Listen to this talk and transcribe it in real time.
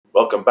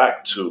Welcome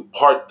back to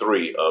part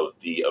 3 of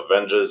the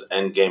Avengers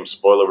Endgame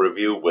spoiler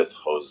review with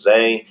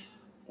Jose,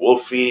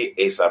 Wolfie,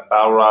 ASAP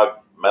Balrog,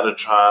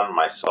 Metatron,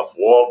 myself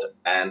Walt,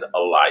 and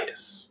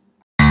Elias.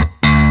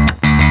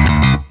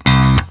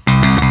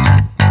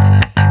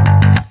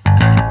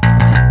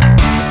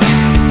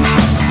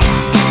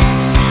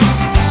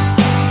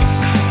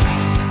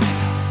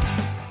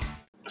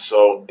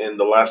 So in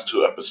the last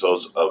 2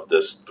 episodes of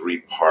this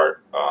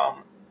 3-part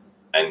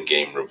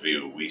Endgame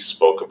review, we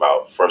spoke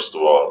about, first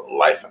of all,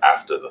 life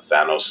after the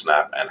Thanos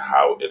snap and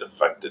how it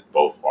affected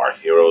both our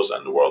heroes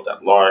and the world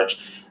at large.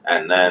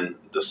 And then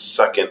the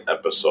second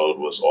episode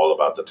was all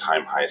about the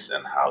time heist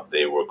and how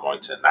they were going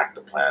to enact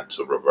the plan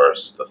to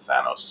reverse the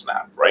Thanos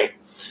snap, right?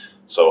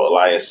 So,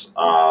 Elias,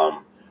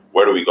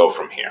 where do we go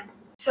from here?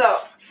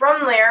 So,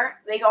 from there,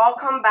 they all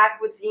come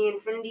back with the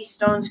Infinity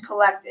Stones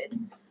collected.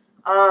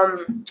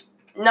 None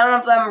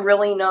of them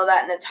really know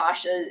that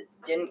Natasha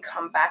didn't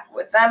come back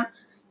with them.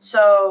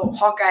 So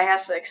Hawkeye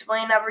has to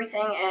explain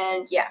everything,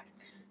 and yeah.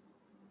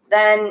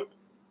 Then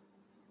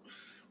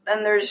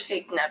there's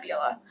fake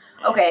Nebula.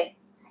 Okay,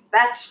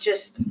 that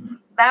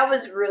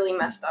was really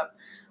messed up.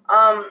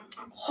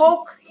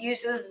 Hulk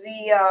uses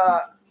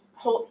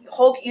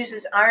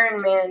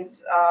Iron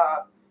Man's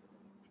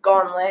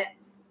gauntlet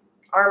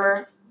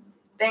armor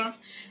thing,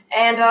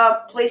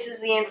 and places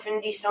the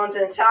Infinity Stones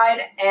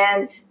inside,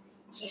 and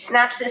he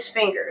snaps his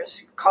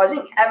fingers,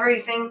 causing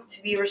everything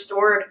to be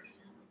restored.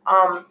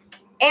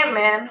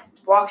 Ant-Man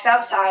walks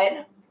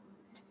outside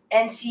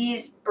and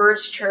sees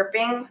birds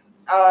chirping,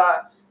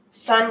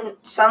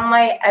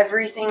 sunlight,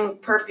 everything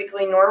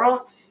perfectly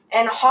normal,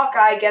 and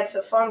Hawkeye gets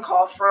a phone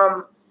call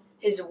from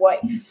his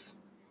wife.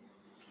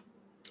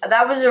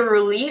 That was a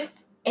relief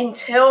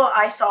until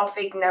I saw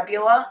fake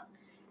Nebula,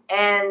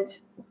 and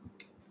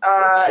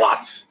the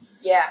plot.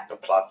 Yeah. The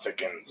plot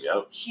thickens.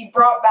 Yep. She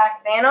brought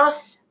back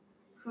Thanos,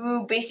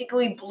 who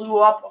basically blew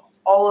up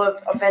all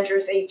of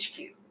Avengers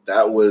HQ.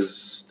 That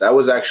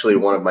was actually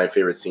one of my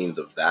favorite scenes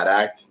of that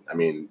act. I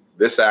mean,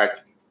 this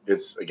act,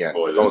 it's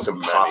almost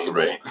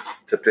impossible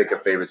to pick a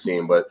favorite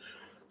scene. But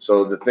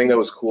so the thing that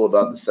was cool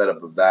about the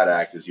setup of that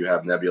act is you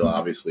have Nebula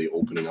obviously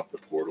opening up the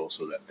portal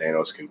so that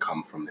Thanos can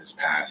come from his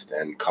past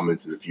and come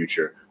into the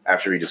future.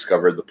 After he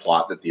discovered the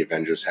plot that the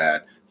Avengers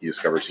had, he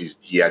discovers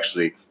he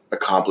actually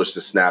accomplished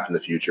the snap in the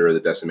future, or the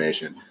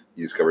decimation.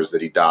 He discovers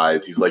that he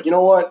dies. He's like, you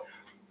know what?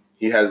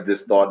 He has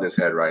this thought in his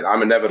head, right?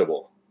 I'm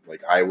inevitable.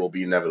 Like, I will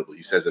be inevitable.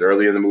 He says it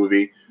early in the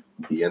movie.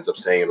 He ends up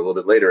saying it a little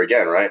bit later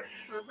again, right?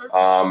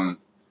 Mm-hmm.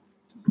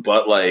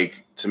 But,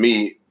 like, to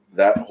me,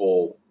 that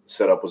whole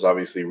setup was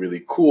obviously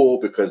really cool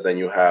because then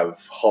you have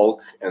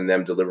Hulk and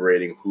them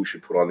deliberating who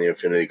should put on the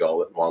Infinity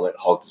Gauntlet.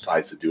 Hulk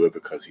decides to do it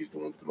because he's the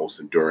one with the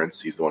most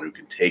endurance. He's the one who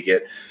can take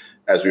it.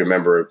 As we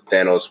remember,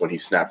 Thanos, when he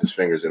snapped his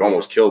fingers, it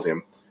almost killed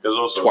him. There's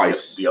also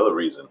twice. The other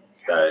reason.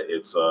 That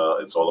it's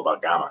all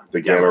about gamma.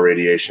 The gamma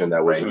radiation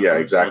that was, right. Yeah,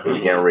 exactly. Mm-hmm.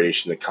 The gamma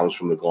radiation that comes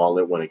from the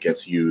gauntlet when it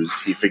gets used.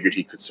 He figured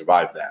he could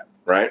survive that,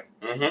 right?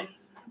 Mm-hmm.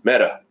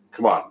 Meta,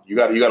 come on, you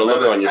got a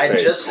look on your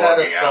face. I just had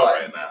a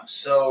thought. Right now.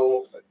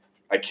 So,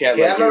 I can't.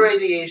 Gamma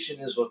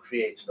radiation is what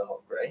creates the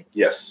Hulk, right?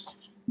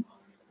 Yes.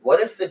 What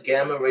if the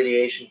gamma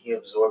radiation he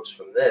absorbs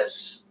from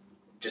this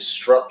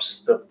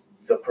disrupts the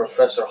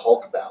Professor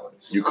Hulk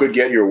balance? You could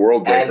get your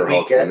World Breaker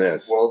Hulk from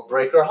this. World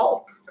Breaker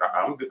Hulk.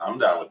 I'm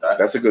down with that.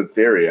 That's a good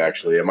theory,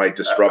 actually. It might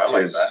disrupt I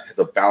like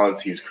the balance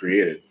he's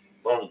created.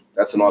 Boom.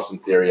 That's an awesome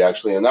theory,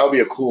 actually, and that would be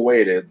a cool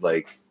way to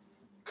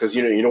because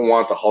you don't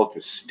want the Hulk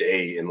to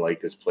stay in like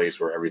this place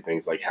where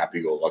everything's like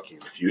happy-go-lucky in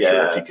the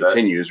future if he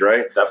continues,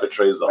 right? That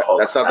betrays the Hulk.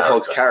 That's not the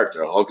Hulk's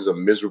character. Hulk is a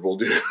miserable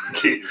dude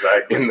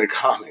exactly in the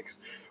comics.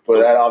 But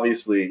that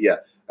obviously,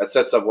 that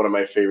sets up one of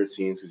my favorite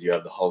scenes because you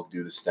have the Hulk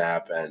do the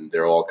snap and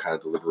they're all kind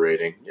of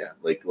deliberating. Yeah,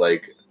 like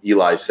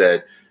Eli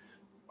said.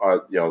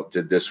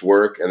 Did this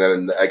work? And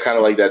then I kind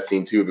of like that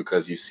scene too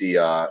because you see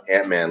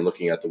Ant-Man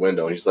looking at the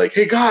window and he's like,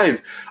 "Hey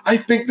guys, I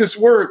think this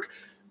worked.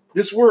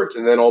 This worked."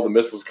 And then all the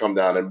missiles come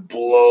down and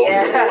blow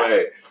it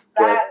away.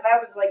 That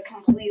was like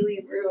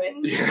completely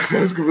ruined. Yeah,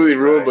 it was completely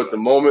ruined. But the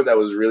moment that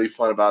was really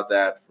fun about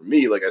that for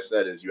me, like I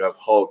said, is you have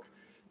Hulk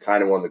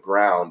kind of on the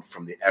ground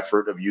from the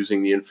effort of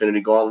using the Infinity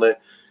Gauntlet,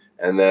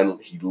 and then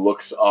he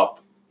looks up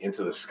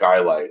into the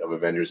skylight of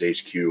Avengers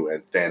HQ,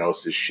 and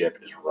Thanos' ship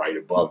is right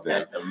above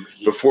them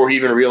before he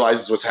even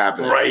realizes what's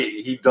happening. Right.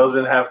 He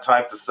doesn't have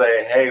time to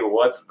say, "Hey,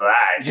 what's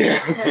that?" Yeah.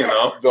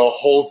 The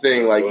whole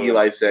thing, like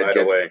Eli said,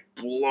 gets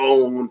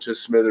blown to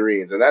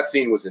smithereens. And that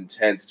scene was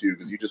intense, too,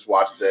 because you just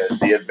watched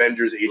the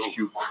Avengers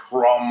HQ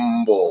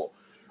crumble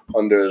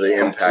under the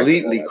impact.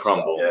 Completely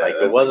crumble.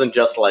 Yeah, it wasn't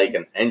just like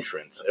an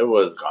entrance. It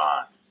was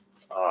gone.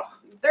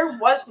 There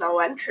was no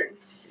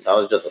entrance. That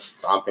was just a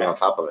stomping on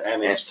top of it.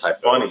 And it's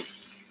funny.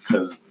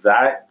 Because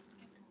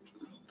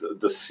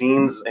the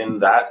scenes in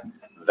that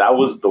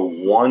was the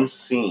one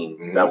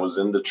scene that was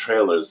in the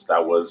trailers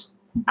that was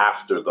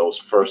after those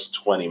first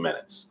 20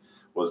 minutes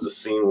was the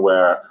scene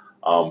where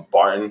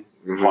Barton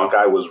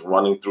Hawkeye was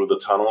running through the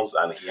tunnels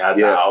and he had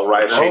the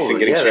Outrider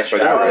getting chased by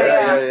that was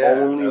the the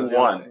only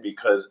one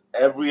because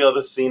every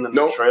other scene in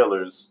the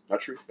trailers. Not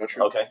true.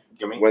 Okay,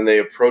 give me. When they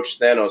approached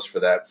Thanos for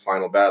that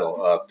final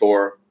battle,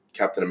 Thor,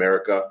 Captain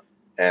America,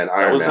 and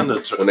Iron Man.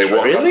 When they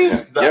walked really?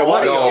 No,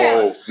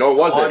 it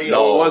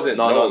wasn't.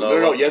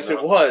 No. Yes,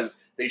 it was.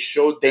 They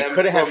showed them. They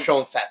couldn't have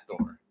shown Fat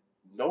Thor.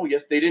 No,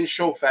 yes, they didn't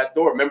show Fat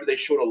Thor. Remember, they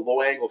showed a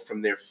low angle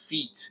from their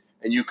feet.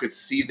 And you could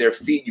see their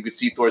feet. You could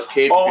see Thor's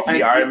cape. You could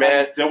see Iron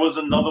Man. There was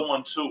another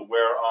one too,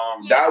 where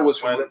that was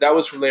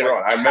from later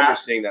on. I remember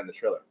seeing that in the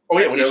trailer. Oh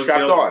yeah, when he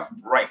strapped on.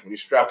 Right, when he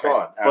strapped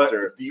on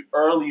after the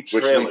early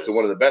trailers, which leads to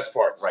one of the best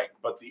parts. Right,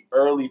 but the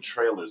early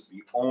trailers,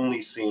 the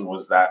only scene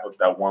was that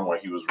one where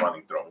he was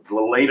running through. The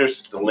later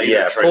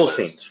trailers,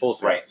 full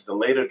scenes. Right, the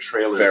later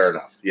trailers. Fair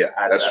enough. Yeah,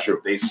 that's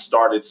true. They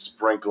started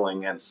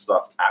sprinkling and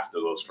stuff after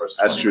those first.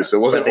 That's true. So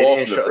it wasn't all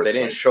from the first. They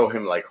didn't show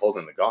him like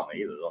holding the gauntlet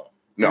either, though.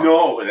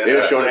 No, they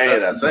didn't show any of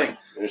that thing.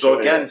 So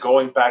again,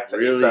 going back to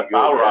ASAP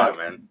Balrog,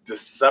 man,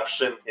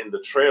 deception in the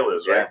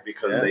trailers, right?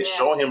 Because they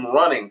show him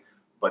running,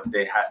 but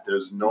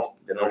there's no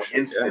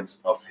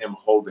instance of him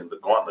holding the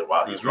gauntlet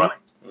while he's running.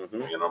 You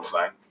know what I'm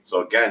saying?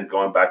 So again,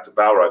 going back to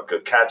Balrog,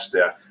 good catch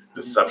there.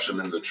 Deception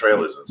in the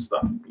trailers and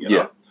stuff. You know?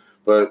 Yeah,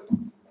 but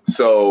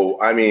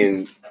so I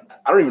mean,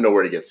 I don't even know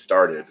where to get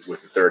started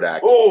with the third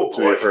act. To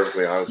be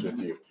perfectly honest with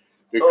you,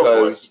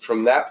 because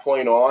from that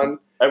point on,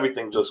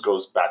 everything just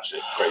goes batshit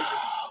crazy.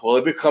 Well,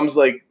 it becomes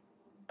like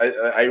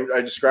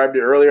I described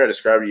it earlier. I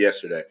described it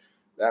yesterday.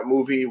 That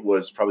movie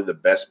was probably the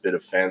best bit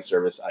of fan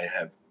service I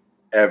have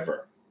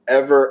ever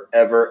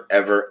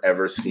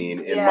seen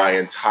in my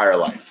entire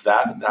life.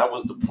 That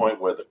was the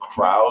point where the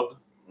crowd,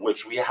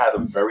 which we had a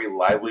very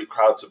lively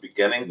crowd to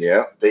beginning,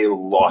 they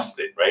lost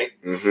it, right?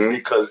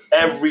 Because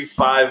every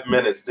 5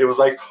 minutes they was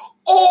like,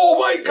 oh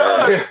my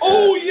God!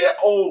 Oh yeah!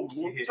 Oh,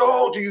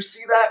 do you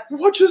see that?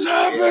 What just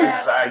happened? Yeah,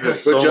 exactly.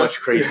 There's so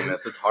much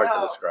craziness. It's hard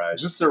to describe.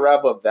 Just to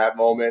wrap up that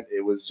moment,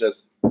 it was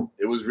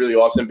really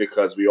awesome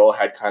because we all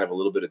had kind of a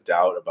little bit of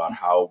doubt about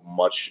how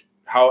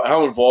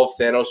involved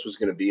Thanos was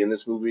going to be in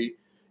this movie.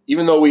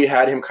 Even though we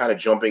had him kind of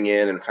jumping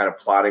in and kind of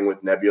plotting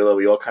with Nebula,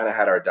 we all kind of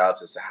had our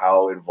doubts as to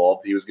how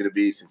involved he was going to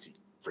be since he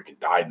freaking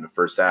died in the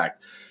first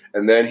act.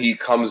 And then he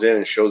comes in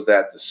and shows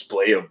that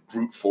display of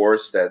brute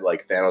force that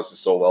like Thanos is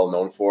so well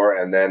known for.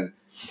 And then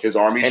his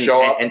army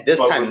show up. And this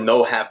time,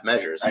 no half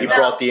measures. He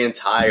brought the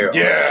entire army.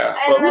 Yeah.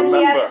 And then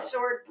he has a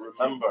sword.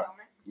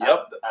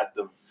 At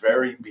the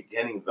very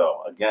beginning,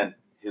 though, again,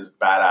 his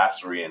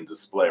badassery and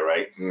display,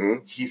 right?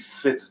 He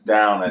sits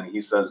down and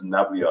he says,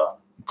 Nebula,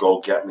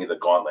 go get me the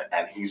gauntlet.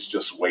 And he's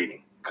just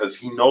waiting because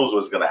he knows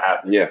what's going to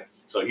happen. Yeah.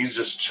 So he's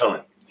just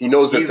chilling. He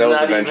knows that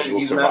those Avengers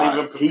will survive. He's not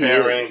even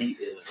preparing.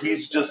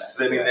 He's just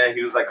sitting there.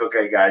 He was like,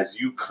 okay, guys,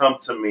 you come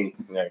to me.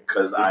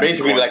 Because I'm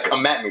basically like,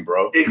 come at me,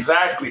 bro.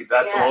 Exactly.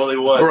 That's all it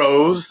was.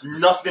 Bros.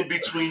 Nothing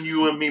between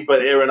you and me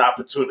but air and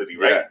opportunity,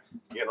 right? Yeah.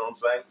 You know what I'm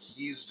saying?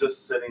 He's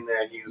just sitting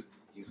there.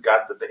 He's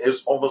got the thing. It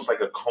was almost like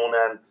a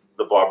Conan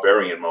the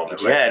Barbarian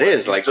moment. Yeah, it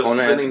is. Like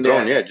Conan sitting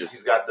there. Yeah,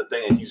 he's got the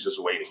thing and he's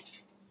just waiting.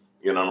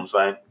 You know what I'm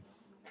saying?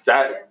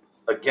 That,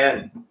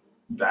 again,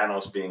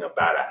 Thanos being a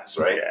badass,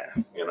 right?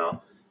 Yeah. You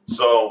know?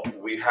 So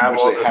we have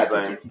all this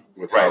thing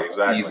with how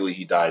easily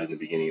he died in the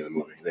beginning of the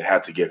movie. They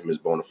had to give him his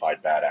bona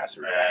fide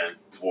badassery. And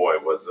boy,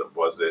 was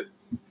it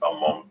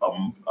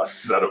a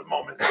set of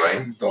moments,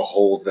 right? The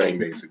whole thing,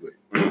 basically.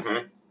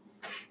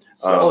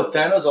 So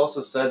Thanos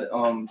also said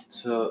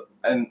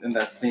in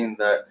that scene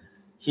that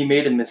he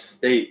made a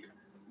mistake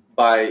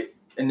by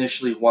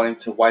initially wanting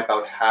to wipe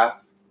out half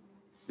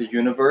the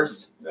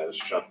universe. That is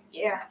true.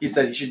 Yeah. He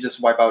said he should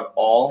just wipe out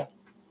all.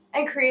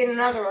 And create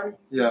another one.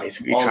 Yeah.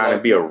 Basically trying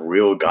to be a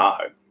real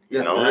god.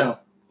 You know?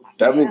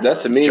 That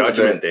to me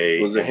Judgment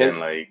Day was a hint.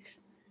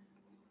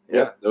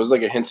 That was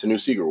like a hint to New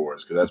Secret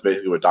Wars, because that's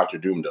basically what Doctor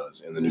Doom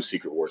does in the New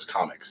Secret Wars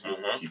comics.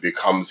 He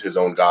becomes his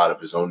own god of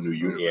his own new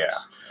universe.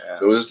 Yeah.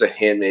 So it was just a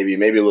hint, maybe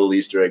a little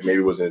Easter egg, maybe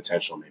it wasn't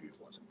intentional, maybe it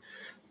wasn't.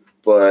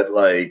 But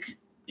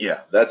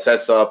that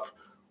sets up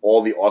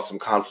all the awesome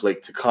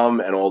conflict to come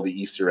and all the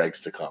Easter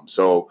eggs to come.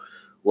 So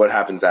what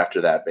happens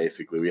after that?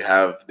 Basically, we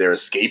have their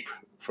escape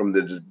from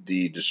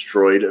the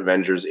destroyed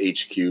Avengers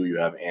HQ. You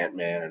have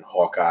Ant-Man and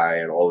Hawkeye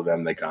and all of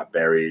them that got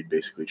buried,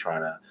 basically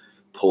trying to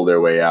pull their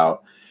way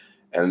out.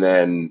 And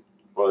then...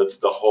 Well, it's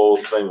the whole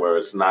thing where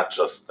it's not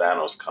just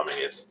Thanos coming,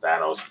 it's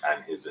Thanos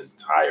and his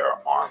entire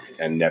army.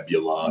 And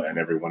Nebula and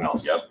everyone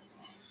else. Yep.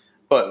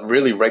 But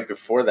really, right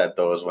before that,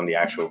 though, is when the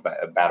actual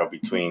battle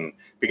between...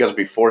 Because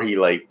before he,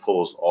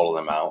 pulls all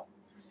of them out,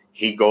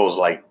 he goes,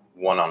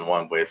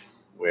 one-on-one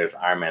with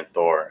Iron Man,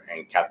 Thor,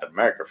 and Captain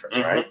America first,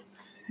 right?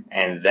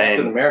 And then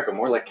Captain America,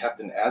 more like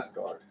Captain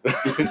Asgard.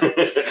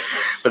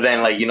 But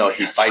then,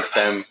 he fights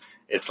them.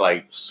 It's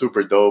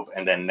super dope.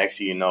 And then next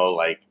thing you know,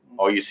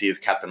 all you see is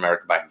Captain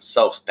America by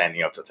himself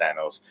standing up to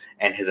Thanos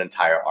and his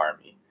entire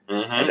army.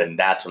 And then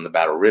that's when the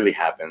battle really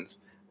happens,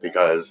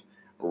 because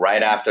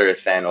right after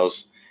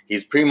Thanos,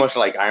 he's pretty much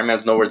Iron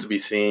Man's nowhere to be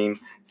seen.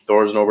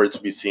 Thor's nowhere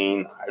to be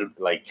seen.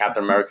 Like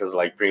Captain America's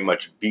like pretty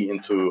much beaten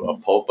to a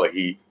pulp, but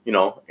he,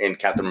 in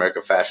Captain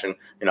America fashion,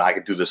 I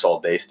could do this all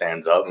day.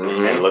 Stands up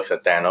and looks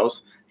at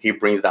Thanos. He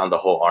brings down the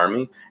whole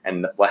army,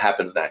 and what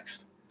happens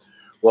next?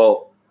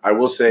 Well, I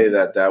will say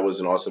that was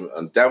an awesome.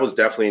 That was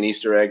definitely an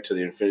Easter egg to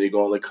the Infinity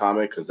Gauntlet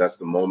comic, because that's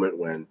the moment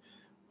when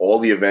all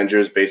the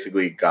Avengers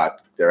basically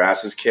got their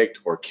asses kicked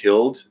or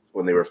killed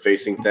when they were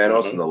facing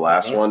Thanos, and the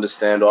last one to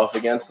stand off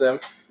against them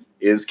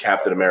is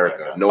Captain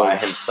America, knowing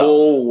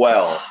full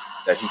well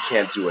that he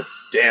can't do a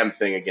damn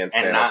thing against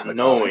and Thanos. Not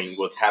knowing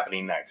what's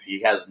happening next. He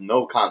has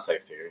no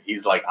context here.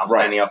 He's like, I'm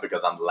standing up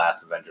because I'm the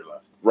last Avenger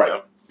left. Right.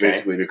 Yep.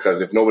 Basically,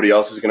 because if nobody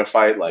else is going to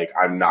fight, like,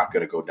 I'm not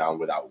going to go down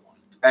without one.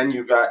 And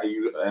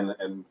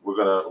and we're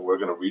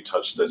gonna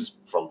retouch this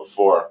from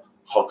before.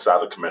 Hulk's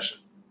out of commission.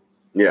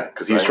 Yeah,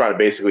 because he's trying to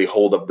basically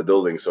hold up the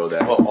building so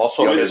that. Well,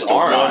 also his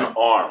arm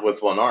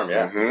with one arm.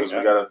 Yeah, because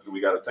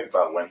we gotta think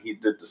about it. When he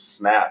did the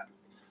snap.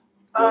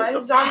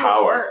 His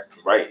arm was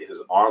right?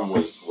 His arm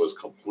was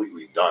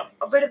completely done.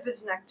 A bit of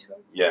his neck too.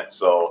 Yeah,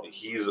 so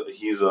he's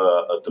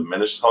a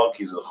diminished Hulk.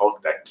 He's a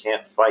Hulk that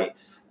can't fight,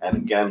 and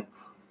again,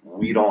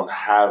 we don't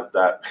have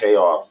that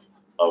payoff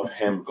of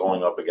him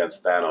going up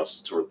against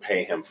Thanos to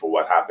repay him for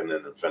what happened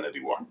in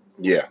Infinity War.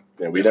 Yeah,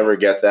 we never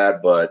get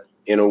that, but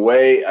in a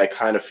way, I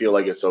kind of feel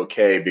like it's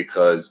okay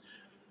because.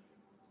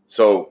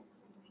 So,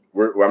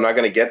 I'm not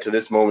going to get to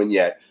this moment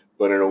yet.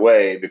 But in a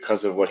way,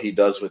 because of what he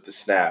does with the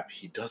snap,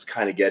 he does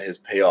kind of get his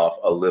payoff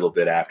a little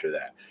bit after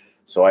that.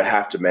 So I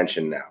have to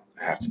mention now,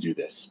 I have to do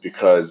this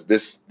because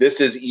this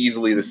is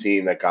easily the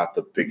scene that got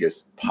the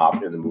biggest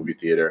pop in the movie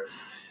theater.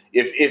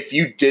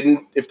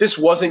 If this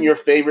wasn't your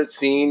favorite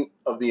scene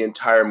of the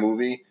entire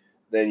movie,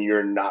 then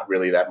you're not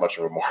really that much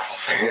of a Marvel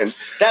fan.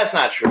 That's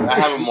not true. I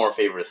have a more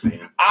favorite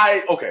scene.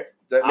 Okay.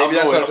 Maybe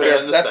that's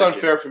unfair. That's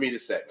unfair for me to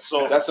say.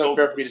 That's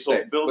unfair for me to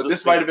say. But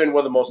this might have been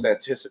one of the most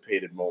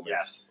anticipated moments.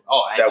 Yes.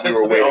 Oh, that we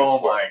were waiting for.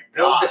 My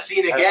God. Build the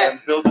scene again.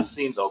 And build the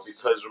scene though,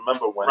 because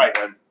remember when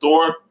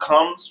Thor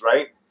comes,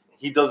 right?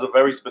 He does a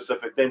very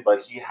specific thing,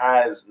 but he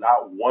has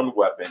not one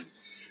weapon,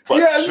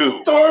 but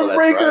two.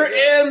 Stormbreaker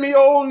and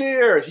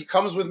Mjolnir. He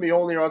comes with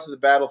Mjolnir onto the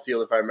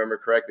battlefield, if I remember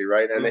correctly,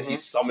 right? And then he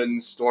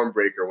summons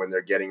Stormbreaker when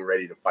they're getting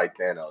ready to fight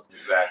Thanos.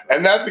 Exactly.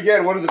 And that's,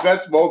 again, one of the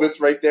best moments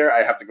right there.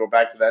 I have to go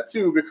back to that,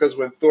 too, because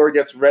when Thor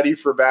gets ready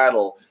for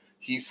battle,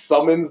 he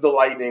summons the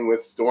lightning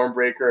with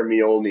Stormbreaker and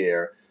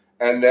Mjolnir,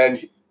 and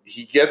then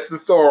he gets the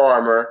Thor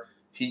armor.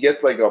 He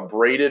gets like a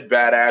braided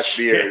badass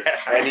beard,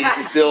 and he's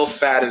still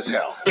fat as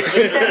hell.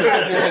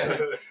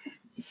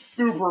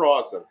 Super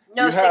awesome.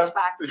 No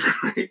six-pack.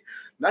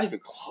 Not even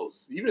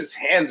close. Even his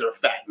hands are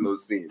fat in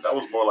those scenes. That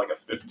was more like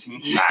a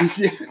 15-pack.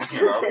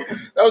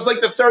 That was like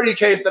the 30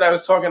 case that I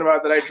was talking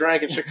about that I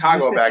drank in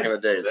Chicago back in the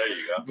day. There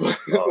you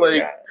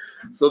go.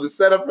 So the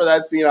setup for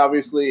that scene,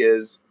 obviously,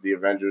 is the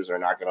Avengers are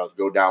not going to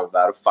go down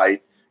without a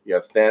fight. You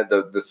have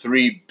the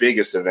three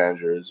biggest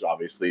Avengers,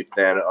 obviously,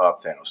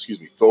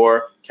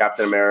 Thor,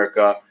 Captain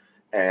America,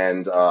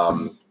 and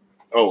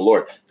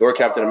Thor,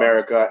 Captain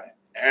America,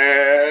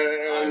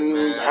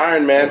 and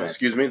Iron Man.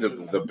 Excuse me,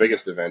 the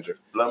biggest Avenger.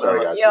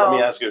 Sorry, guys. Let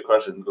me ask you a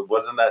question.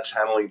 Wasn't that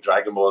channeling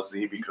Dragon Ball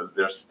Z because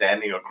they're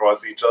standing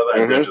across each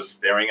other and they're just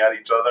staring at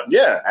each other?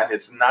 Yeah, and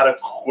it's not a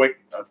quick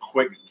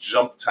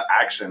jump to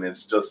action.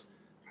 It's just.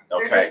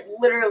 Okay. They're just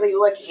literally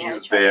looking at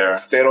each other.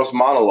 It's Thanos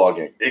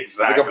monologuing. Exactly. It's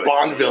like a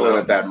Bond villain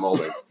at that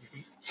moment.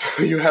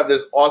 So you have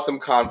this awesome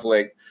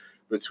conflict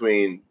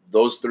between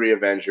those three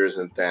Avengers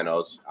and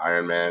Thanos,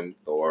 Iron Man,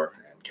 Thor,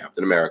 and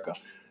Captain America.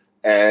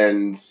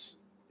 And,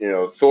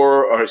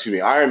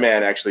 Iron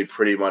Man actually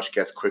pretty much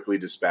gets quickly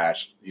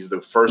dispatched. He's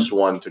the first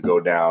one to go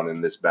down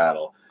in this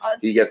battle.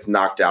 He gets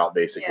knocked out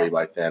basically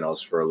by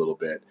Thanos for a little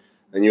bit.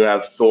 Then you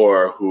have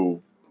Thor,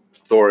 who...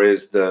 Thor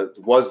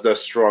was the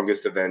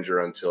strongest Avenger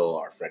until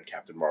our friend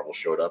Captain Marvel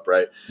showed up,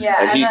 right? Yeah,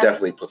 and he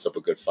definitely puts up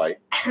a good fight.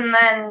 And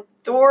then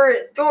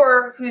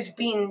Thor, who's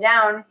being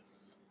down,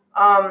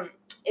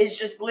 is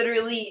just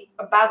literally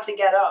about to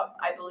get up,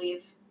 I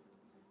believe,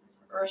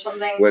 or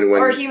something.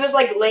 Or he was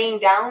like laying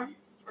down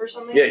or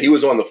something. Yeah, he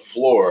was on the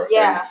floor.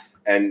 Yeah.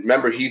 And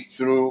remember, he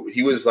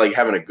was like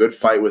having a good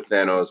fight with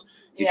Thanos.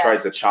 He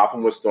tried to chop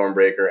him with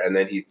Stormbreaker, and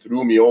then he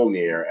threw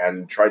Mjolnir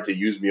and tried to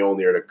use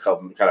Mjolnir to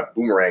kind of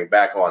boomerang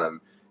back on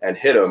him and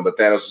hit him. But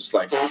Thanos was just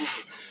like,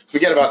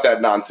 forget about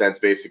that nonsense,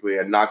 basically,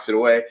 and knocks it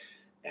away.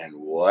 And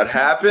what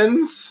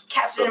happens?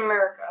 Captain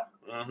America.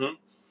 Mm-hmm.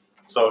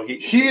 So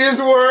he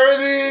is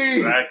worthy.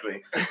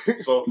 Exactly.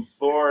 So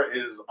Thor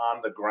is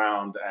on the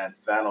ground, and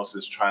Thanos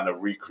is trying to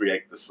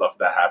recreate the stuff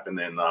that happened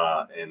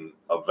in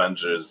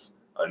Avengers.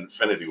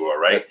 Infinity War,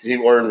 right?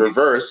 Or in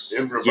reverse.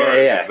 In reverse,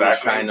 yeah.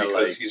 Exactly.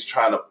 Because he's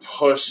trying to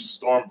push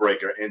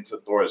Stormbreaker into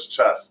Thor's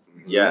chest.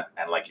 Yeah.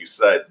 And like you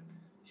said,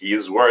 he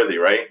is worthy,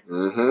 right?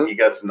 Mm-hmm. He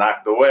gets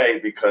knocked away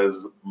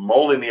because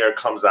Mjolnir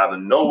comes out of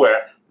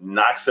nowhere,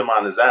 knocks him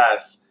on his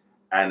ass,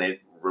 and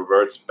it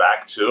reverts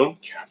back to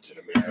Captain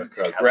America.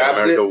 Captain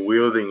Grabs America it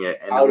wielding it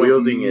and out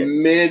wielding of it.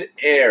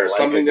 mid-air. Like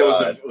Something a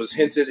that god. was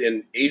hinted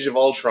in Age of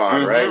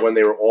Ultron, right? When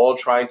they were all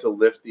trying to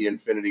lift the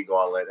Infinity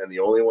Gauntlet, and the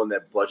only one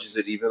that budges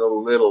it even a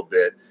little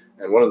bit,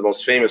 and one of the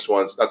most famous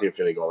ones, not the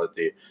Infinity Gauntlet,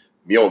 the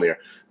Mjolnir,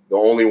 the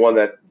only one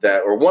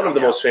or one of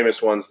the most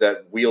famous ones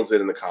that wields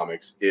it in the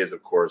comics is,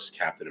 of course,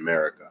 Captain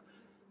America.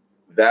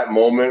 That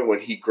moment when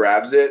he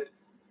grabs it,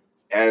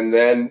 and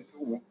then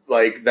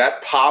like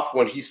that pop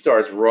when he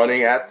starts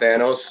running at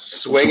Thanos,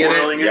 swinging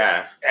it,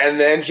 Yeah. and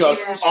then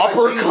just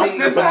uppercuts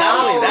his But not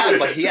only ass. that,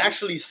 but he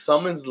actually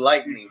summons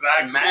lightning,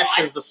 Exactly.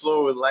 smashes the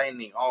floor with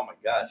lightning. Oh my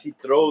gosh, he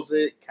throws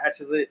it,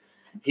 catches it.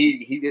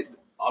 He did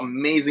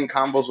amazing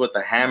combos with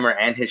the hammer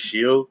and his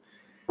shield.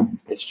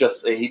 It's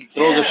just he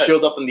throws the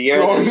shield up in the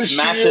air, and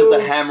smashes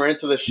the hammer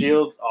into the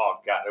shield. Oh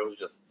god,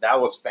 that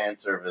was fan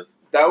service.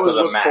 That was to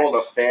the what's max. called a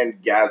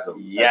fangasm.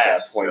 Yes, at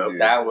that point,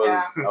 dude. that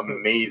was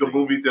amazing. the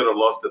movie theater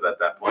lost it at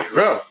that point.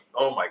 Yeah.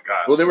 Oh my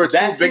gosh. Well, there were two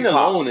That big scene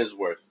alone pops. is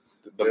worth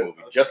the movie.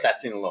 Just that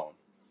scene alone.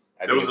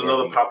 There was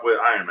another pop with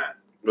Iron Man.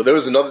 Well, there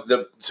was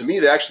another. To me,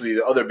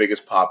 the other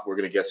biggest pop. We're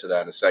gonna get to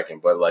that in a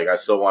second, but like, I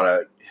still want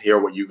to hear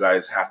what you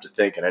guys have to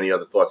think and any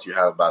other thoughts you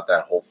have about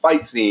that whole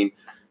fight scene,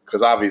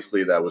 because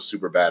obviously that was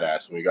super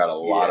badass, and we got a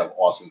lot of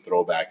awesome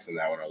throwbacks in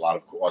that one, a lot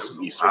of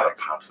awesome Easter a lot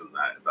eggs. of pops in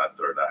that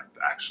third act.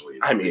 Actually,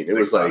 I mean, it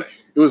was like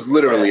it was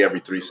literally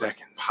every 3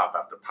 seconds. Pop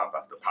after pop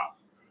after pop.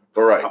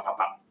 All right. Pop, pop,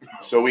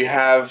 pop. So we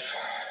have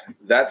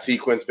that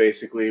sequence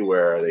basically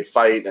where they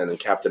fight, and then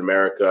Captain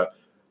America.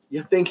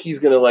 You think he's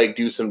gonna like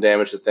do some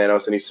damage to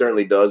Thanos, and he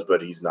certainly does,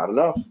 but he's not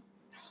enough.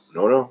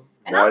 No.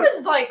 And I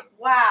was like,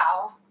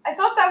 wow. I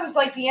thought that was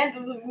like the end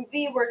of the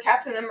movie where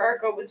Captain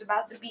America was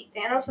about to beat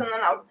Thanos, and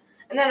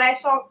then I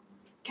saw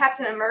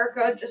Captain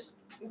America just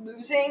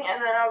losing,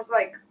 and then I was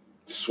like,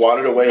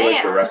 swatted away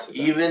like the rest of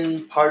them.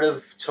 Even part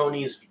of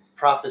Tony's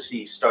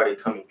prophecy started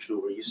coming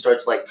true, where he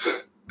starts like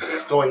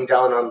going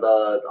down on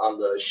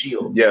the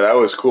shield. Yeah, that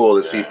was cool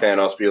to see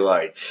Thanos be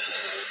like,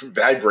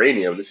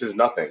 vibranium, this is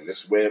nothing.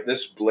 This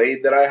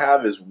blade that I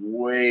have is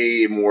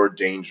way more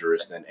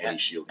dangerous than any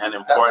shield. And That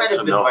important might to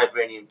have been note,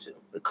 vibranium too.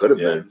 It could have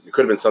been. It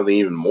could have been something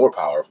even more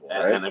powerful,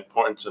 right? and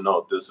important to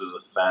note, this is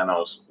a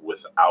Thanos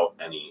without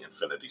any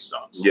Infinity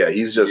Stones. Yeah,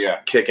 he's just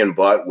kicking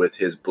butt with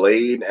his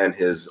blade and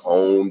his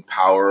own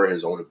power,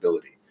 his own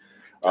ability.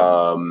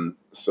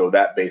 So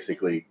that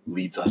basically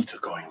leads us to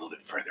going a little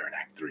bit further in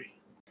Act 3.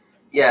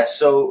 Yeah,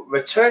 so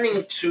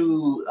returning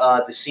to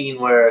the scene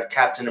where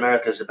Captain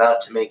America is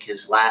about to make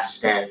his last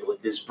stand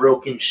with his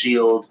broken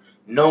shield,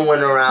 no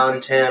one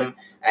around him,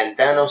 and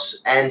Thanos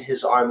and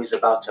his army's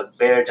about to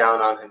bear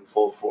down on him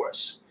full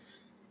force.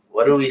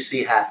 What do we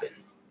see happen?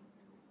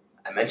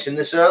 I mentioned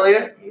this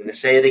earlier. I'm going to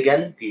say it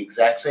again the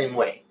exact same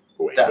way.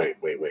 Wait.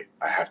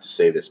 I have to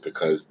say this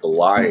because the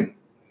line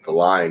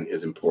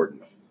is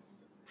important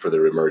for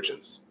the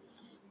emergence.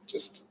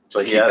 Just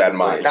keep that in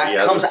mind.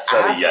 That comes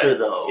after,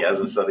 though. He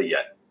hasn't said it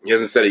yet. He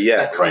hasn't said it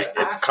yet. Right,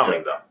 it's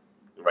coming though.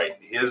 Right,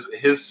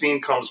 his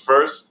scene comes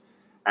first,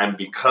 and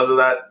because of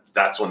that,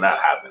 that's when that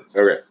happens.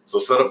 Okay. So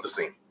set up the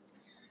scene.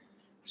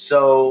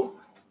 So,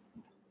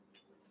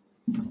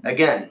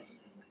 again,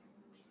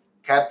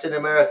 Captain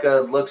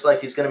America looks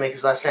like he's going to make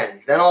his last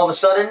stand. Then all of a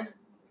sudden,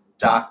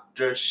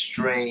 Doctor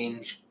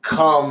Strange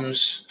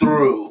comes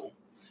through.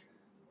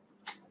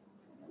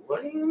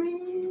 What do you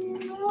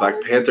mean?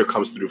 Black Panther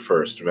comes through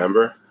first,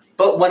 remember?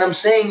 But what I'm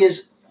saying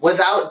is,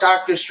 without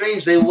Doctor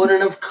Strange, they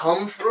wouldn't have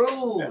come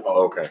through.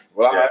 Oh, okay.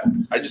 Well,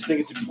 I just think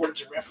it's important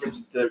to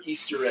reference the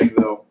Easter egg,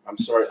 though. I'm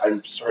sorry I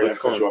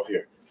cut you off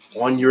here.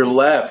 On your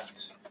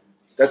left.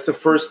 That's the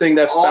first thing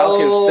that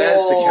Falcon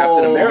says to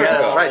Captain America.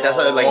 Yeah, that's right. That's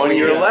like on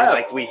your left.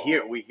 Like we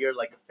hear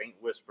like a faint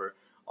whisper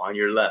on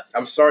your left.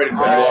 I'm sorry to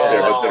cut you off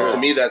there, but to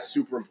me that's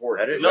super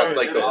important. That is That's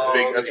true. like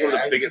that's one of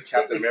the biggest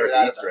Captain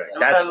America Easter eggs.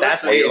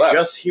 That's on your left.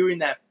 just hearing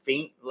that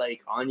faint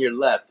like on your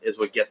left is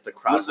what gets the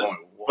crowd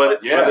going. But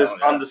it's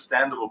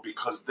understandable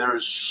because there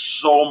is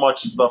so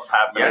much stuff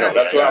happening. Yeah,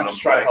 that's what I'm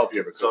just trying to help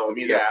you. Because so to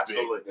me, that's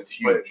absolutely, big. That's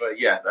huge. But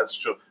yeah, that's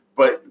true.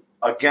 But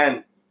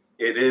again,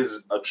 it is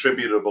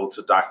attributable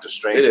to Doctor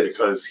Strange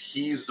because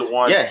he's the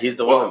one. Yeah, he's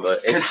the one.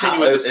 But it's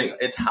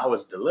how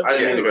it's delivered. I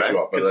didn't mean to cut you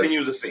off.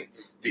 Continue the scene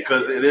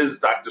because it is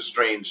Doctor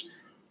Strange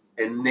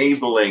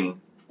enabling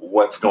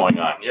what's going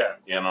on. Yeah,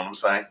 you know what I'm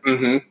saying.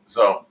 Mm-hmm.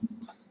 So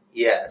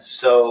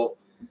So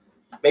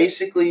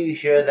basically, you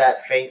hear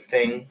that faint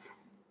thing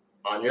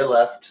on your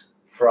left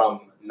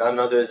from none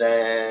other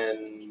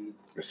than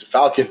Mr.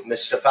 Falcon.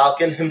 Mr.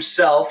 Falcon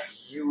himself.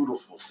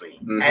 Beautiful scene.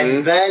 Mm-hmm.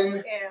 And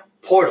then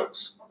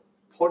portals.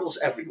 Portals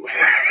everywhere.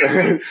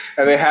 And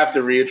they have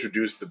to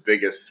reintroduce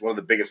one of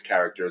the biggest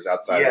characters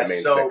outside of the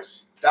main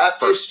six.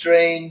 Doctor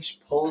Strange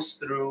pulls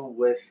through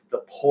with the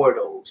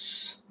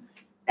portals.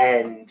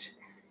 And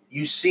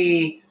you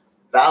see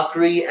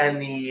Valkyrie and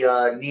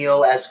the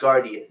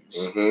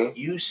Neo-Asgardians. Mm-hmm.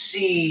 You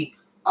see,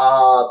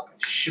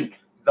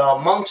 the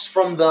monks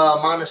from the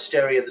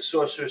monastery of the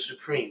Sorcerer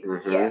Supreme.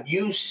 Mm-hmm.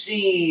 You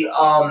see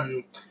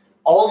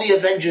all the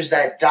Avengers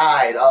that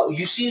died.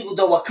 You see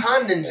the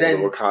Wakandans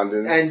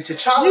and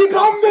T'Challa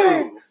come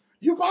through.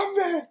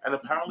 Yubambe. And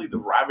apparently the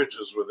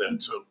Ravagers were there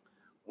too,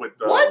 with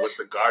the What? with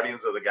the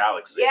Guardians of the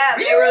Galaxy. Yeah,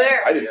 they were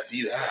there. I didn't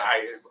see that.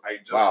 I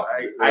just Wow.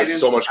 I There's didn't,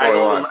 so much going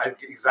on.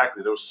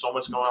 Exactly, there was so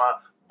much going on,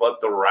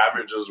 but the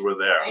Ravagers were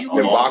there. And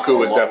M'Baku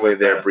was definitely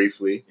there them.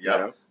 briefly. Yeah. You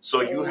know?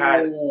 So you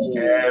had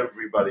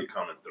everybody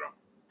coming through.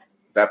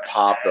 That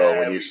pop though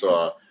when you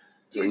saw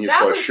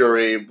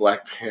Shuri,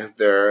 Black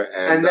Panther,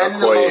 and then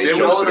the Okoye most They jump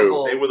through.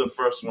 notable- They were the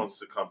first ones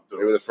to come through.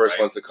 They were the first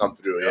right? ones to come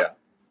through. Yeah.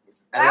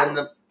 And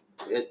then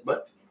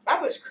but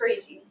That was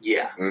crazy.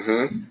 yeah.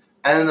 Mm-hmm.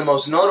 And then the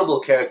most notable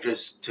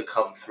characters to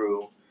come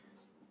through,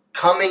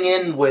 coming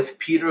in with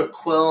Peter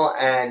Quill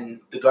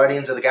and the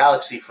Guardians of the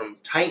Galaxy from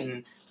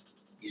Titan,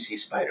 you see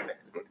Spider-Man.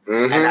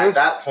 Mm-hmm. And at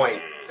that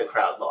point, the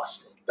crowd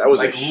lost it. That was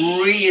like,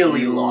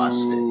 really lost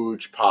it.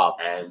 huge pop.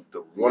 And the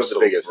One of the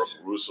biggest.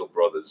 Russo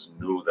brothers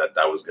knew that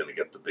was going to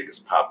get the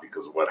biggest pop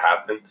because of what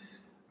happened.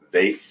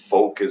 They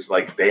focused,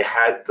 like they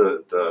had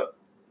the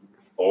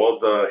all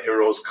the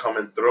heroes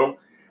coming through,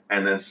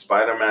 and then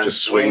Spider-Man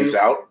Just swings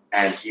out,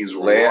 and he's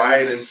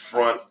lands.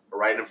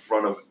 right in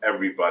front of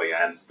everybody,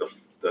 and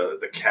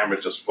the camera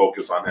just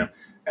focused on him.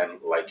 And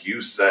like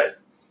you said,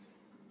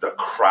 the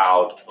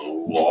crowd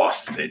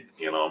lost it.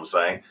 You know what I'm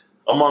saying?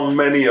 Among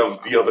many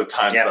of the other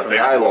times that they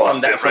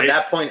lost it. From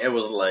that point, it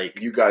was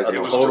like you guys. a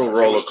total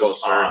roller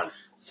coaster.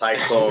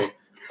 Cyclone,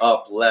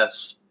 up,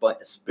 left,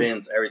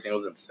 spins, everything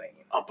was insane.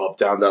 Up,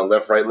 down,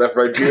 left, right,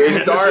 GA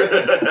start.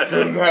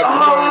 From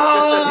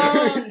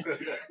that point.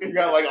 You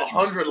got like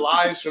 100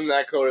 lives from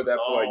that code at that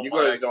point. You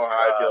guys know how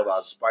I feel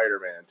about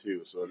Spider-Man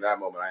too. So in that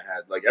moment, I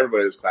had like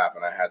everybody was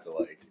clapping. I had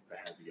to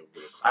give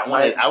a I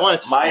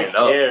wanted to stand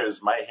up.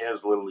 My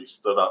hairs literally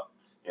stood up.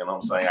 You know what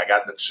I'm saying? I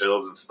got the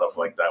chills and stuff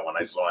like that when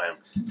I saw him.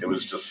 It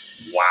was just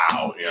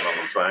wow. You know what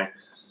I'm saying?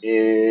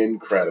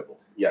 Incredible.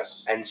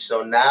 Yes. And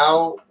so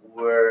now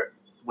we're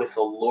with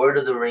a Lord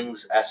of the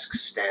Rings-esque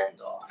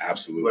standoff.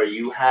 Absolutely. Where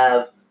you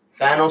have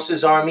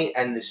Thanos' army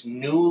and this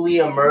newly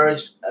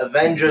emerged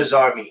Avengers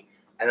army.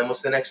 And then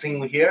what's the next thing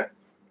we hear?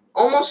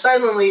 Almost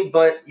silently,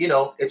 but,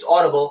 it's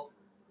audible.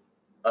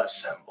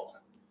 Assemble.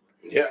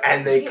 Yeah.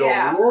 And they go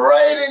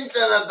right into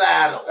the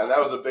battle. And that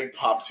was a big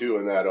pop, too,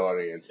 in that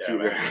audience, too,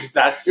 man.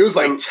 It was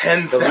like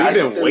 10 seconds. We've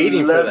been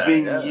waiting for that.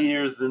 11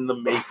 years in the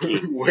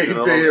making. Waiting you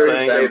know to hear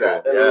him say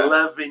that. Yeah.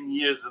 11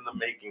 years in the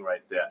making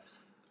right there.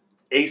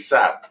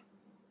 ASAP,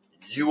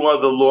 you are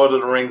the Lord of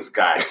the Rings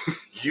guy.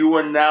 You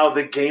are now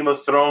the Game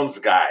of Thrones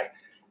guy.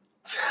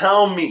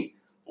 Tell me,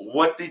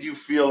 what did you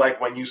feel like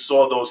when you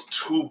saw those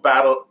two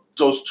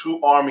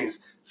armies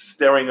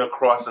staring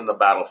across in the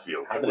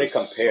battlefield? How did it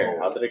compare?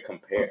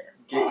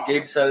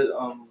 Gabe said it,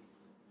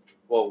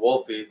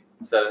 Wolfie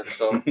said it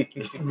himself.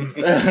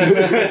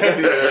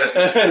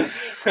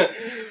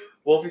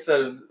 Wolfie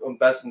said it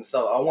best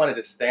himself. I wanted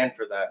to stand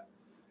for that.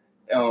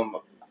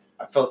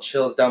 I felt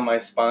chills down my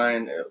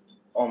spine.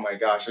 Oh my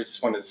gosh, I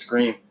just wanted to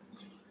scream.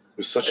 It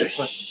was such a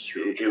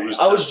huge...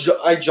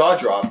 I jaw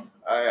dropped.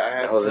 I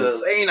had that was to...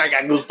 insane. I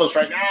got goosebumps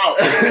right now.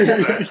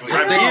 Exactly.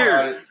 Right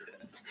here.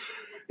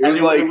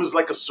 It was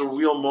like a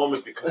surreal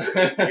moment because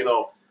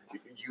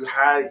you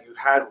had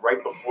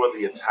right before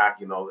the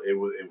attack, it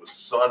was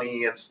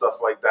sunny and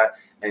stuff like that,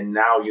 and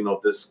now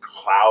this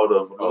cloud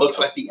of it looks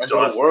like the end dust,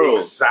 of the world.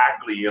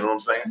 Exactly, you know what I'm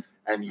saying?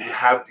 And you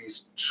have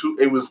these two.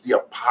 It was the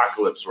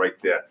apocalypse right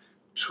there.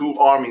 Two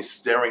armies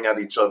staring at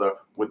each other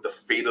with the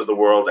fate of the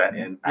world at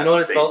stake.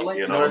 What it felt like?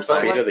 You know what I'm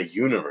saying? Fate of the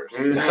universe.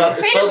 It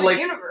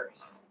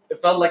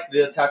felt like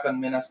the attack on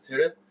Minas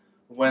Tirith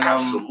when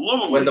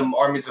Absolutely. the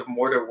armies of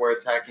Mordor were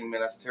attacking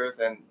Minas Tirith,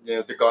 and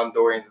the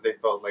Gondorians, they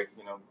felt like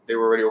they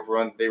were already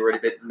overrun. They already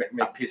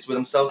made peace with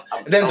themselves.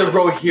 And then the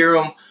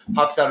Rohirrim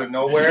pops out of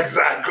nowhere.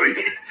 Exactly.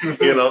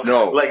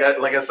 No. Like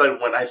I said,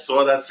 when I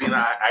saw that scene,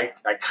 I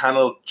kind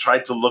of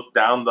tried to look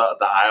down the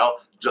aisle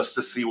just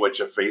to see what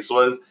your face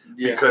was,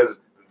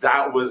 because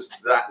that was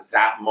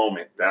that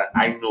moment that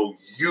I know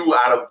you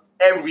out of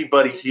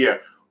everybody here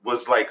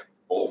was like,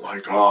 oh my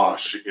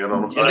gosh, you know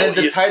what I'm saying? And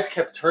then the tides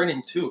kept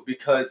turning too,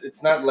 because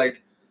it's not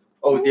like,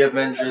 the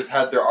Avengers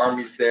had their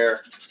armies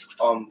there.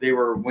 They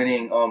were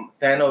winning.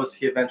 Thanos,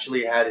 he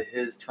eventually had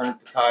his turn of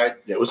the tide.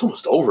 Yeah, it was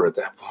almost over at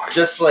that point.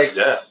 Just like,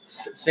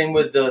 same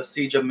with the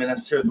siege of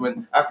Minas Tirith,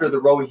 when after the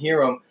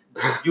Rohirrim,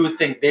 you would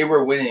think they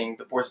were winning,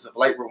 the forces of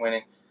light were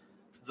winning.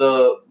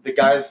 The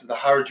guys, the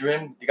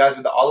Haradrim, the guys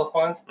with the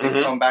Oliphants,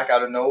 they come back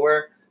out of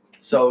nowhere.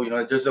 So,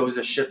 there's always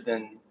a shift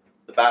in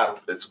the battle.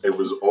 It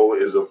was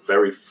always a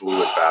very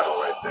fluid battle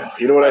right there.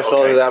 You know what I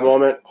felt at that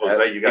moment?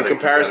 Jose, in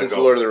comparison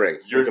to Lord of the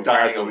Rings. You're in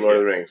comparison dying to Lord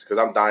of the Rings, because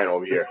I'm dying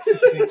over here.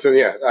 So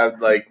yeah,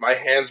 my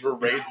hands were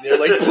raised and they're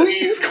like,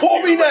 please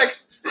call me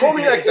next. Call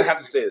me next. I have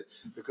to say this.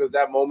 Because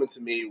that moment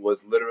to me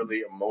was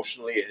literally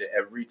emotionally at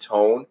every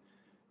tone,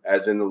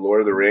 as in the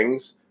Lord of the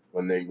Rings,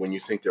 when you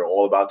think they're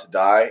all about to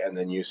die, and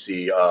then you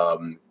see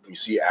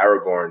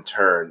Aragorn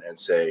turn and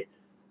say,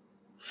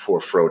 for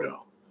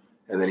Frodo.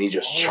 And then he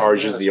just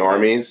charges the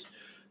armies.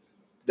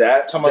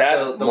 that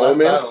moment,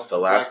 the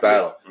last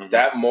battle, Mm-hmm.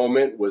 that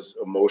moment was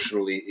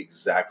emotionally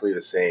exactly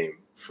the same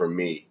for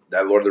me.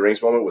 That Lord of the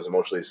Rings moment was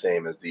emotionally the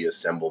same as the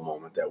assemble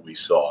moment that we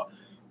saw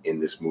in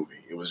this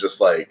movie. It was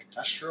just like,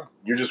 that's true.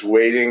 You're just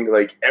waiting,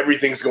 like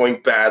everything's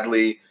going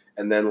badly,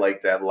 and then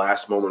like that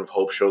last moment of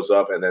hope shows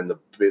up, and then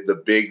the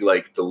big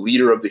like the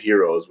leader of the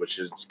heroes, which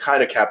is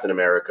kind of Captain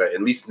America,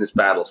 at least in this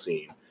battle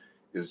scene,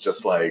 is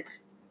just like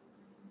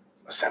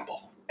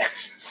assemble.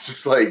 It's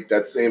just like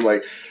that same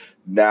like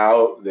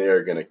now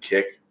they're gonna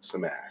kick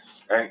some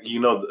ass. And you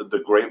know the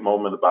great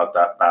moment about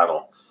that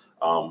battle,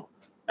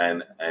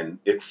 and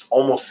it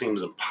almost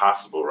seems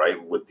impossible,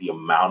 right, with the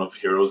amount of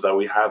heroes that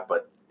we have,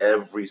 but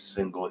every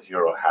single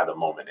hero had a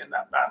moment in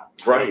that battle.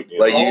 Right.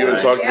 Like you even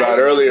talked about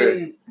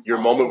earlier, your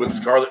moment with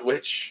Scarlet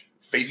Witch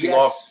facing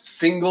off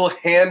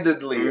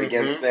single-handedly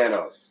against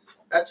Thanos.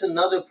 That's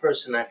another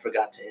person I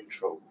forgot to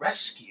intro.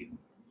 Rescue.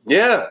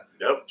 Yeah.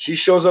 Yep. She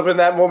shows up in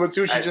that moment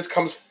too. She just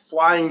comes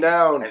flying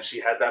down. And she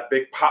had that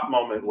big pop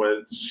moment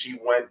where she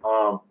went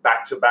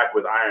back to back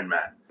with Iron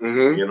Man.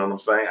 Mm-hmm. You know what I'm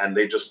saying? And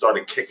they just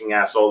started kicking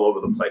ass all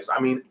over the place. I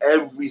mean,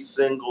 every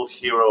single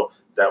hero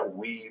that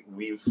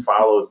we've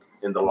followed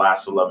in the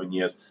last 11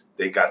 years,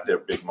 they got their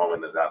big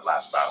moment in that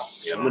last battle.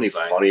 You know so many what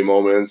I'm saying? funny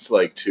moments,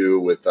 like too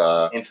with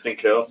instant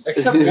kill.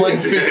 Except one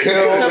Instant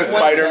kill with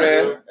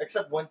Spider-Man.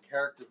 Except one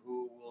character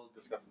who we'll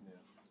discuss in the end.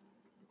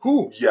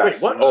 Who?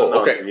 Yes. Wait, what? No,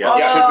 Oh, okay. yes.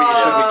 Yeah.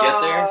 Should we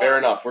get there? Fair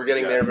enough. We're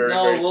getting there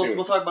very soon.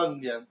 We'll talk about it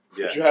in the end.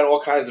 Yeah. But you had all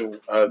kinds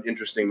of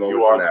interesting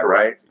moments You are in that,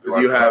 correct. right?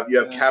 Because you have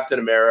Yeah. Captain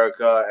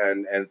America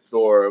and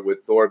Thor,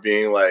 with Thor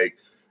being like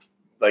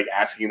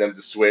asking them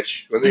to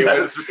switch when they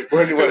Yes.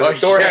 when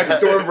Thor had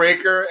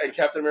Stormbreaker and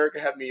Captain America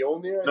had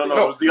Mjolnir. No,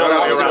 it was the other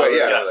way around.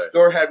 Yes.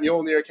 Thor had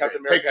Mjolnir, Captain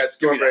America had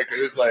give me that. Stormbreaker.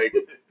 It was like,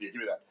 give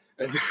me that.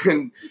 And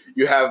then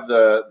you have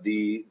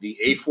the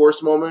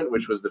A-Force moment,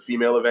 which was the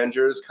female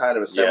Avengers kind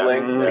of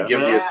assembling to give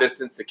the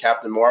assistance to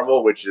Captain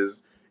Marvel, which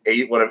is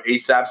one of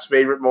ASAP's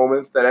favorite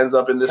moments that ends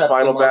up in this Captain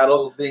final Marvel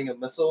battle. being a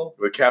missile.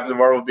 With Captain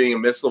Marvel being a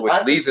missile, which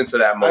leads into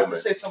that I moment. have to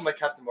say something about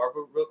Captain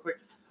Marvel real quick.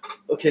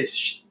 Okay,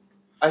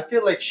 I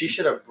feel like she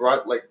should have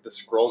brought like the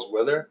Skrulls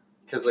with her,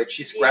 because like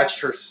she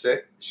scratched their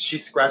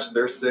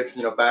six,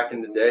 back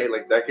in the day,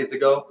 like decades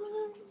ago.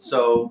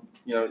 So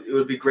it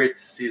would be great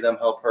to see them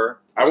help her.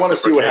 I want to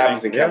see what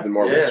happens in Captain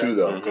Marvel too,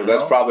 though, because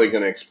that's Mhm. probably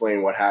going to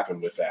explain what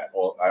happened with that.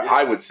 Well,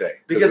 I would say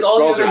Because the all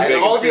Skrulls the are other-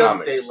 big all in the the other-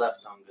 comics. They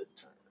left on good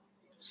terms.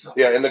 So.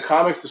 Yeah, in the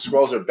comics, the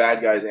Skrulls are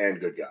bad guys and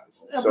good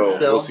guys. Yeah, So but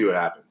still. we'll see what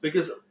happens.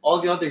 Because all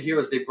the other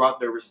heroes, they brought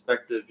their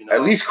respective,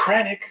 At least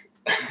Krennic.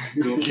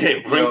 Yeah,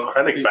 bring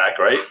Krennic back,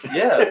 right?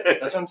 Yeah,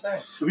 that's what I'm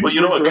saying. Well,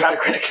 you know what?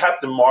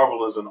 Captain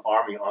Marvel is an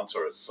army unto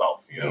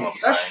herself. You know what I'm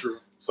saying? That's true.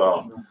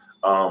 So,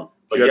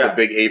 but You got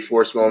the big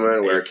A-Force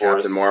moment where A-Force.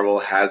 Captain Marvel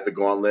has the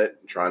gauntlet,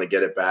 trying to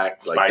get it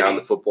back, like Spidey. down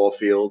the football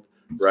field.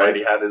 Right?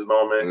 Spidey had his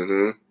moment.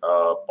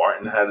 Mm-hmm.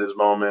 Barton had his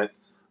moment.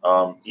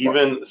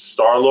 Even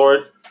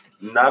Star-Lord,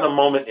 not a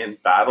moment in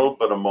battle,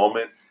 but a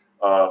moment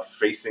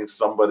facing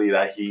somebody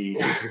that he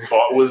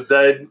thought was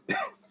dead,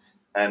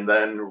 and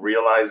then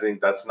realizing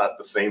that's not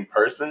the same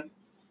person.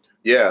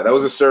 Yeah, that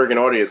was a surrogate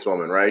audience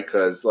moment, right?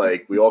 Because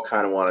like we all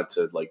kind of wanted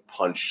to like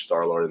punch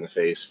Star-Lord in the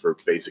face for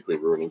basically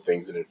ruining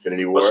things in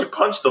Infinity War. Well, she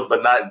punched him,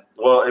 but not.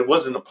 Well, it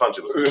wasn't a punch;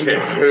 it was a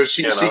kick.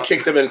 she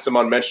kicked him in some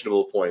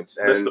unmentionable points,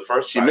 and Missed the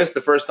first she time. missed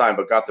the first time,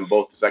 but got them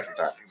both the second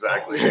time.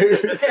 Exactly.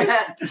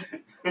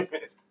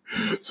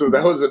 So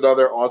that was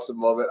another awesome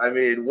moment. I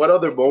mean, what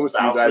other moments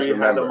do you guys Valkyrie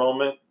remember? had a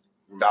moment.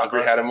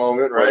 Valkyrie had a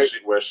moment, right?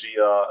 Where she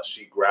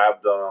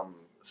grabbed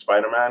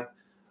Spider-Man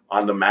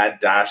on the mad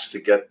dash to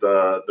get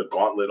the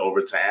gauntlet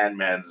over to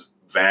Ant-Man's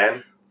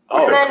van.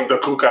 Oh, the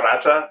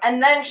cucaracha.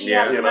 And then she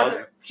has you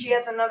know?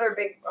 another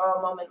big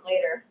moment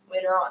later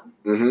on.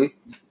 Mm-hmm.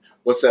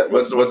 What's that?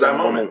 What's that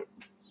moment?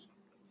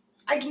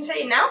 I can say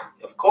it now.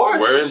 Of course.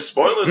 We're in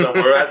spoilers and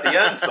we're at the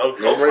end, so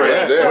go for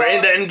it. Yeah. We're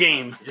in the end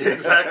game. Yeah,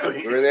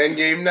 exactly. We're in the end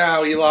game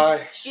now, Eli.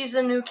 She's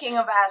the new king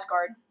of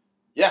Asgard.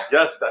 Yeah,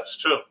 Yes, that's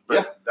true.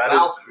 But that is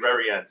Valkyrie.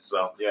 very end.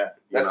 So yeah. you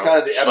That's know. kind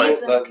of the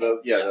She's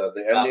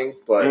the ending,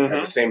 but at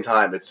the same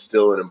time, it's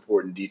still an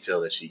important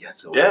detail that she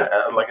gets over. Yeah,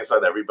 and like I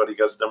said, everybody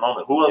gets their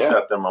moment. Who else Yeah.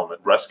 got their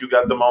moment? Rescue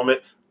got the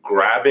moment.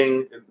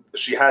 Grabbing,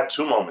 she had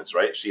two moments,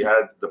 right? She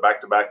had the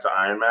back-to-back to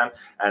Iron Man,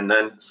 and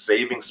then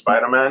saving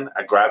Spider-Man.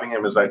 Grabbing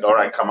him is like, all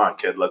right, come on,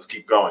 kid, let's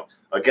keep going.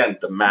 Again,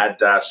 the mad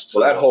dash. So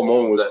that whole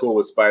moment was cool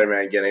with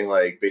Spider-Man getting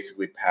like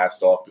basically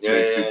passed off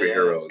between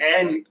superheroes.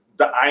 And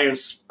the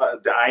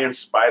Iron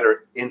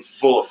Spider in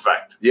full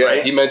effect. Yeah,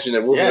 right? he mentioned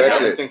it. We'll Yeah,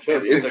 mention instant it. kill.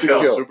 Instant Instant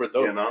kill. kill. Super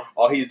dope. You know,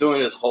 All he's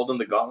doing is holding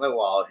the gauntlet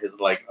while his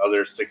like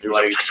other six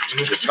legs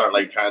just start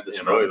like trying to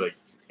destroy. Like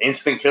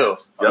instant kill.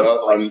 Yep.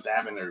 Just, like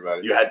stabbing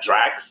everybody. you had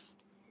Drax.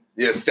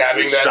 Yeah,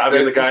 stabbing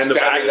the guy in the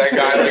back. stabbing that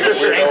guy like a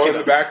weirdo in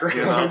the background.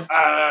 You know?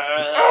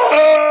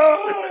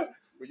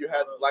 But you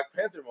had the Black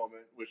Panther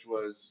moment, which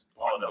was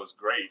Oh, that was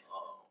great.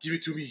 give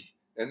it to me.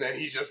 and then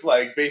he just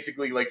like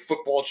basically like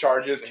football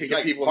charges, kicking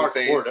like people in the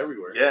face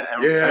everywhere. Yeah,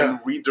 and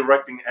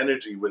redirecting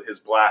energy with his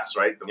blast,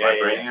 right? The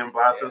vibranium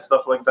blast and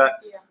stuff like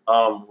that. Yeah.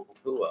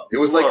 Who else? It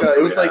was like what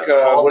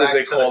do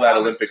they call that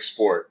Olympic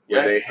sport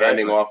where they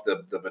handing off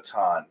the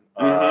baton?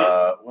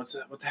 What's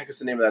that? What the heck is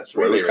the name of that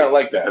sport? It was kind of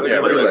like that.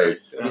 Relay.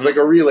 It was like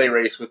a relay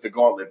race with the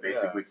gauntlet,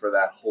 basically, for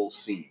that whole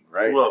scene,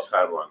 right? Who else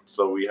had one?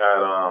 So we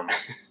had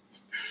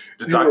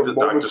the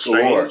Doctor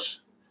Strange.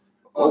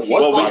 We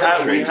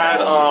had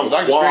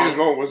Doctor Wong. Strange's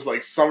moment was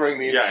like summoning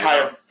the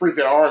entire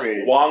freaking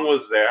army. Wong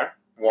was there.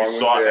 Wong we was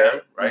saw there,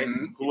 him, right?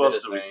 Who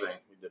else did we see?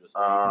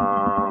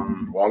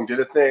 Wong did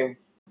a thing.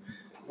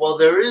 Well,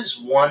 there is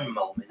one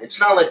moment. It's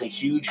not like a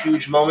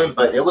huge moment,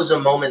 but it was a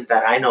moment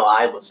that I know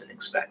I wasn't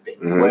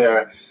expecting,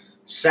 where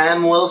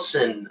Sam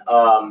Wilson,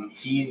 oh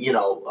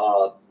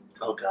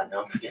God,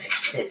 now I'm forgetting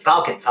his name.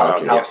 Falcon.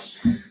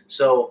 Yes.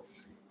 So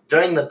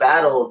during the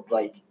battle,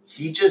 like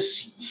he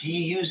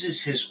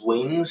uses his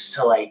wings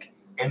to like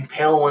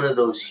impale one of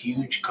those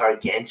huge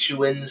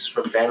gargantuans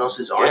from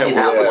Thanos' army.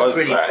 That was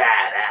pretty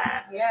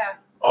badass. Yeah.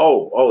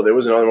 Oh, there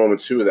was another moment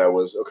too that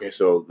was okay.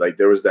 So like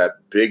there was that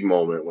big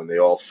moment when they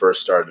all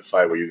first started to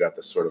fight, where you got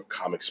the sort of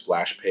comic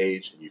splash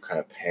page and you kind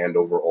of panned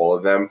over all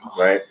of them,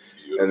 right?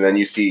 Beautiful. And then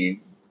you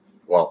see,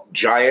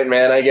 Giant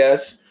Man, I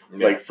guess,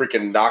 like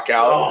freaking knock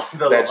out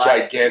that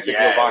gigantic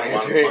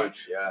Leviathan thing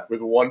with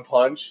one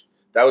punch.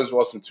 That was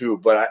awesome too.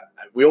 But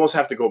we almost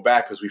have to go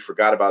back because we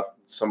forgot about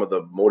some of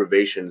the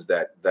motivations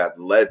that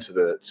led to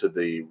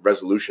the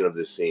resolution of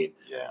this scene.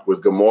 Yeah.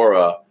 With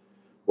Gamora.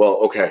 Well,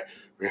 okay.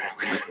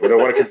 We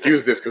don't want to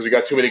confuse this because we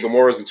got too many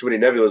Gamoras and too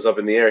many Nebulas up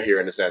in the air here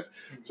in a sense.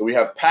 So we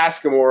have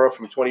past Gamora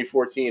from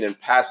 2014 and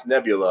past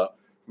Nebula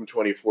from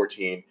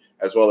 2014,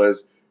 as well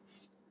as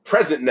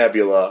present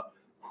Nebula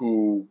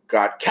who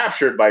got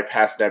captured by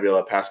past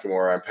Nebula, past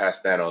Gamora, and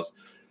past Thanos.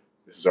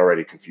 This is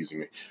already confusing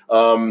me.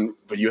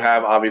 But you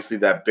have obviously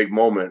that big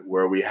moment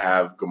where we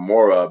have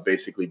Gamora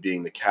basically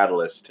being the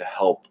catalyst to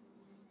help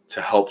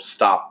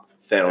stop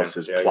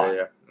Thanos'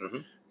 plot.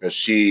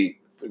 Because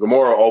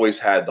Gamora always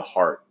had the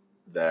heart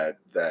that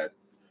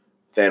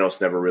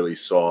Thanos never really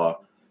saw,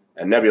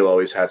 and Nebula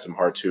always had some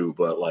heart too,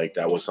 but like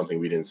that was something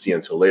we didn't see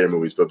until later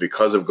movies. But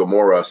because of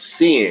Gamora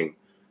seeing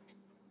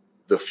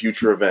the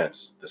future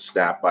events, the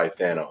snap by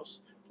Thanos,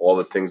 all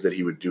the things that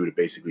he would do to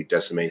basically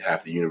decimate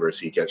half the universe,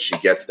 she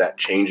gets that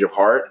change of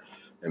heart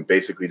and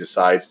basically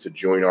decides to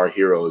join our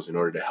heroes in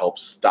order to help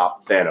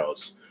stop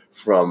Thanos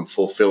from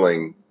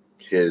fulfilling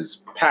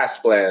his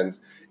past plans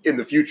in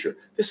the future.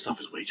 This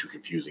stuff is way too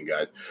confusing,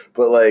 guys.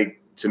 But like,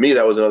 to me,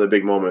 that was another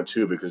big moment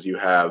too, because you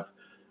have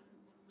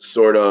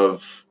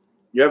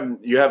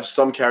you have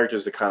some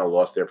characters that kind of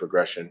lost their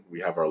progression. We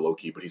have our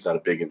Loki, but he's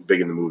not big in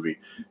the movie.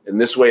 In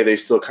this way, they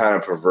still kind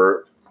of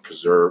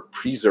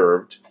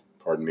preserved,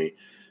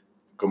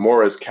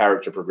 Gamora's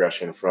character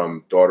progression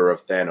from daughter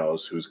of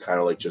Thanos, who's kind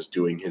of like just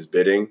doing his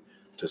bidding,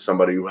 to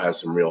somebody who has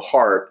some real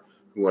heart,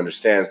 who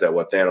understands that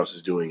what Thanos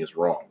is doing is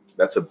wrong.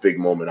 That's a big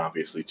moment,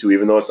 obviously, too.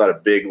 Even though it's not a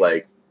big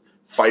like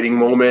fighting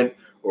moment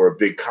or a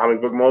big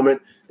comic book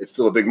moment, it's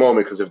still a big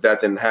moment, because if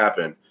that didn't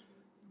happen,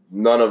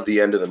 none of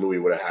the end of the movie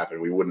would have happened.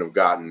 We wouldn't have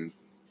gotten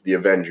the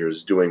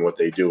Avengers doing what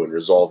they do and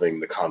resolving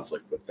the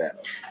conflict with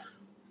Thanos.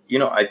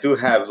 I do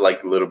have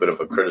like a little bit of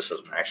a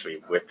criticism actually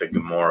with the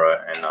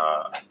Gamora and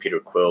Peter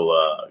Quill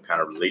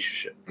kind of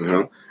relationship. You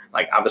know,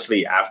 like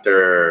obviously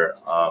after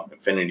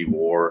Infinity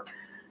War,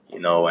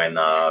 and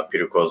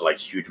Peter Quill's like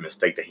huge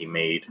mistake that he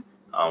made,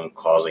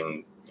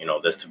 causing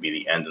this to be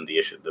the end and the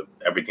issue,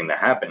 everything that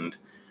happened.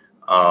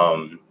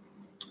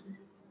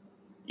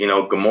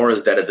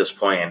 Gamora's dead at this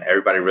point, and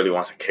everybody really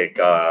wants to kick,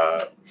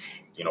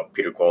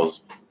 Peter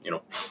Quill's,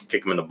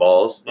 kick him in the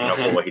balls,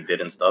 for what he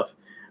did and stuff.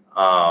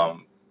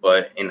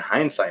 But in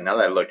hindsight, now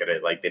that I look at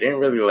it, like they didn't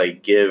really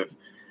like give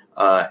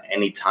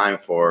any time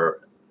for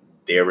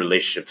their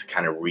relationship to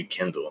kind of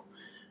rekindle.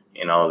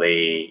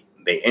 They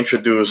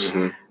introduced,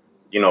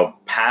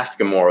 past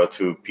Gamora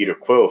to Peter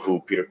Quill,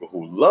 who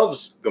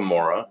loves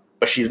Gamora,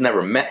 but she's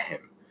never met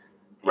him.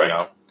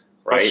 Right.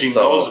 But she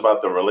knows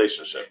about the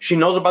relationship. She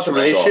knows about the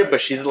relationship,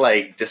 but she's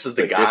like, this is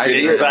the guy.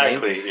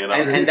 Exactly.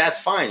 And that's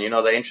fine.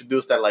 They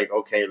introduced that like,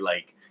 okay,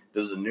 like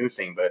this is a new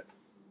thing, but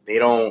they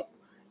don't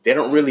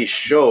really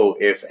show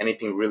if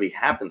anything really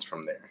happens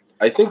from there.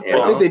 I think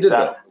they did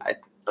that. I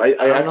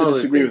have to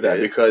disagree with that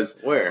because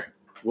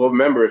well,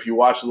 remember, if you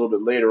watch a little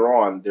bit later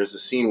on, there's a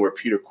scene where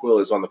Peter Quill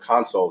is on the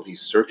console and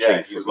he's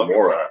searching for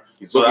Gamora.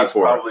 He's looking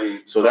for her.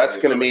 So that's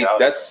going to mean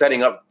that's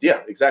setting up.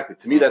 Yeah, exactly.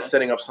 To me, that's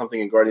setting up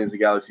something in Guardians of the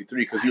Galaxy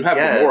 3 because you have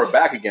Gamora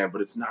back again,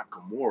 but it's not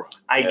Gamora.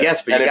 I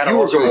guess, but and you got to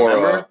also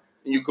remember.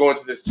 You go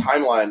into this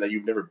timeline that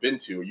you've never been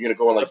to. Are you going to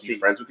go and be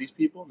friends with these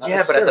people? But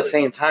at the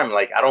same time,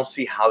 like I don't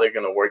see how they're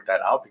going to work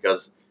that out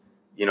because,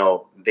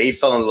 they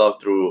fell in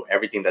love through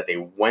everything that they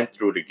went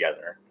through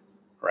together,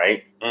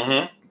 right?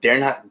 Mm-hmm.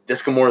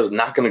 This Gamora is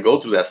not going to go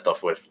through that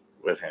stuff with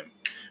him.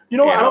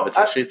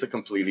 It's a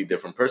completely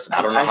different person.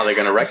 I don't know how they're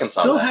going to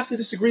reconcile. I still have to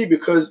disagree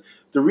because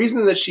the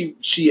reason that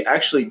she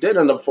actually did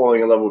end up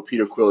falling in love with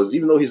Peter Quill is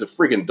even though he's a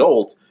friggin'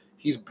 dolt,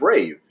 he's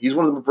brave. He's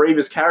one of the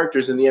bravest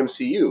characters in the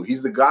MCU.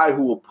 He's the guy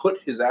who will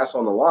put his ass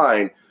on the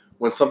line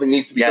when something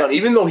needs to be done,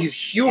 even though he's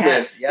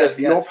human. He has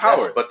no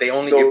power. But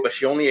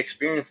she only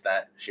experienced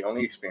that. She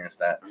only experienced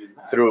that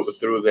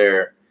through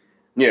their.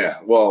 Yeah,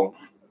 well,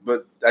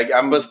 but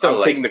I'm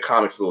taking the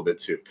comics a little bit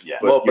too. Yeah.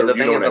 But the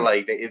thing is that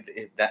like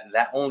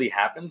that only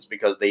happens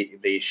because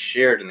they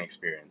shared an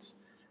experience,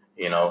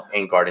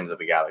 in Guardians of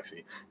the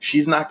Galaxy.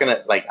 She's not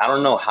gonna I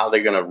don't know how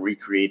they're gonna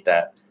recreate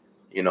that,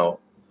 they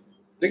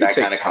that can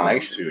kind of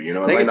connection. Too,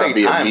 they can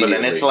take time, but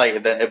then it's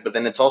like but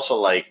then it's also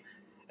like.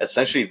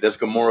 Essentially, this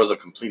Gamora is a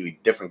completely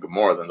different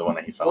Gamora than the one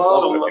that he fell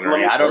in love with.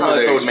 I don't know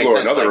if it would make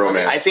sense.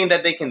 I think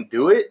that they can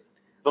do it,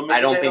 but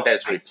I don't think that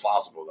it's really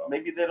plausible, though.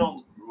 Maybe they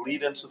don't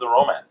lead into the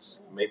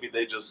romance. Maybe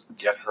they just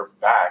get her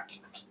back,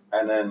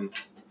 and then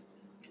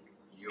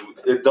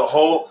the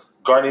whole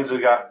Guardians of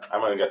the Galaxy.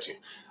 I'm going to get to you.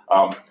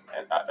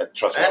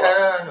 Trust me.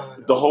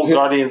 The whole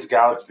Guardians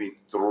Galaxy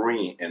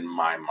 3, in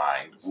my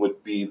mind,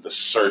 would be the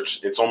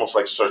search. It's almost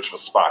like Search for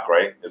Spock,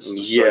 right? It's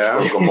the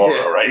search for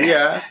Gamora, right?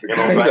 Yeah. You know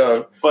what I'm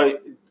saying?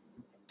 But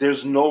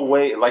there's no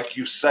way, like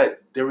you said,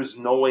 there is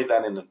no way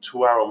that in a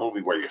 2-hour movie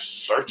where you're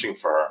searching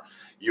for her,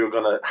 you're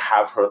gonna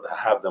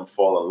have them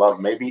fall in love.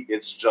 Maybe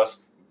it's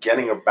just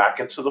getting her back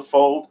into the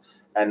fold,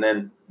 and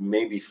then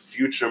maybe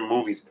future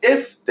movies,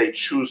 if they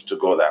choose to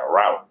go that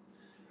route,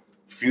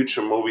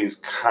 future movies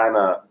kind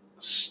of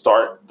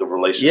start the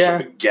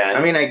relationship again.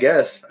 I mean, I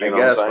guess,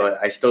 but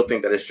I still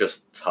think that it's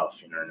just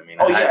tough. You know what I mean?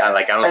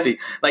 I don't see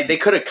they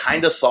could have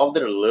kind of solved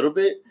it a little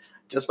bit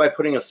just by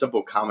putting a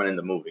simple comment in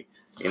the movie.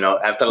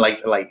 After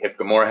like if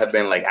Gamora had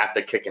been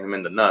after kicking him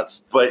in the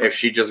nuts, but if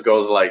she just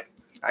goes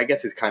I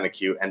guess he's kind of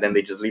cute, and then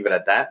they just leave it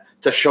at that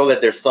to show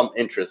that there's some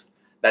interest,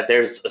 that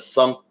there's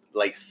some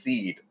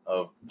seed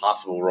of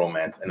possible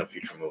romance in a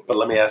future movie. But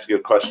let me ask you a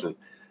question: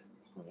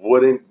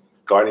 wouldn't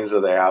Guardians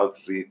of the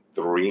Galaxy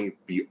 3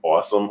 be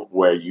awesome,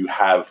 where you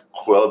have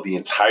Quill the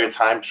entire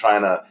time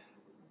trying to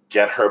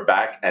get her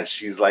back, and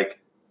she's like,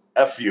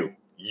 "F you,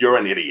 you're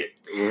an idiot."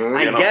 Mm-hmm.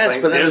 I guess,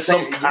 but there's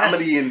some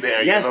comedy in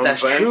there. Yes, that's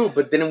true.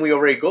 But didn't we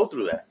already go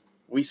through that?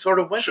 We sort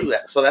of went through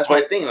that, so that's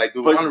my thing.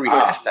 We want to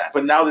rehash that.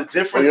 But now the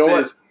difference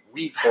is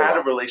we've had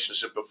a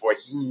relationship before.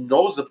 He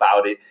knows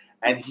about it,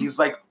 and he's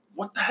like,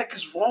 "What the heck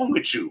is wrong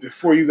with you?"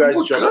 Before you guys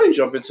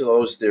jump into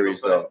those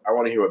theories, though, I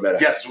want to hear what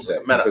Meta has to say.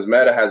 Because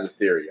Meta has a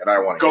theory, and I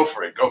want to go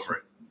for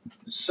it.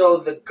 So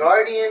the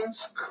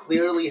Guardians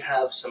clearly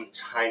have some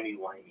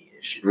timey-wimey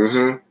issues.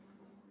 Mm-hmm.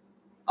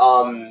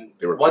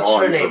 What's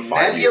her name?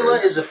 Nebula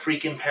is a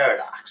freaking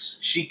paradox.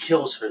 She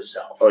kills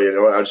herself. Oh, you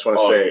know what? I just want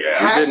to say,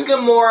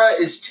 Gamora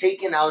is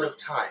taken out of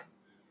time.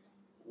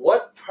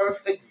 What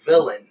perfect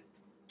villain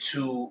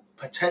to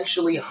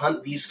potentially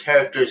hunt these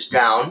characters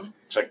down?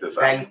 Check this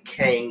out. Than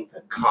Kang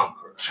the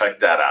Conqueror. Check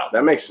that out.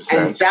 That makes sense.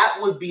 And that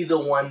would be the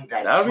one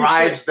that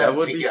drives them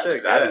together. Be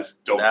sick. That is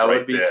dope. That right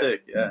would be there.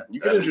 sick. Yeah.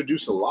 You could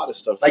introduce a lot of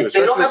stuff too.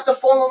 They don't have to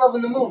fall in love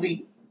in the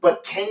movie,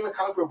 but Kang the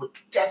Conqueror would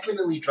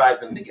definitely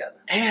drive them together.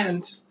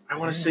 And I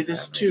want to say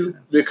this too,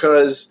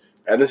 because,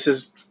 and this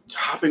is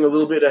hopping a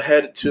little bit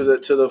ahead to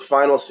the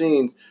final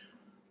scenes,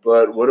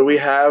 but what do we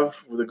have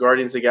with the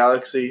Guardians of the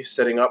Galaxy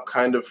setting up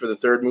kind of for the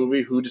third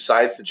movie? Who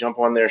decides to jump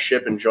on their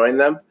ship and join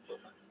them?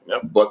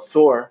 Yep. But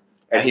Thor.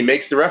 And he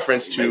makes the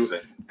reference to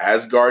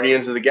as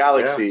Guardians of the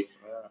Galaxy.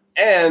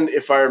 Yeah. And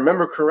if I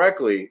remember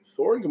correctly,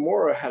 Thor and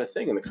Gamora had a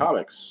thing in the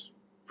comics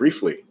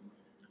briefly.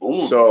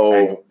 Ooh,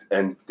 so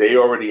and they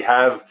already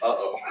have.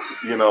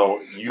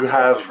 You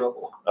have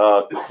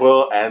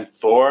Quill and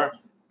Thor.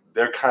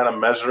 They're kind of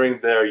measuring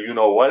their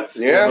whats.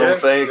 You know what I'm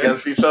saying,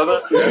 against each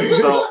other.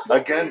 So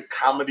again,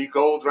 comedy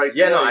gold right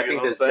there. Yeah, no, I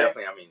think there's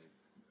definitely. I mean.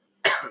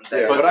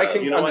 But I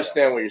can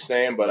understand what you're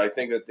saying. But I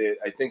think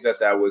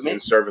that was in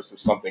service of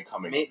something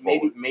coming.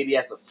 Maybe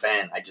as a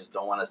fan, I just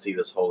don't want to see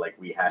this whole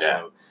rehash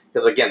of,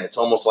 because again, it's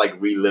almost like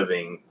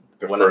reliving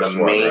one of the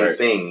main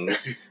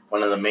things,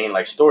 one of the main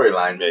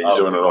storylines. Yeah, you're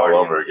doing it all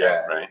over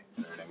again, right?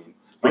 You know what I mean?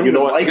 But you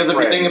know what? Because if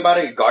you think about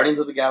it, Guardians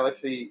of the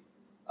Galaxy,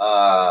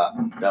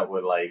 that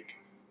would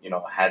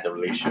had the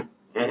relationship,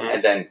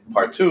 and then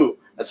part 2,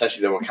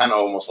 essentially, they were kind of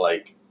almost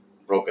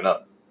broken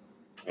up.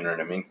 You know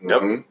what I mean?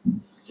 Yep. Mm-hmm.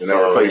 And then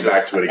we're going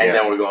back to it again. And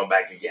then we're going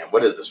back again.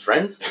 What is this,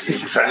 Friends?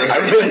 Exactly. I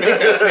really make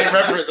that same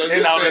reference.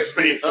 In outer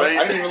space, right?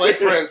 I didn't even like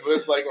Friends, but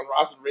it's like when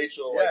Ross and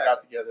Rachel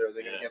got together,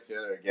 they're going to get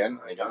together again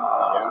and again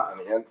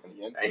and again and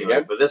again and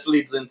again. But this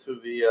leads into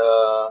the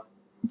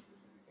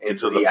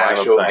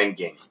actual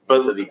Endgame.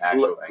 But into the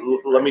actual Endgame.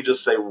 Let me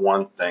just say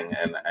one thing,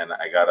 and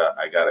I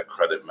gotta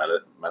credit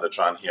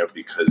Metatron here,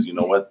 because you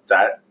know what,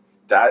 that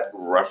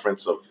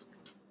reference of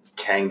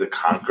Kang the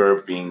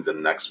Conqueror being the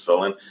next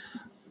villain,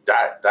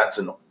 that's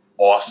an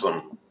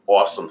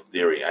awesome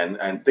theory.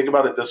 And think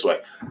about it this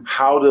way: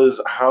 how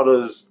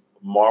does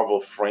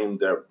Marvel frame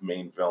their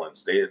main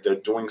villains? They're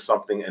doing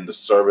something in the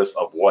service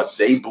of what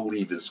they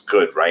believe is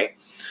good, right?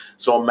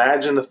 So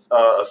imagine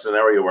a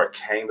scenario where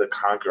Kang the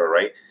Conqueror,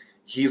 right?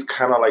 He's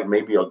kind of like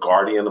maybe a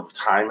guardian of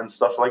time and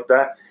stuff like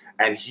that,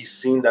 and he's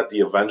seen that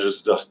the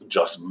Avengers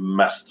just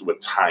messed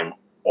with time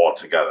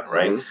altogether,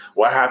 right? Mhm.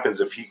 What happens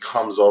if he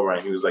comes over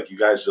and he was like, you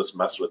guys just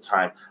mess with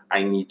time.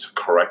 I need to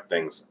correct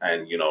things.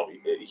 And,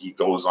 he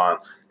goes on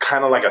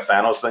kind of like a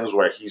Thanos things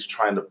where he's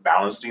trying to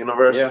balance the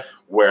universe,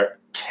 where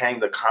Kang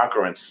the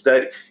Conqueror,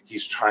 instead,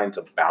 he's trying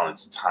to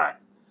balance time.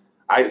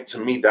 To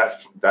me,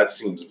 that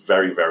seems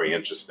very, very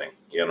interesting.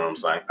 You know what I'm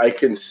saying? I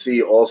can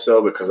see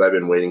also, because I've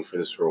been waiting for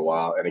this for a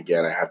while, and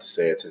again, I have to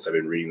say it since I've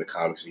been reading the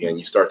comics again,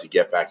 you start to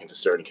get back into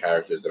certain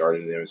characters that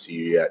aren't in the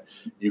MCU yet.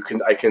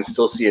 I can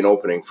still see an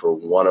opening for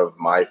one of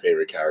my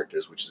favorite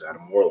characters, which is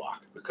Adam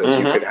Warlock. Because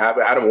you can have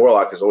Adam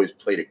Warlock has always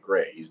played it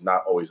gray. He's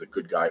not always a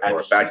good guy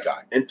or a bad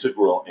guy.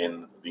 Integral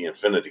in the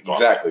Infinity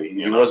Gauntlet. Exactly.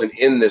 He wasn't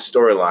in this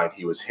storyline.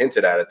 He was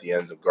hinted at the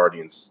ends of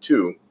Guardians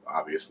 2.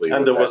 Obviously,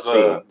 and there was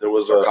a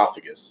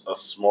sarcophagus, a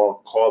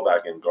small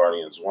callback in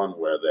Guardians 1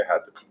 where they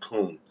had the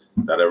cocoon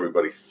that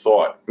everybody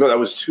thought. No, that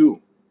was 2.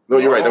 No,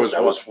 you're right. That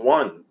was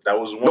one. That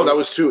was one. No, that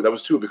was 2. That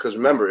was 2 because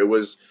remember, it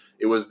was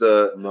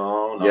the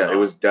it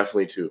was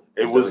definitely 2.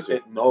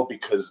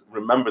 Because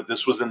remember,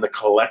 this was in the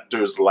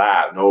collector's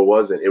lab. No, it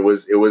wasn't. It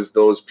was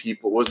those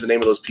people. What was the name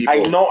of those people?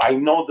 I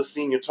know the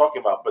scene you're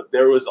talking about, but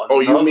there was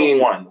another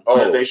one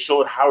where they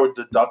showed Howard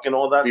the Duck and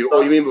all that stuff.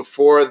 Oh, you mean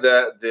before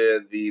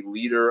the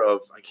leader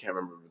of, I can't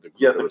remember the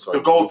group the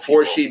gold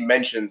before people. She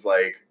mentions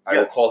I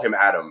will call him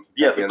Adam.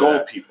 Yeah, the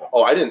gold people.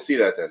 Oh, I didn't see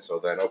that then. So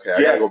then, okay,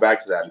 I gotta go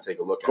back to that and take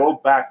a look. Go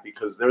back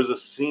because there's a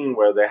scene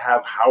where they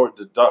have Howard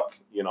the Duck.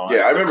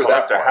 I remember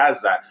that part.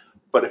 Has that.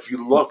 But if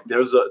you look,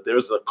 there's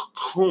a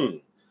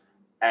cocoon,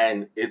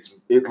 and it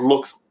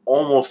looks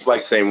almost like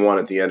the same one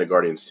at the end of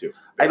Guardians 2.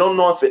 I don't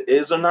know if it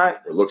is or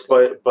not. It looks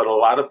but a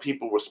lot of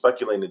people were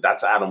speculating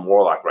that's Adam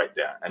Warlock right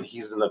there, and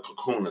he's in the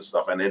cocoon and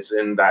stuff, and it's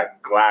in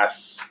that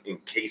glass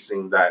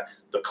encasing that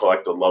the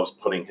collector loves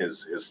putting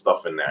his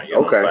stuff in there. You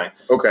know what I'm saying?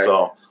 Okay.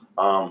 So,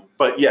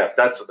 but yeah,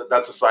 that's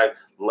aside.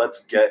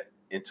 Let's get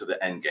into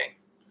the end game.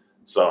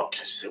 So,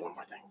 can I just say one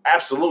more thing?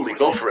 Absolutely,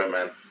 go for it,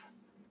 man.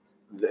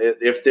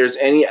 If there's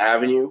any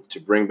avenue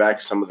to bring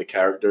back some of the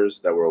characters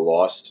that were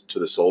lost to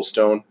the Soul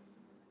Stone,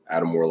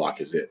 Adam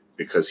Warlock is it.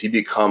 Because he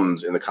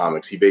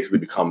basically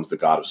becomes the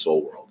god of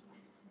Soul World.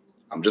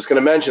 I'm just going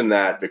to mention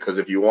that because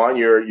if you want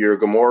your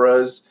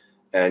Gamoras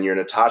and your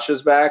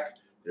Natashas back,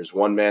 there's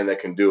one man that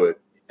can do it.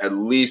 At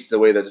least the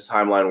way that the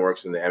timeline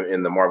works in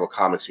the Marvel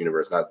Comics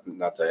universe, not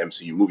the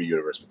MCU movie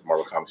universe, but the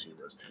Marvel Comics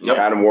universe. Yep.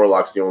 Adam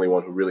Warlock's the only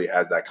one who really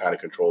has that kind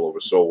of control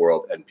over Soul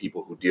World and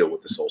people who deal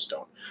with the Soul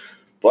Stone.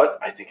 But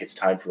I think it's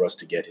time for us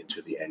to get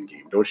into the end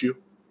game, don't you?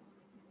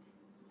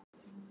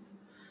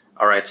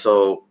 All right,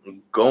 so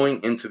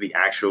going into the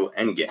actual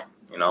end game,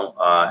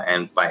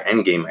 and by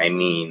end game I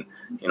mean,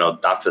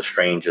 Doctor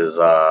Strange's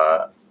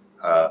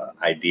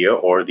idea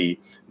or the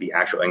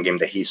actual end game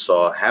that he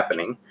saw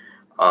happening.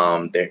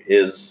 There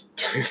is.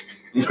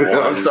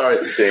 I'm sorry.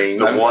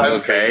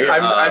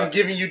 I'm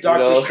giving you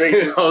Doctor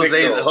Strange's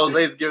signal.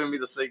 Jose's giving me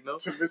the signal.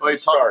 We'll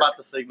talk about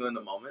the signal in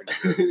a moment.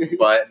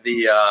 But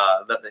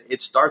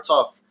it starts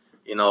off,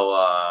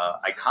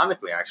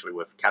 iconically actually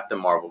with Captain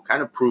Marvel,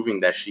 kind of proving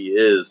that she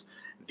is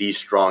the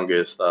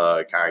strongest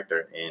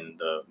character in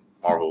the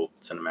Marvel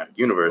Cinematic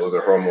Universe. Those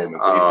are her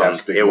moments.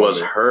 It was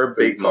her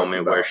big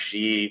moment where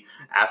she,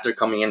 after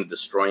coming in and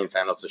destroying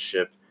Thanos'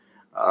 ship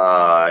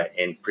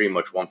in pretty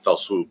much one fell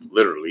swoop,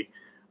 literally,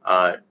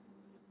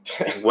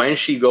 when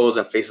she goes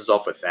and faces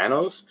off with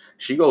Thanos,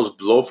 she goes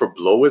blow for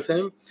blow with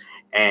him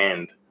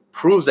and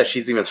proves that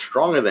she's even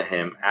stronger than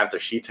him after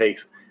she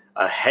takes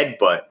a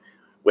headbutt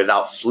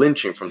without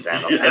flinching from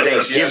Thanos, and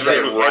then gives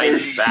it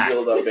right back.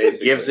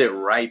 Gives it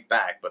right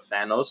back. But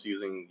Thanos,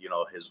 using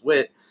his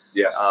wit,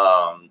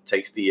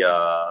 takes the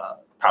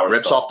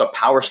rips off the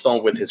Power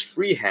Stone with his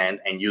free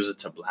hand and uses it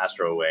to blast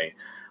her away.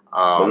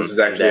 This is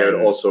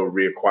actually also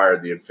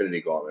reacquired the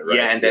Infinity Gauntlet, right?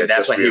 Yeah, and then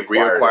that's when he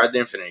reacquired the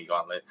Infinity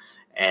Gauntlet.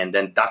 And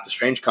then Doctor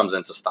Strange comes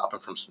in to stop him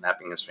from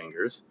snapping his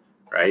fingers,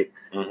 right?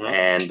 Mm-hmm.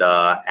 And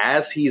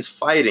as he's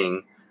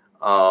fighting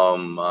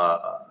Thanos,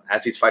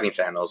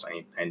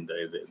 and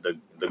the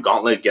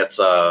gauntlet gets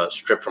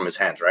stripped from his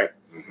hands, right?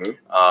 Mm-hmm.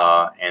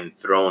 And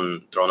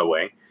thrown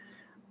away.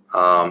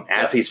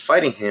 As he's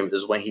fighting him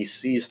is when he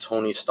sees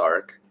Tony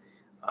Stark,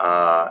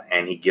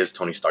 and he gives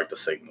Tony Stark the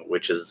signal,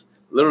 which is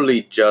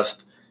literally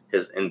just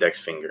his index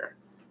finger.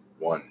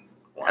 One.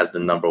 As the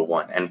number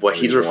 1. And what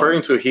he's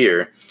referring to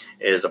here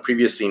is a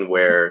previous scene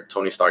where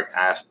Tony Stark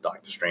asked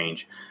Doctor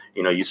Strange,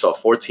 you saw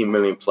 14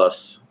 million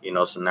plus,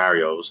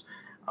 scenarios,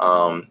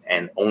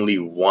 and only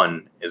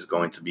one is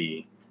going to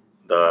be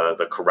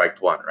the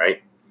correct one,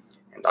 right?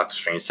 And Doctor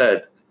Strange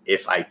said,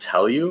 if I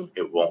tell you,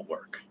 it won't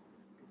work.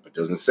 But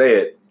doesn't say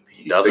it.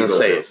 He doesn't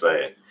say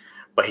it.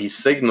 But he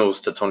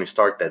signals to Tony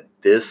Stark that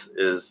this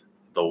is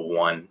the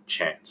one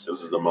chance.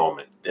 This is the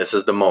moment. This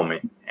is the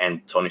moment.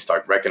 And Tony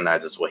Stark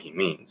recognizes what he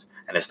means.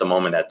 And it's the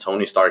moment that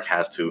Tony Stark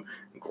has to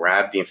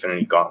grab the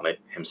Infinity Gauntlet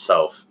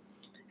himself,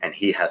 and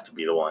he has to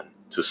be the one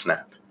to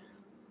snap.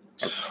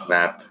 And to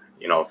snap,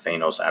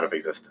 Thanos out of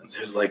existence.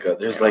 There's like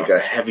a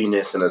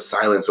heaviness and a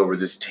silence over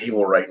this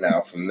table right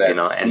now from that.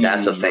 Scene, and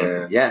that's the thing.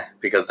 Man. Yeah,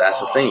 because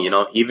that's the thing.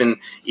 Even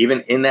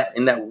in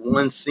that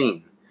one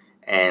scene,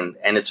 And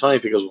it's funny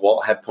because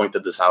Walt had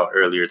pointed this out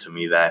earlier to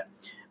me that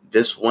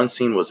this one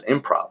scene was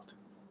improv,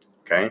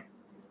 okay?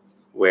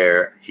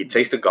 Where he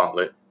takes the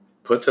gauntlet,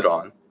 puts it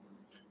on.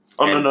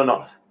 Oh,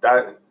 no.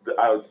 That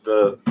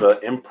the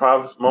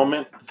improv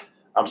moment.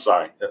 I'm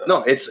sorry.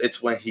 No,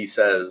 it's when he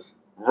says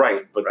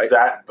right, but right?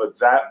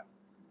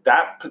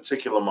 that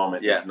particular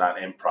moment is not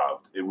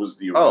improv. It was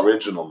the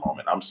original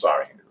moment. I'm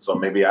sorry. So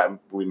maybe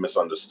we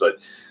misunderstood.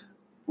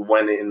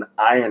 When in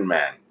Iron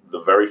Man,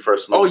 the very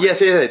first movie. Oh yes,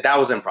 that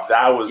was improv.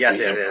 That was the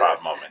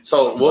improv moment.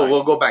 So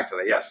we'll go back to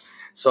that. Yes.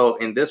 So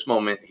in this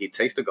moment, he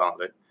takes the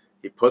gauntlet,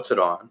 he puts it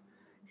on,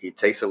 he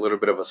takes a little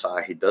bit of a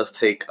sigh. He does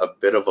take a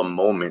bit of a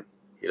moment.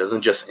 He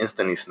doesn't just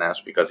instantly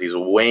snaps because he's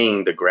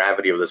weighing the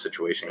gravity of the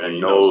situation. He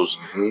knows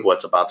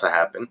what's about to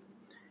happen,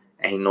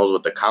 and he knows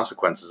what the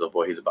consequences of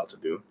what he's about to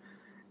do.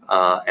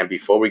 And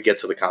before we get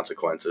to the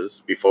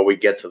consequences, before we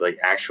get to the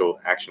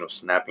actual action of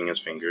snapping his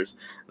fingers,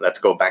 let's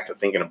go back to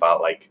thinking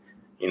about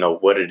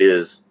what it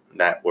is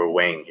that we're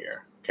weighing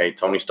here. Okay,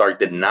 Tony Stark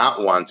did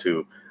not want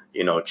to,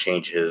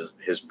 change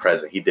his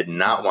present. He did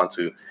not want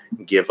to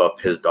give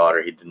up his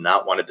daughter. He did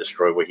not want to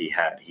destroy what he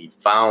had. He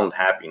found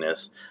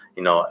happiness,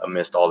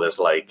 amidst all this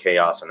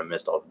chaos and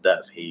amidst all the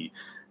death. He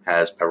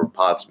has Pepper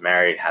Potts,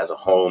 married, has a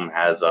home,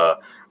 has a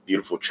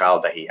beautiful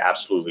child that he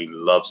absolutely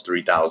loves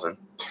 3000.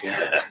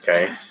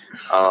 Okay.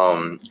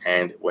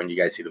 And when you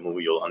guys see the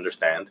movie, you'll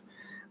understand.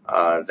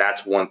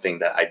 That's one thing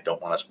that I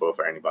don't want to spoil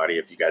for anybody.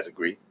 If you guys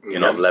agree,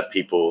 let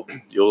people.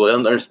 You'll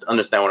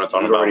understand what I'm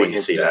talking about when you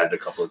see that a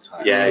couple of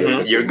times. Yeah,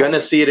 you're gonna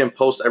see it in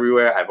posts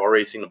everywhere. I've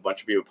already seen a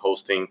bunch of people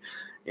posting.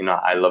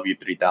 I love you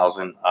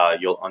 3000.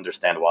 You'll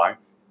understand why.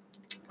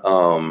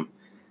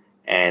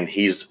 And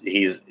his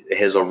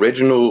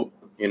original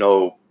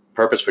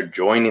purpose for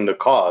joining the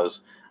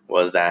cause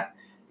was that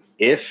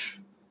if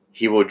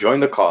he will join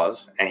the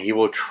cause and he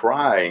will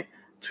try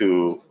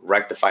to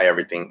rectify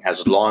everything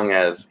as long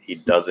as he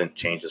doesn't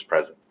change his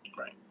present.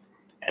 Right.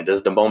 And this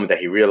is the moment that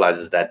he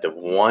realizes that the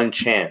one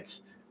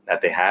chance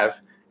that they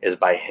have is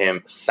by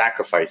him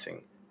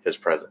sacrificing his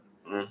present.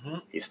 Mm-hmm.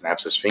 He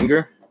snaps his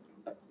finger.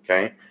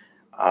 Okay.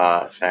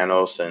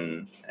 Thanos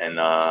and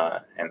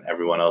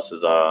everyone else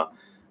is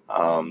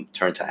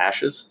turned to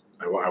ashes.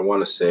 I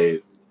want to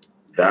say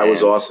that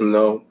was awesome,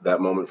 though.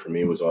 That moment for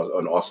me was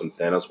an awesome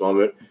Thanos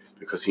moment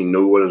because he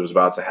knew what was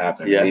about to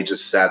happen. Yeah. And he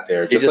just sat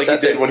there, just like he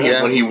did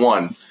when he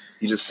won.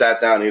 He just sat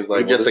down and he was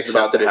like, this is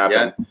about to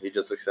happen. Yeah. He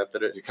just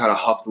accepted it. He kind of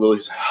huffed a little.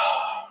 He said,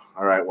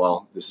 all right,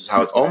 well, this is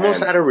how it's going to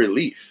almost out of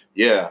relief.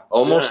 Yeah.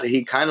 Almost. Yeah.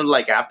 He kind of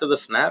after the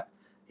snap,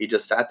 he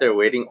just sat there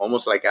waiting,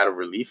 almost out of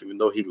relief, even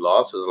though he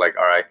lost. It was like,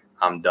 all right,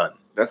 I'm done.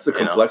 That's the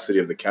complexity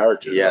of the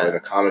character. Yeah. In the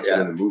comics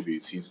and in the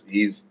movies.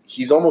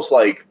 He's almost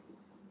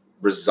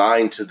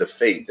resigned to the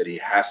fate that he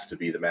has to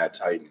be the Mad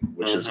Titan,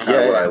 which is kind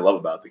of what I love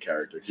about the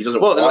character. He doesn't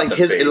want the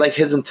fate.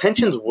 His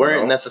intentions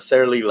weren't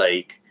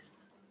necessarily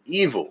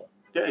evil.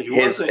 Yeah, he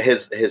wasn't.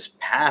 His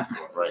path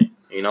was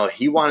right.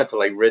 He wanted to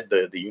rid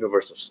the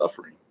universe of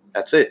suffering.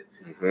 That's it.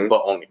 Mm-hmm.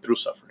 But only through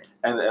suffering.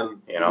 And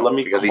let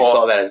me because he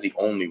saw that as the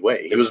only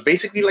way. He was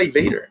basically like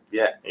Vader.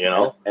 Yeah.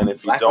 And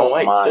if you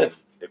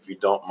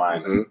don't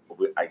mind,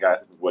 I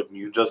got what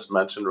you just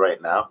mentioned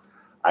right now.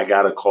 I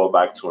got to call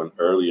back to an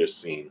earlier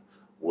scene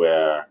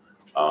where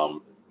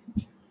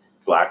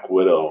Black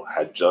Widow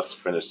had just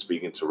finished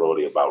speaking to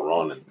Rhodey about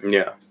Ronan.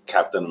 Yeah.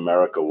 Captain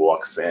America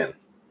walks in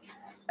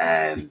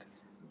and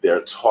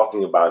they're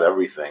talking about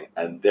everything.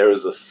 And there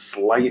is a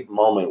slight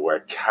moment where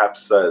Cap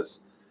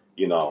says,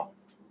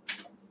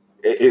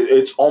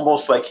 it's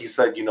almost like he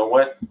said, you know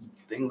what?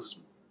 Things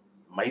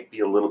might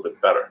be a little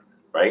bit better,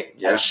 right?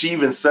 Yeah. And she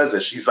even says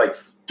it. She's like,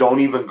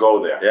 don't even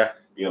go there. Yeah.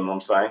 You know what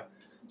I'm saying?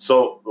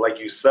 So, like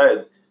you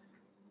said,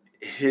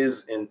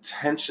 his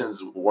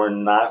intentions were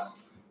not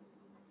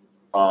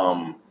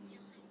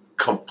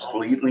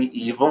completely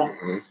evil.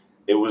 Mm-hmm.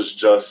 It was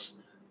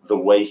just the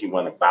way he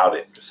went about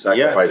it. The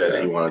sacrifices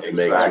he wanted to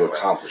make to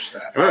accomplish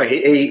that. Remember,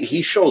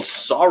 he showed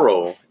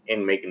sorrow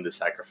in making the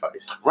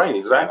sacrifice. Right,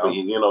 exactly.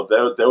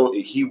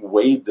 He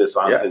weighed this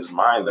on his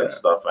mind and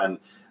stuff.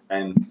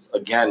 And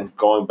again,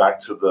 going back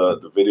to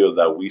the video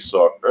that we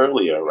saw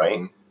earlier, right?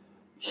 Mm-hmm.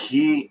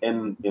 He,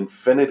 in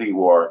Infinity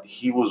War,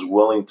 he was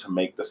willing to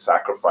make the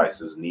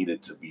sacrifices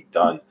needed to be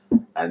done,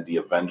 and the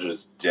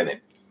Avengers didn't,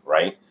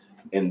 right?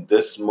 In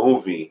this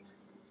movie,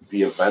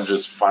 the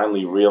Avengers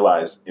finally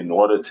realized in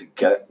order to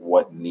get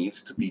what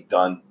needs to be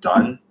done,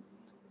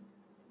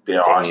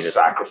 there are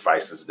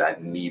sacrifices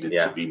that needed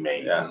to be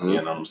made. Yeah. You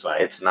know what I'm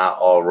saying? It's not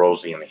all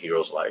rosy in a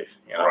hero's life,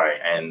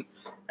 Right.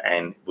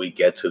 And we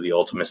get to the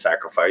ultimate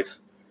sacrifice.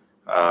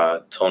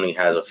 Tony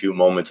has a few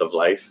moments of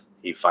life.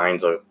 He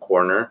finds a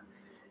corner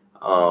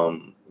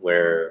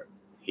where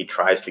he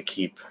tries to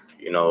keep,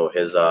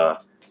 his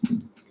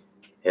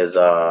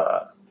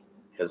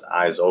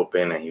eyes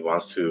open, and he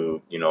wants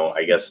to,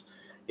 I guess,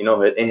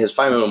 in his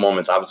final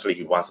moments, obviously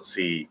he wants to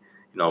see,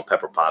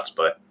 Pepper Potts,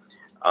 but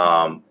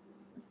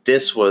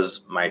this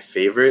was my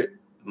favorite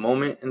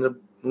moment in the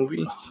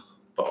movie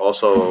but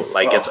also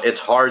like it's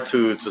hard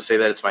to say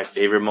that it's my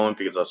favorite moment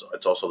because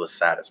it's also the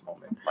saddest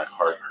moment. My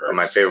heart hurts. But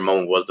my favorite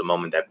moment was the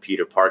moment that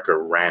Peter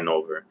Parker ran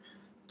over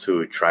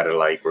to try to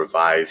like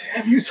revive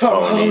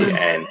Tony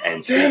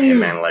and see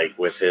him, and like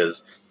with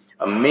his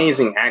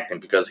amazing acting,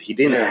 because he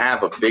didn't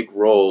have a big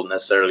role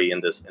necessarily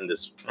in this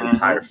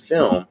entire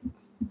film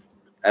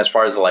as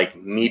far as like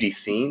meaty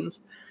scenes,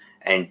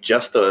 and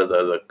just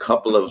the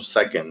couple of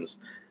seconds,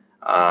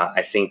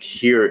 I think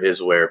here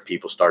is where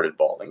people started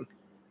bawling,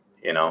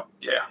 you know.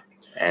 Yeah.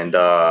 And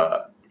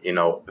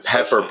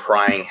Pepper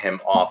prying him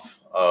off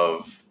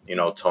of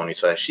Tony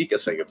so that she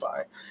could say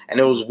goodbye. And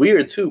it was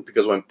weird too,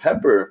 because when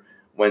Pepper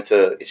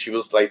she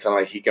was like telling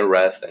like he can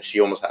rest, and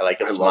she almost had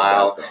like a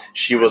smile.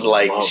 She was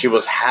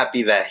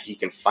happy that he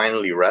can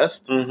finally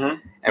rest. Mm-hmm.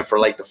 And for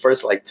like the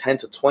first like 10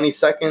 to 20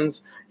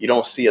 seconds, you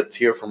don't see a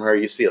tear from her.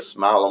 You see a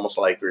smile, almost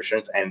like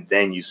reassurance, and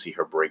then you see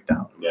her break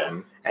down. Yeah.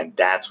 And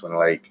that's when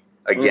like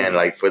again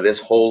like for this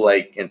whole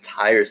like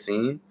entire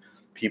scene,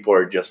 people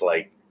are just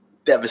like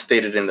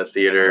devastated in the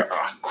theater,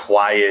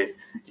 quiet.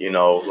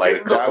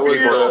 Like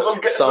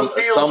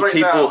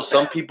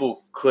some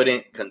people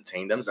couldn't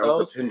contain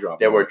themselves.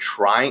 They were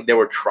trying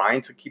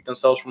to keep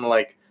themselves from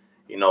like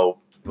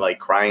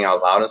crying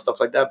out loud and stuff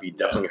like that. But you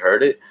definitely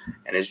heard it,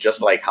 and it's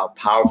just like how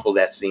powerful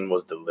that scene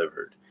was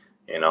delivered.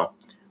 But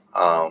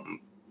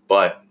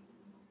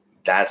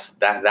that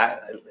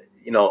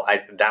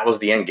was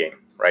the end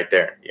game right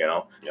there.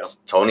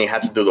 Tony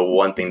had to do the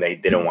one thing that he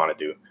didn't want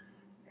to do,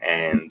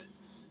 and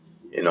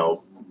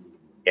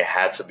it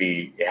had to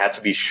be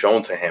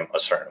shown to him a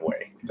certain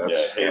way.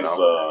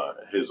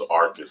 His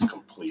arc is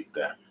complete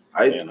then.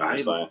 I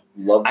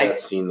love that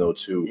scene though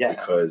too,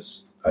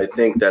 because I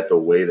think that the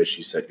way that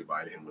she said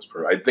goodbye to him was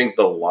perfect. I think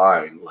the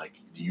line like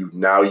you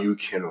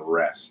can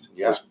rest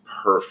was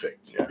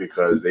perfect,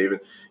 because they even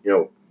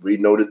we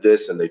noted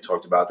this and they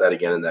talked about that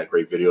again in that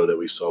great video that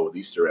we saw with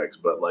Easter eggs,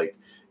 but like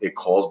it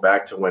calls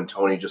back to when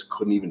Tony just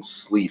couldn't even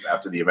sleep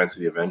after the events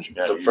of the Avengers.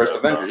 Yeah, the first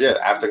Avengers,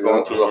 after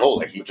going through the whole,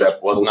 like he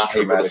just was not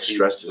able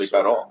to sleep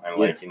at all, and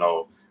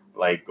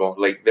I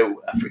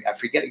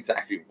forget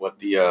exactly what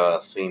the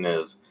scene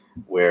is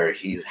where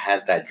he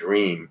has that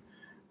dream.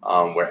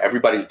 Where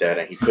everybody's dead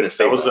and he couldn't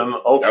save them.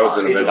 That was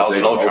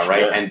an Ultron,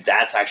 right? Yeah. And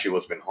that's actually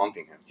what's been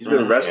haunting him. He's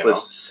been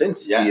restless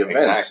since the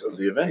events of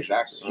the Avengers.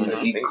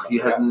 Exactly. He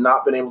has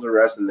not been able to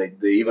rest, and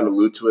they even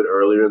allude to it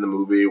earlier in the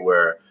movie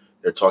where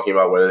they're talking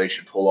about whether they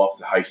should pull off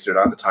the heist or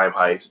not, the time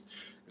heist.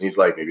 And he's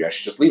like, maybe I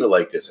should just leave it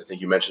like this. I think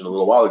you mentioned a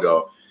little while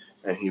ago.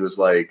 And he was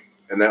like,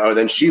 and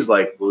then she's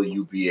like, will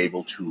you be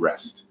able to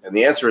rest? And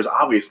the answer is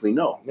obviously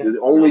no. Yeah.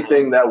 The only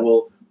thing that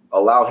will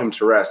allow him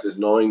to rest is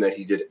knowing that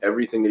he did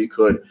everything that he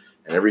could.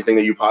 And everything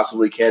that you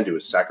possibly can do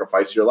is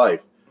sacrifice your life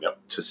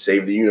to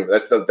save the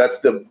universe. That's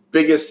the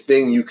biggest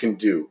thing you can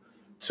do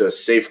to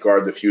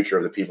safeguard the future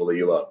of the people that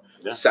you love.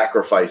 Yeah.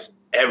 Sacrifice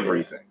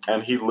everything.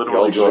 And he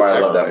literally go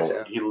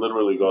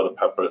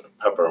to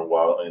Pepper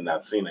while in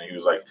that scene, and he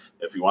was like,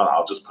 if you want,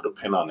 I'll just put a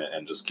pin on it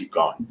and just keep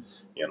going.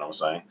 You know what I'm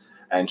saying?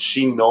 And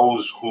she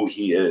knows who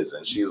he is,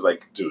 and she's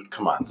like, dude,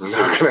 come on. It's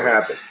not going to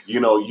happen.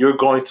 You're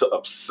going to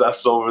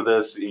obsess over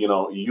this.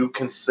 You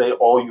can say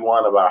all you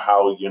want about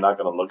how you're not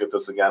going to look at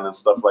this again and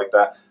stuff like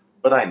that,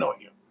 but I know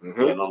you.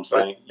 Mm-hmm. You know what I'm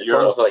saying?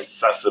 You're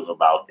obsessive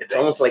about it. It's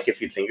almost like, if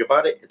you think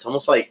about it, it's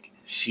almost like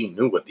she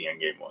knew what the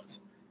end game was.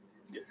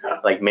 Yeah.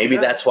 Like, maybe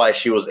that's why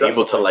she was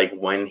able to, like,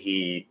 when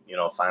he,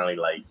 finally,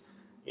 like,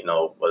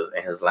 was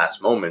in his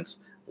last moments,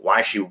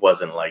 why she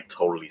wasn't like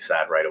totally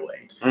sad right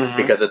away,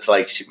 because it's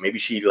like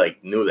she like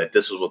knew that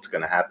this was what's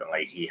going to happen.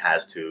 Like he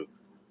has to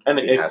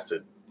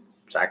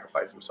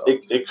sacrifice himself.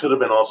 It could have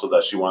been also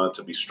that she wanted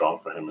to be strong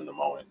for him in the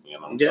moment. You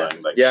know what I'm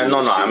saying? Like, I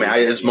mean,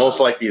 it's most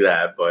likely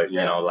that, but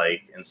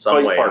like in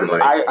some way,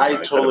 I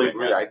totally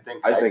agree. I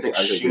think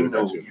she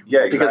knew.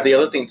 Yeah, exactly. Because the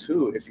other thing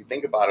too, if you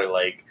think about it,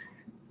 like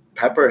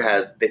Pepper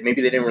has,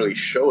 maybe they didn't really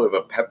show it,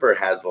 but Pepper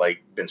has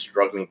like been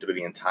struggling through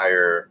the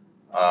entire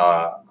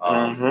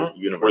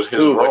universe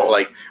too,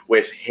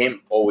 with him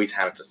always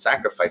having to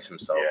sacrifice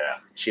himself. Yeah.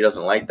 She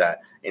doesn't like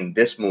that. In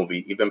this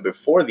movie, even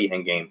before the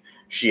end game,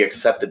 she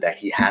accepted that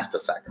he has to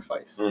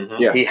sacrifice.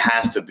 He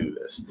has to do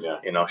this.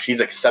 She's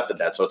accepted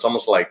that. So it's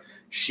almost like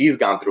she's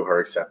gone through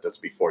her acceptance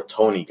before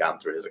Tony gone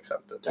through his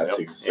acceptance. That's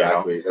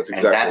exactly.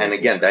 And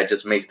again, that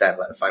just makes that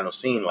final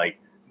scene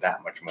like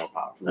that much more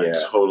powerful. Yeah,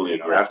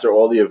 totally. After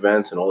all the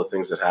events and all the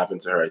things that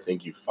happened to her, I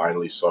think you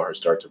finally saw her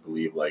start to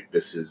believe like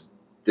this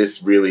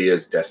really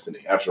is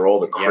destiny. After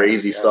all the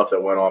crazy stuff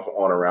that went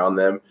on around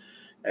them,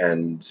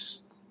 and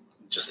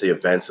just the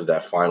events of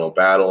that final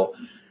battle,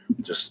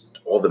 just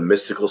all the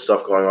mystical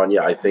stuff going on.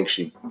 Yeah, I think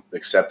she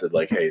accepted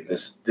like, hey,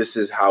 this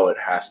is how it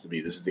has to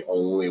be. This is the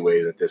only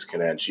way that this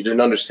can end. She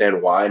didn't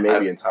understand why,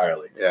 maybe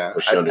entirely. Yeah,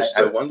 but she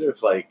understood. I wonder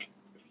if like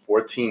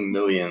 14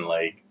 million,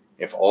 like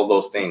if all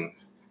those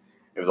things,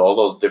 if all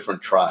those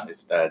different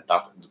tries that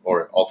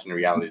or alternate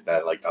realities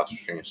that like Doctor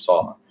Strange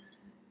saw,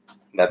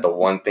 that the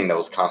one thing that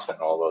was constant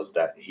in all those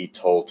that he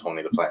told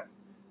Tony the plan.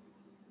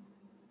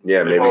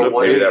 Yeah, maybe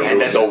that.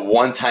 And then the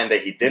one time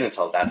that he didn't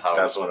tell,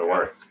 that's when it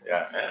worked.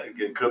 Yeah,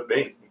 it could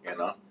be.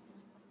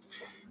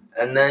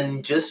 And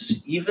then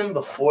just even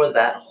before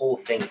that whole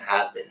thing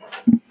happened,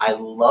 I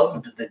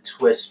loved the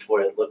twist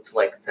where it looked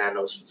like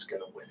Thanos was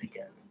going to win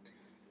again.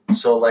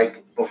 So,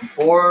 like,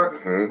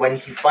 before, when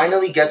he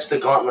finally gets the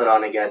gauntlet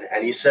on again,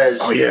 and he says,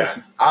 "Oh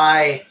yeah,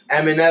 I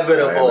am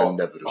inevitable,"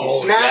 he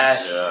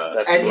snaps,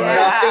 and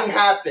nothing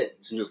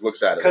happens. He just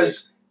looks at it.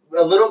 Because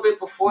a little bit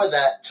before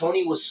that,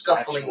 Tony was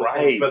scuffling with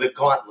him for the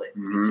gauntlet.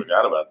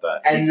 Forgot about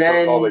that. And he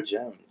then took all the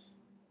gems.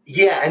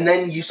 Yeah, and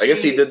then you see... I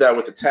guess he did that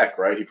with the tech,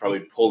 right? He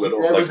probably pulled it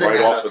like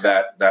right off of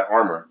that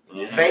armor.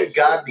 Yeah, thank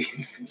God the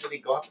Infinity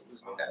Gauntlet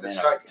was going to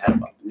start.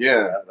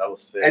 Yeah, that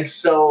was sick. And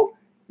so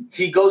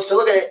he goes to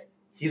look at it.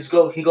 He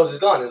goes, it's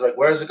gone. He's like,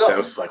 where does it go?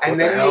 Like, and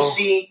then you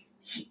see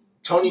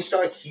Tony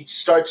Stark, he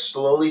starts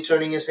slowly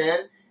turning his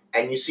hand,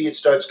 and you see it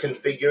starts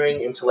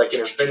configuring into like an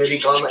Infinity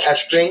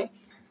Gauntlet-esque thing.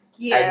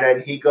 Yeah. And then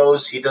he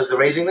does the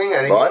raising thing.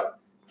 And but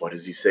what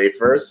does he say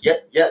first? Yeah,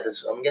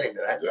 I'm getting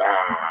to that.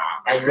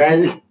 And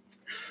then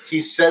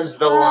he says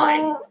the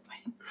line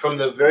from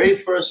the very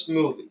first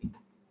movie,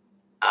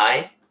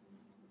 I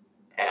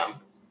am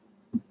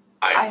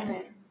Iron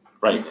Man.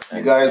 Right.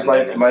 You guys,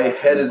 my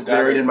head is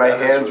buried in my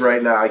hands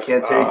right now. I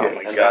can't take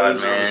it. And that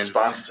is a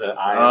response to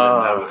I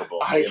am inevitable.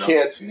 I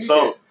can't take it.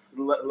 So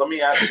let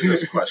me ask you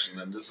this question,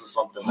 and this is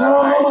something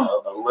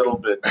that a little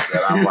bit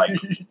that I'm like,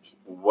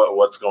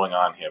 what's going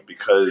on here?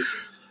 Because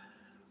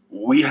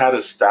we had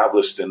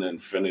established in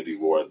Infinity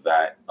War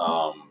that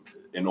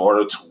in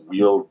order to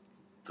wield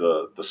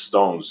the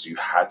stones, you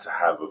had to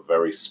have a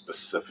very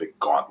specific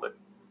gauntlet,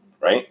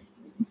 right?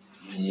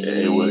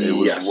 It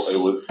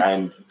was,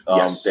 and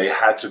they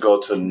had to go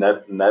to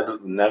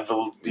Nidavellir,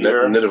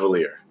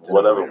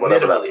 whatever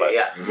that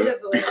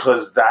was,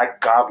 because that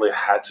gauntlet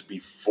had to be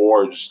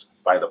forged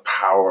by the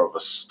power of a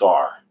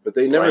star. But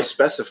they never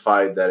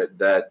specified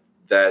that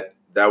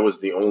was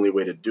the only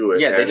way to do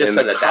it. Yeah, they just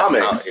said that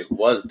comics, that's how it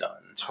was done.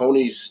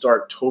 Tony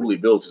Stark totally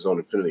builds his own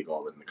Infinity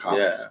Gauntlet in the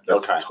comics. Yeah,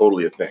 that's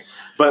totally a thing.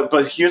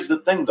 But here's the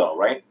thing, though,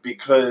 right?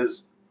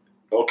 Because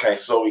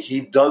so he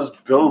does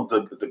build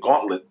the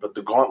gauntlet, but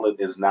the gauntlet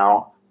is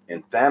now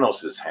in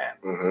Thanos' hand,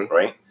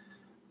 right?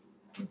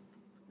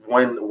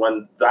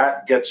 When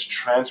that gets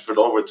transferred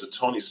over to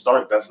Tony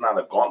Stark, that's not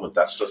a gauntlet.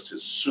 That's just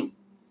his suit.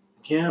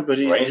 Yeah, but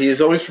he is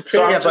always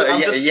prepared. But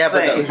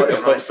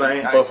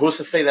who's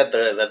to say that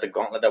the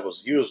gauntlet that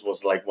was used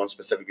was like one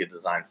specifically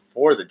designed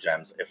for the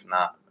gems? If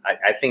not,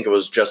 I think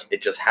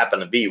it just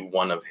happened to be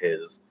one of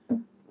his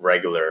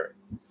regular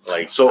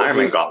Iron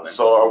Man gauntlets.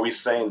 So are we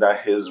saying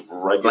that his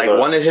regular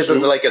one of his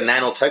was like a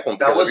nanotech one?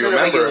 That wasn't a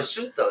regular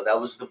suit though.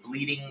 That was the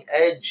Bleeding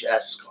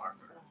Edge-esque armor.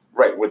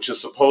 Right, which is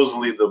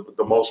supposedly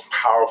the most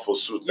powerful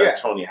suit that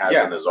Tony has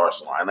in his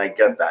arsenal, and I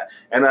get that.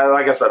 And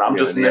like I said, I'm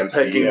just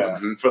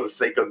nitpicking for the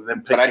sake of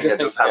nitpicking and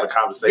just have a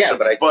conversation.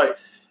 But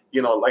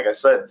like I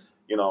said,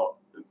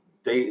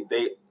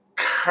 they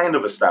kind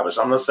of established.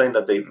 I'm not saying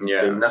that they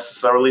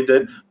necessarily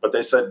did, but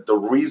they said the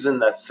reason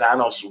that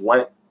Thanos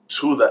went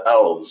to the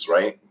elves,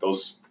 right?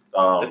 Those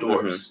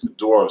the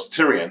dwarves,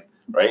 Tyrion,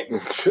 right?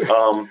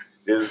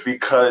 Is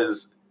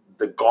because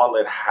the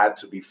gauntlet had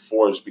to be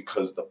forged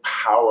because the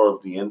power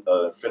of the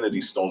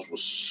Infinity Stones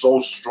was so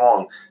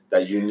strong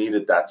that you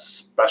needed that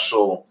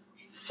special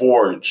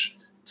forge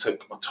to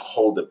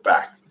hold it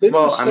back.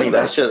 Well, I mean,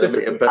 that's just.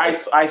 But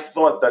I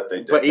thought that they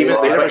did. But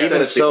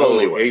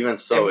even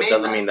so, it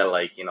doesn't mean that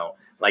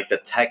like the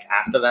tech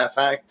after that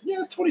fact.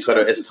 Yeah, it's Tony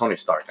Stark. It's Tony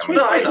Stark. I mean,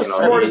 he's the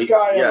smartest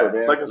guy ever,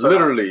 man. Like I said,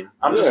 literally.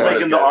 I'm just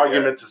making the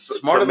argument to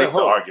make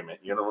the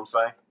argument. You know what I'm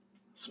saying?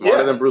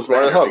 Smarter than Bruce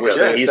Banner.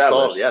 They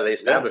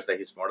established that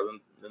he's smarter than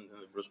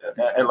Bruce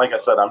Banner. And like I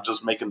said, I'm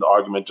just making the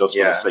argument just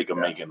for the sake of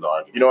making the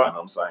argument. You know what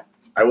I'm saying?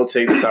 I will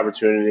take this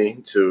opportunity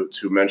to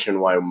mention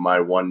why my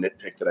one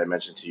nitpick that I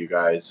mentioned to you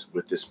guys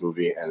with this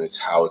movie, and it's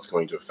how it's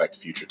going to affect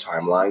future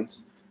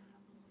timelines.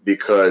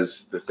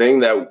 Because the thing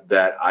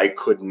that I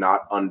could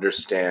not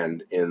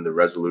understand in the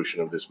resolution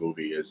of this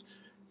movie is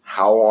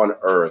how on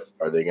earth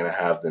are they going to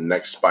have the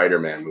next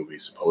Spider-Man movie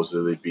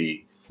supposedly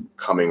be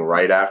coming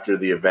right after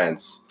the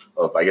events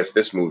of, I guess,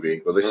 this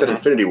movie. Well, they said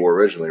Infinity War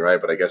originally, right?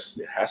 But I guess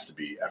it has to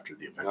be after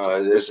the events.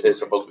 No, it's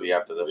supposed to be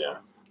after this. Yeah.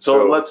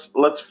 So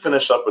let's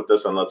finish up with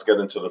this and let's get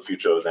into the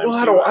future of the MCU.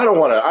 Well, I don't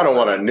want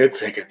to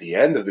nitpick at the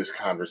end of this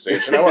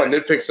conversation. I want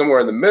to nitpick somewhere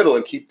in the middle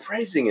and keep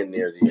praising it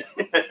near the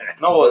end.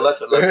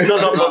 Let's go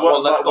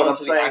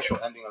into the actual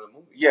ending of the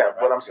movie. Yeah,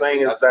 right? What I'm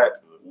saying is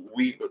that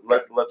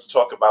let's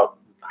talk about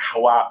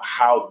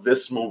how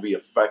this movie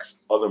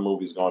affects other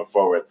movies going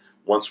forward.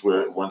 Once we're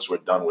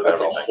done with everything.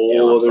 That's a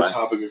whole other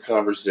topic of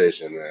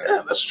conversation, man.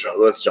 Yeah, that's true.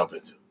 Let's jump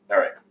into it. All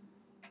right.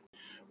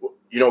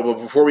 But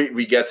before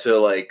we get to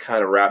like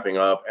kind of wrapping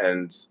up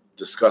and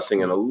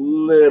discussing in a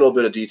little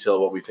bit of detail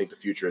what we think the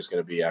future is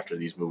going to be after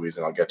these movies,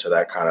 and I'll get to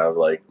that kind of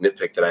like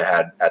nitpick that I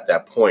had at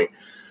that point.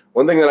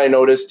 One thing that I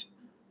noticed,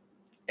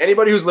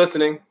 anybody who's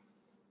listening,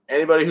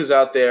 anybody who's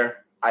out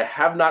there, I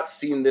have not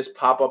seen this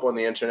pop up on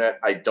the internet.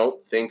 I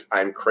don't think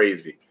I'm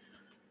crazy.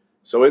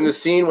 So in the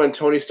scene when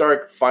Tony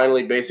Stark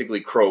finally basically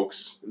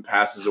croaks and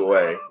passes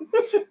away,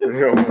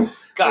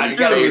 God, you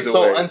gotta be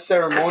so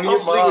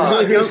unceremonious.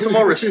 Give him some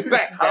more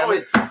respect. How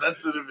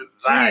insensitive is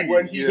that?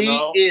 When he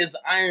is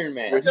Iron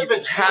Man. When he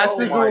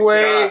passes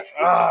away,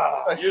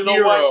 a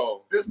hero.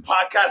 What? This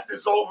podcast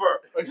is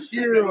over. A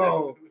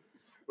hero.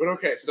 But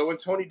okay, so when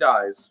Tony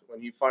dies, when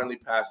he finally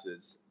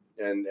passes,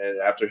 and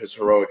after his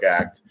heroic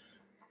act,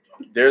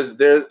 there's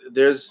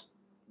blurriness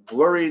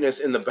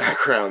in the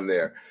background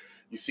there.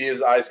 You see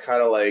his eyes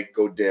kind of like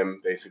go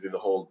dim, basically the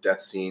whole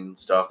death scene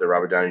stuff that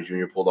Robert Downey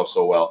Jr. pulled off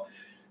so well.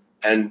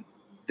 And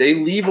they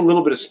leave a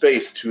little bit of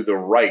space to the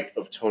right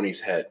of Tony's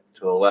head,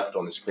 to the left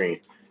on the screen.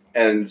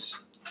 And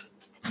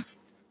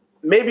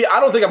maybe,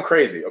 I don't think I'm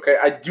crazy, okay?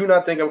 I do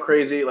not think I'm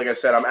crazy. Like I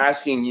said, I'm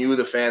asking you,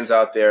 the fans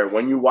out there,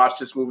 when you watch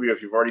this movie, or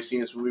if you've already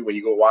seen this movie, when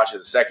you go watch it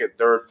the second,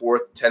 third,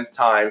 fourth, 10th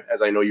time,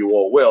 as I know you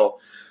all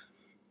will,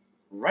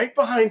 right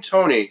behind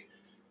Tony,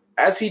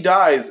 as he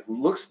dies,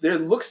 there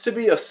looks to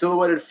be a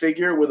silhouetted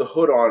figure with a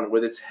hood on,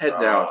 with its head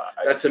down.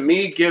 That to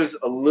me gives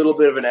a little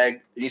bit of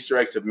an Easter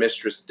egg to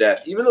Mistress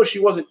Death. Even though she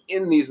wasn't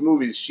in these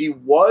movies, she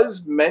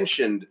was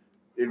mentioned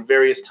in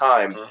various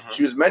times. Mm-hmm.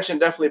 She was mentioned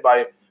definitely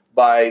by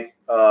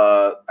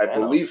I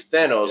believe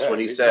Thanos when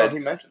he said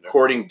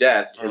courting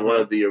death in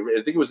one of the,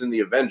 I think it was in the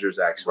Avengers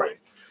actually. Right.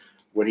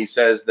 When he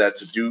says that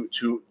to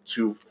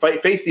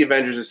face the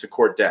Avengers is to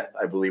court death,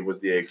 I believe was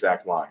the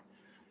exact line.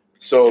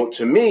 So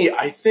to me,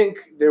 I think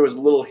there was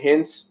little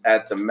hints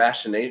at the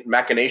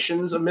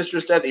machinations of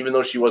Mistress Death, even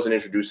though she wasn't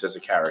introduced as a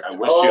character. I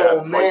wish you had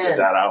pointed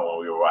that out when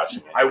we were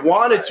watching it. I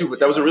wanted to, but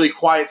that was a really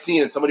quiet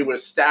scene, and somebody would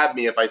have stabbed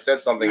me if I said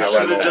something. I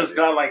should have just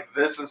gone like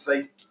this and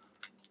say,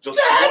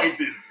 just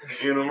pointed.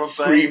 You know what I'm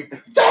saying?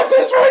 Death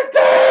is right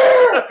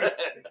there!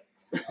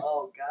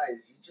 Oh, guys,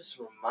 you just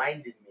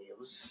reminded me. It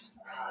was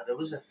there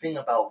was a thing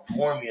about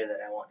Vormir that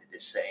I wanted to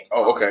say.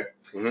 Oh, okay.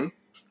 Mm-hmm.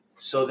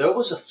 So there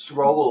was a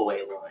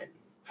throwaway line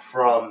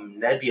from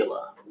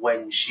Nebula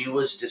when she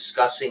was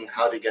discussing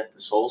how to get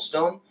the Soul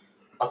Stone,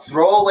 a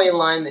throwaway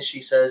line that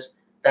she says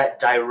that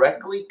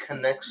directly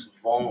connects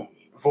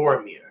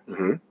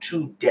Vormir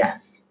to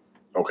death.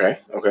 Okay.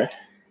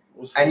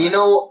 And you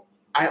know,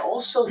 I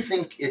also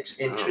think it's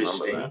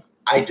interesting.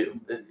 I do.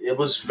 It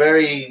was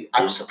very.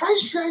 I'm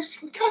surprised you guys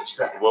didn't catch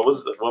that. What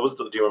was the?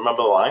 Do you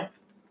remember the line?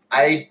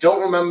 I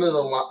don't remember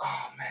the line.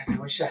 Oh man,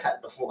 I wish I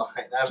had the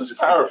line. Just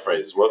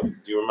paraphrase. What do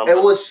you remember?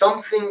 It was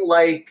something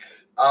like.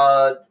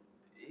 I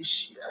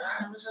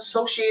was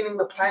associating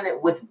the planet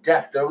with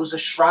death. There was a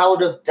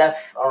shroud of death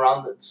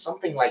around it,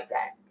 something like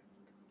that.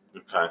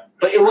 Okay.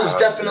 But it was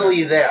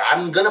definitely there.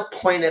 I'm going to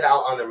point it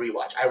out on the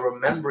rewatch. I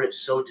remember it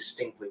so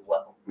distinctly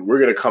well. We're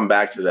going to come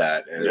back to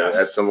that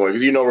at some point,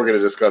 because we're going to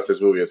discuss this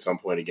movie at some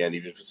point again,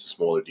 even if it's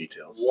smaller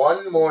details.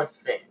 One more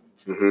thing.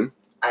 Mm-hmm.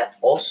 I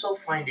also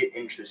find it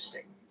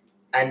interesting,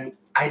 and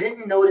I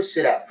didn't notice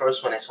it at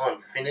first when I saw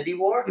Infinity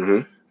War,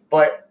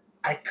 but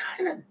I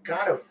kind of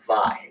got a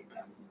vibe.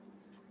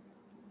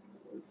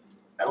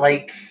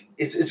 Like,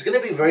 it's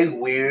going to be very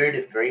weird,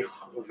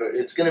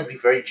 it's going to be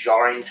very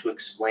jarring to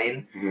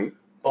explain,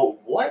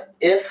 but what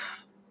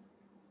if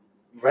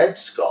Red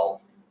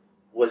Skull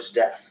was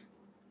Death?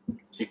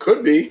 He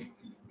could be,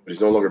 but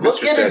he's no longer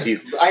Mr. Death.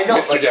 He's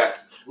Mr.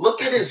 Death.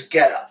 Look at his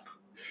getup.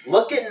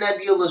 Look at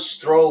Nebula's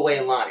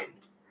throwaway line.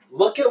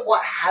 Look at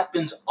what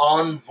happens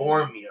on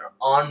Vormir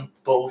on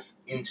both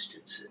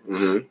instances.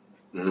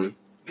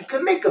 You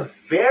could make a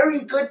very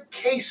good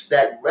case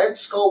that Red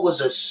Skull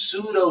was a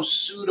pseudo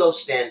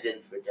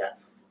stand-in for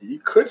Death. You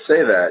could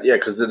say that, yeah,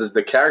 because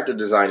the character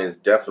design is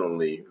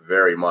definitely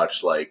very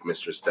much like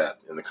Mistress Death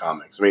in the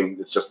comics. I mean,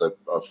 it's just a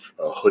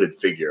hooded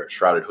figure, a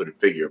shrouded hooded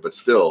figure, but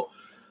still,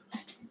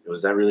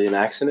 was that really an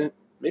accident?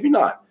 Maybe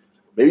not.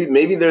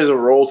 Maybe there's a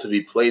role to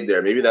be played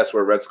there. Maybe that's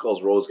where Red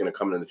Skull's role is going to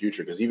come in the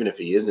future, because even if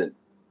he isn't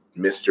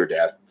Mr.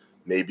 Death,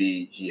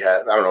 maybe he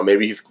has, I don't know,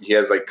 maybe he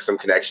has like some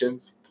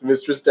connections to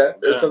Mistress Death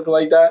or something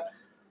like that.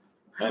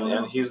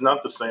 And he's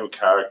not the same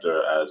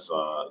character as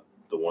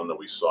the one that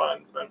we saw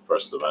in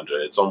First Avenger.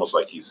 It's almost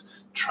like he's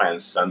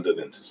transcended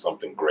into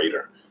something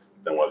greater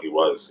than what he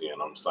was. You know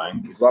what I'm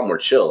saying? He's a lot more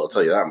chill, I'll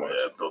tell you that much.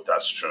 Yeah, but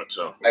that's true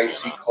too.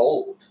 Icy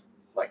cold,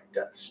 like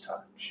Death's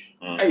touch.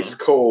 Ice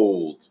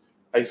cold.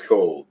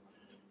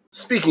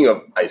 Speaking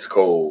of ice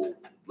cold,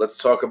 let's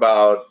talk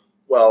about,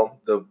 well,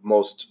 the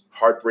most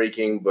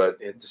heartbreaking,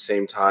 but at the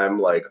same time,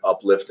 like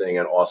uplifting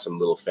and awesome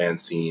little fan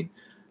scene,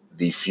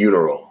 the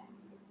funeral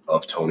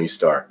of Tony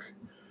Stark.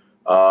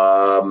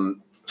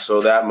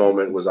 So that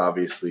moment was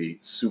obviously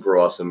super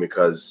awesome,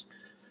 because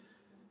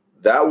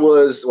that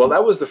was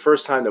the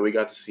first time that we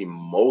got to see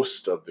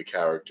most of the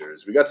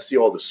characters. We got to see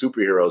all the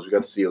superheroes. We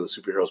got to see all the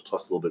superheroes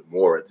plus a little bit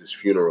more at this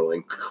funeral,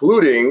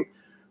 including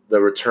the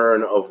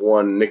return of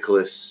one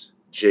Nicholas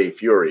J.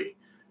 Fury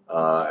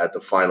at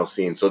the final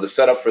scene. So the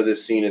setup for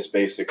this scene is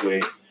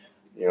basically,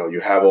 you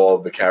have all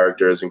of the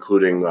characters,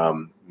 including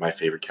my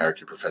favorite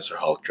character, Professor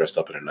Hulk, dressed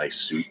up in a nice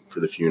suit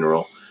for the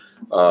funeral.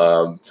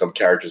 Some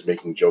characters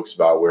making jokes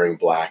about wearing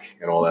black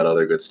and all that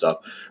other good stuff.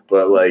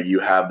 But like you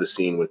have the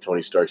scene with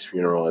Tony Stark's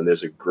funeral, and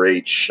there's a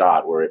great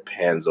shot where it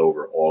pans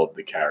over all of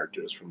the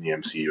characters from the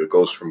MCU. It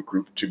goes from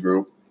group to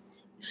group.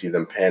 You see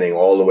them panning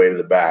all the way to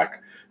the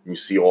back. You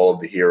see all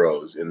of the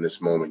heroes in this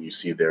moment. You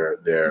see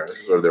their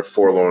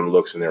forlorn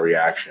looks and their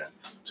reaction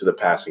to the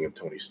passing of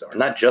Tony Stark.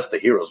 Not just the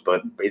heroes,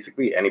 but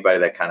basically anybody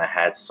that kind of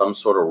had some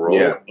sort of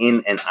role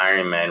in an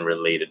Iron Man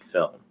related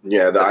film.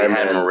 Yeah, the Iron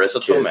Man. You had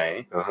Marissa kid.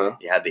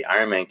 Tomei. You had the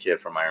Iron Man kid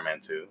from Iron Man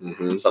 2.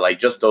 Mm-hmm. So like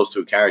just those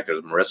two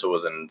characters. Marissa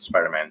was in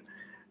Spider-Man,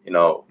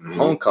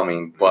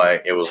 Homecoming,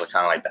 but it was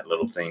kind of like that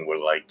little thing where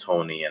like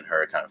Tony and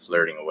her kind of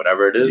flirting or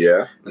whatever it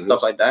is, and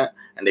stuff like that.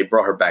 And they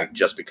brought her back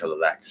just because of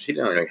that, because she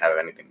didn't really have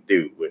anything to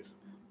do with,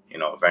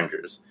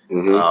 Avengers.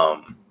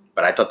 Mm-hmm.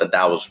 But I thought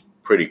that was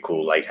pretty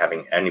cool, like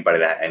having anybody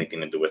that had anything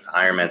to do with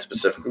Iron Man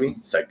specifically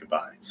said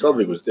goodbye.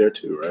 Selvig was there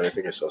too, right? I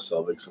think I saw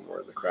Selvig somewhere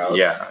in the crowd.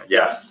 Yeah.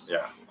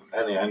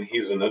 And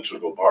he's an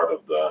integral part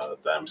of the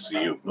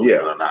MCU, believe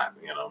it or not.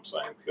 You know what I'm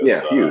saying?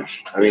 Yeah,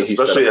 huge. I mean,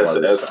 especially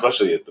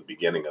at the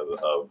beginning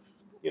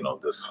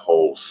of this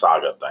whole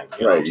saga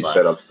thing. Right. He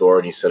set up Thor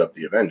and he set up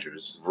the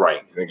Avengers.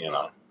 Right.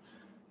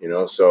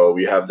 So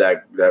we have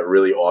that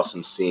really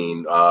awesome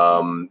scene.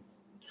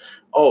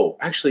 Oh,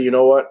 actually, you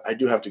know what? I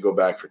do have to go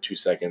back for 2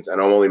 seconds,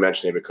 and I'm only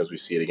mentioning it because we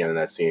see it again in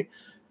that scene.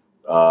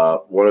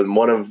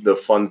 One of the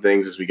fun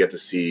things is we get to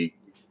see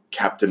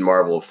Captain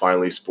Marvel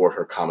finally sport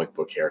her comic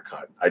book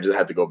haircut. I just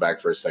had to go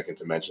back for a second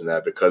to mention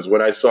that, because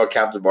when I saw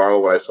Captain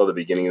Marvel, when I saw the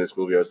beginning of this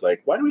movie, I was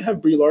like, why do we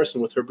have Brie Larson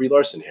with her Brie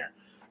Larson hair?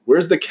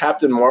 Where's the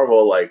Captain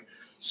Marvel, like,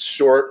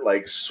 short,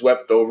 like,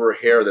 swept over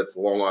hair that's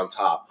long on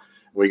top?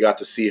 We got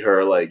to see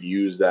her like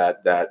use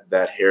that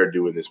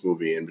hairdo in this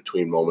movie in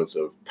between moments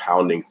of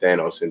pounding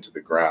Thanos into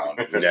the ground,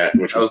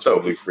 which was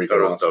totally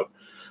freaking awesome.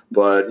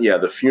 But yeah,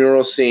 the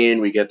funeral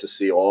scene, we get to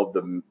see all of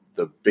the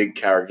big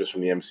characters from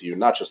the MCU,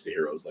 not just the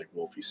heroes, like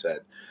Wolfie said.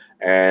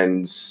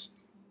 And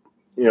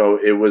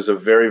it was a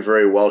very,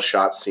 very well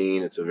shot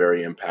scene. It's a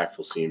very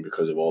impactful scene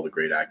because of all the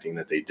great acting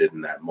that they did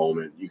in that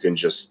moment. You can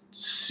just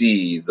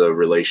see the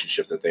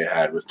relationship that they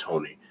had with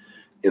Tony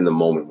in the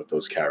moment with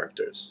those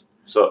characters.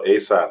 So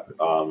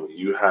ASAP,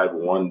 you had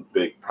one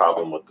big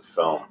problem with the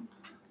film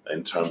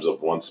in terms of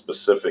one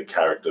specific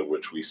character,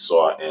 which we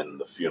saw in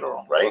the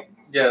funeral, right?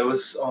 Yeah, it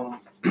was.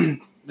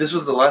 This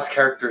was the last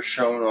character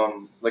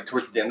shown, like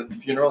towards the end of the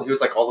funeral. He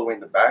was like all the way in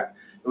the back.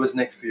 It was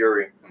Nick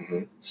Fury.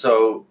 Mm-hmm.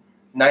 So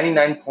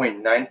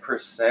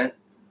 99.9%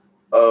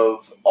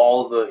 of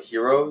all the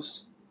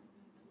heroes,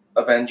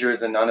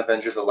 Avengers and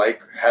non-Avengers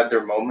alike, had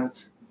their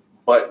moments,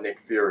 but Nick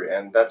Fury,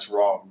 and that's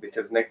wrong,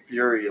 because Nick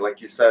Fury,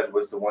 like you said,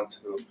 was the one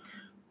who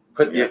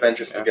put the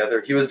Avengers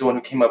together. He was the one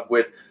who came up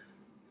with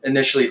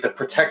initially the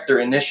Protector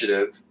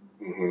Initiative,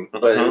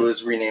 but it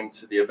was renamed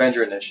to the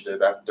Avenger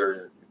Initiative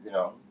after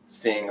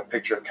seeing a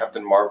picture of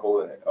Captain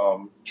Marvel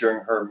during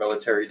her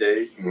military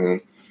days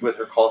with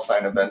her call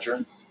sign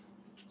Avenger.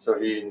 So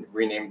he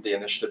renamed the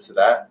initiative to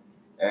that,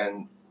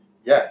 and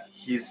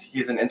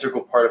he's an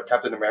integral part of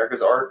Captain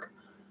America's arc.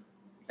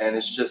 And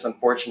it's just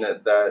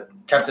unfortunate that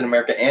Captain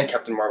America and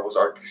Captain Marvel's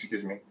arc,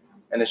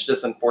 and it's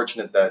just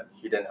unfortunate that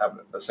he didn't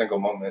have a single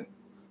moment.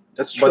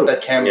 That's true. But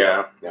that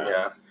cameo,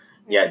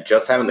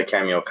 just having the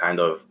cameo kind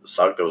of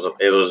sucked. It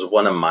was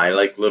one of my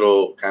like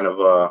little kind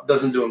of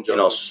doesn't do him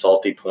justice.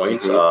 Salty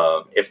points.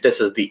 If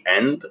this is the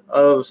end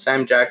of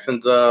Sam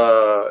Jackson's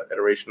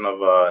iteration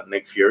of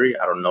Nick Fury,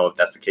 I don't know if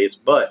that's the case,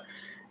 but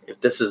if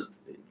this is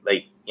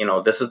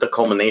this is the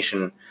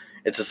culmination.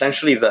 It's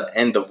essentially the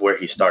end of where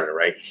he started,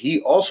 right? He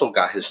also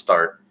got his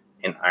start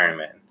in Iron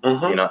Man,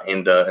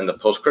 in the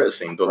post-credit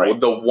scene.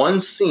 The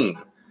one scene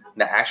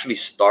that actually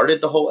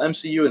started the whole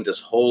MCU and this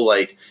whole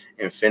like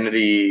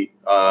Infinity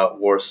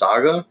War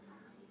saga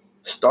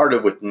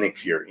started with Nick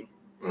Fury.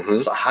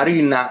 So how do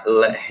you not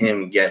let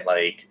him get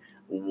like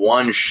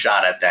one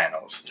shot at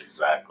Thanos?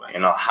 Exactly.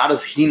 How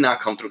does he not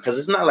come through? Because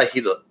it's not like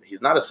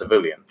he's not a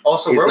civilian.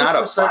 Also, he's not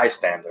a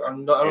bystander. I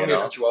don't mean to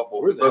cut you off.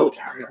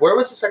 Where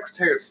was the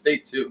Secretary of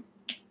State too?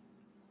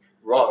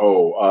 Ross.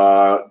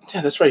 Oh,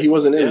 that's right. He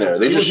wasn't in there.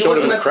 They just showed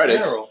him in the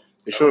credits.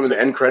 They showed him in the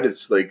end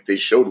credits. Like they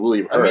showed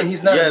William Hurt. I mean,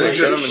 he's not. They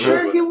showed him.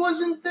 Sure, he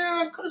wasn't there.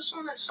 I could have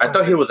sworn I saw. I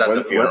thought he was at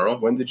the funeral.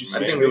 When did you see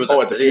him? I think he was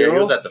at the funeral.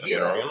 He was at the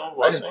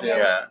funeral. I didn't see him.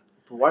 Yeah.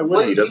 But why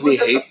would he? Doesn't he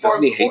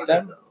hate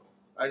them? Though.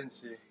 I didn't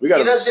see. We got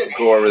to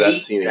go over that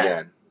scene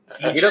again.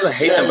 He doesn't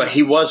hate them, but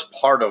he was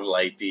part of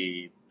like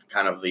the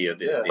kind of the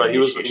but he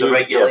was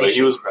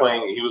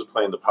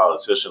playing the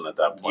politician at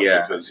that point,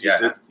 because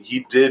he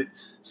did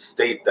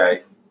state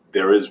that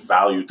there is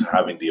value to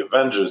having the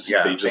Avengers.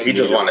 Yeah, he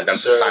just wanted them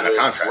to sign a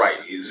contract. Right.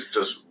 He's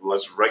just,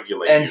 let's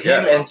regulate. And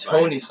him and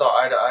Tony saw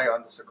eye to eye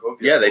on the Sokovia.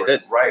 Yeah, they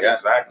did. Right, yeah.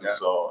 exactly. Yeah.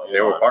 So they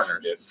were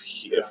partners.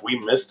 If we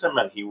missed him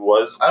and he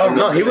was... I don't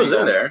know. He was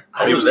in there.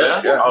 He was there?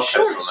 Yeah. Okay,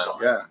 sure.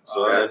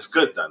 So then it's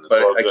good then.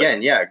 But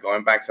again,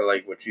 going back to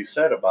like what you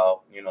said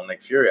about,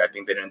 Nick Fury, I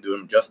think they didn't do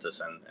him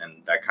justice,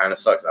 and that kind of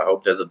sucks. I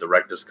hope there's a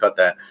director's cut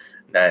that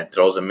that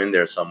throws him in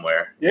there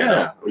somewhere.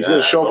 Yeah, he's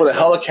gonna show up with a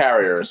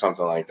helicarrier or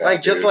something like that.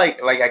 Like just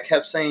like I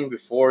kept saying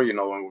before, when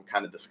we were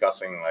kind of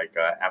discussing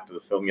after the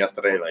film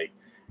yesterday, like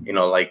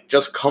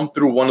just come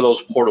through one of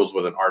those portals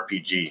with an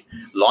RPG,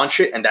 launch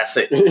it, and that's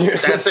it.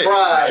 That's it.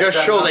 Just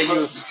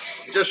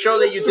show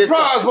that you did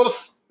something.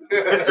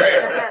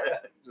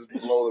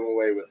 Just blow them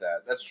away with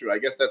that. That's true. I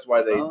guess that's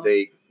why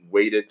they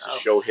waited to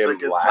show him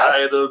last.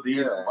 Tired of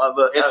these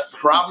mother. It's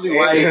probably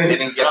why he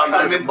didn't get on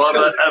this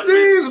mother effing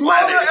these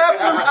planet. mother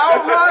effing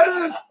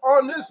outriders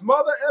on this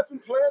mother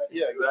effing planet.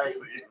 Yeah,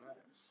 exactly.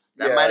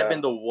 That might have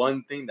been the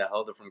one thing that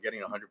held it from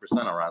getting 100%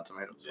 on Rotten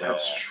Tomatoes. Yeah.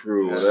 That's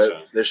true.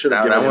 Yeah, they should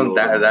have given him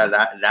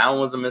that one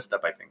was a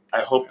misstep, I think.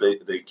 I hope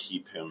they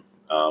keep him.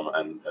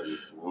 And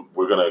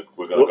we're gonna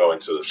go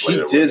into this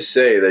later. He did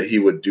say that he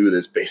would do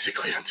this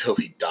basically until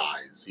he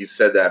dies. He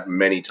said that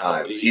many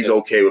times. He's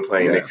okay with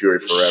playing Nick Fury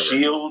forever.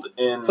 Shield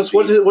in. Plus,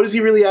 what does he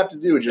really have to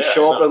do? Just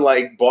show up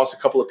and boss a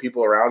couple of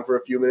people around for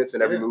a few minutes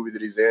in every movie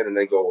that he's in, and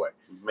then go away.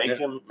 Make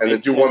him then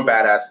do one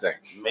badass thing.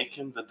 Make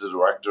him the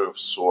director of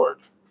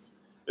S.W.O.R.D.,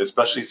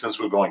 especially since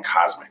we're going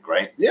cosmic,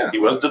 right? Yeah, he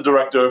was the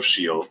director of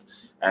S.H.I.E.L.D.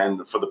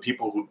 And for the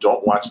people who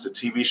don't watch the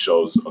TV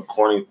shows,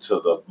 according to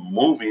the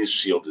movies,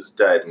 S.H.I.E.L.D. is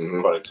dead. Mm-hmm.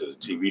 According to the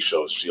TV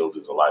shows, S.H.I.E.L.D.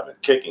 is alive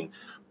and kicking.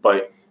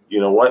 But you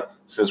know what?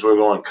 Since we're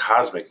going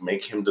cosmic,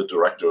 make him the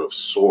director of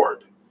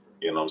S.W.O.R.D.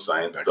 You know what I'm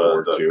saying?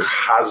 The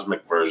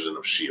cosmic version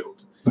of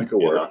S.H.I.E.L.D. That could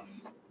work.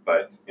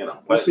 But,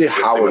 we'll see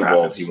how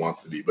involved he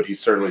wants to be. But he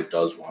certainly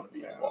does want to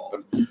be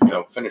involved.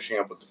 But, finishing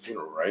up with the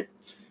funeral, right?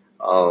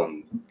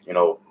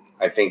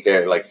 I think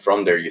there,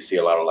 from there, you see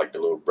a lot of the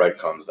little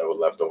breadcrumbs that were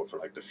left over for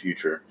the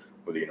future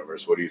with the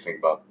universe. What do you think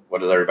about?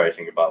 What does everybody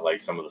think about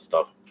some of the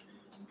stuff?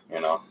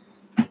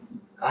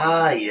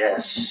 Ah,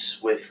 yes,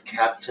 with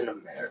Captain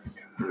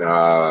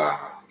America.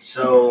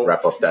 So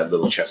wrap up that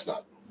little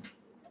chestnut.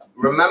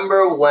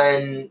 Remember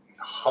when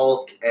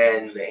Hulk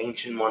and the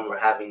Ancient One were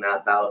having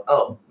that bout?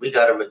 Oh, we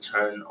got to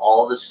return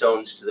all the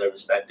stones to their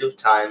respective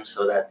times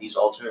so that these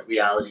alternate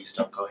realities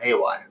don't go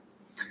haywire.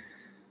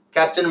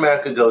 Captain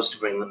America goes to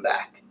bring them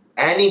back,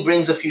 and he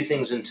brings a few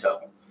things in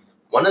tow.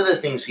 One of the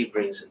things he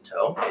brings in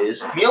tow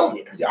is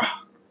Mjolnir. Yeah.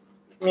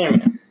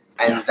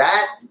 And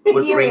that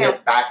would bring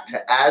it back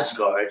to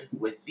Asgard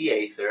with the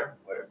Aether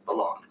where it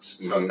belongs.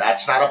 So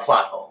that's not a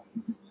plot hole.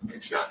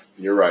 It's not.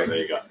 You're right. There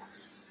you go.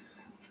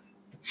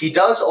 He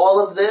does all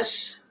of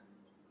this,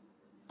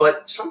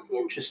 but something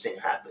interesting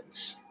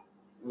happens.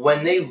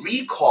 When they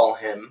recall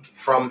him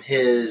from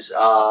his,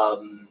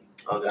 what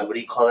do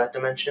you call that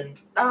dimension?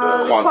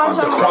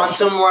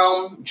 Quantum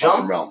realm jump.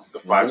 Quantum realm. The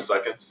 5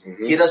 seconds.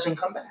 Mm-hmm. He doesn't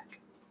come back.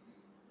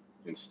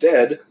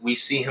 Instead, we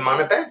see him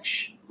on a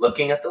bench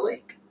looking at the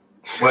lake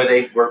where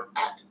they were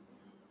at.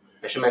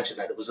 I should mention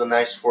that. It was a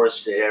nice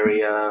forested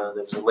area.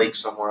 There was a lake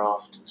somewhere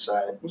off to the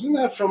side. Wasn't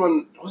that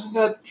from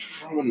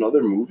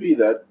another movie,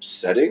 that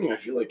setting? I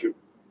feel like it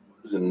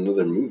was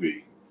another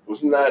movie.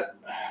 Wasn't that?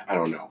 I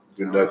don't know.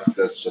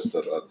 That's just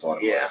a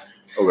thought. Yeah.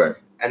 Okay.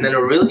 And then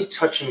a really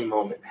touching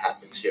moment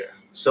happens here.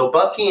 So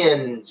Bucky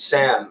and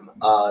Sam,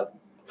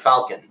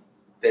 Falcon,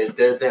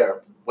 they're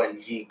there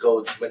when they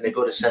go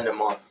to send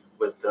him off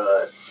with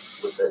the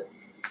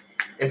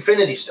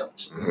Infinity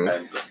Stones. Mm-hmm.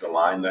 And the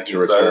line that he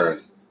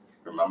says,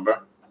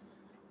 remember?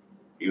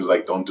 He was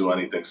like, don't do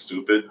anything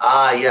stupid.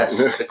 Ah, yes.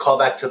 The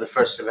callback to the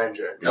first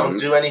Avenger. Don't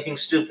do anything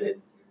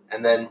stupid.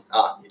 And then,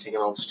 you're taking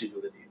all the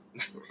stupid with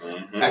you.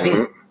 Mm-hmm. I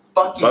think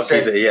Bucky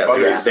said...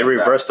 they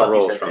reversed the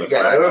roles from the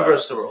they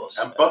reversed the roles.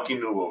 And Bucky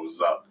knew what was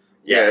up.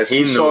 Yeah,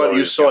 you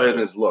saw it in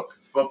his look.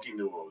 Bucky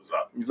knew what was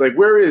up. He's like,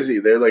 where is he?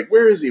 They're like,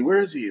 where is he? Where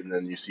is he? And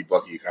then you see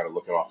Bucky kind of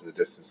looking off in the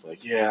distance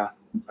like, yeah,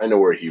 I know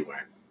where he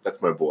went. That's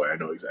my boy. I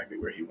know exactly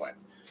where he went.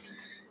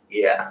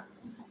 Yeah.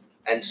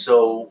 And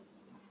so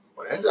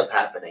what ends up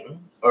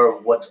happening,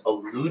 or what's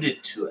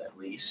alluded to at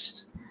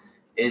least,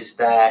 is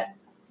that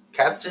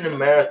Captain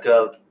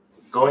America,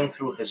 going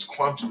through his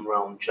quantum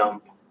realm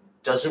jump,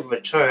 doesn't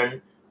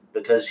return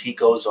because he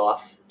goes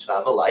off to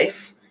have a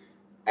life,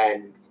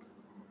 and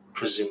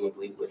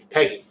presumably with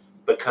Peggy.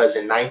 Because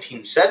in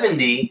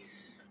 1970,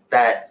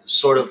 that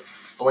sort of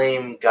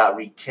flame got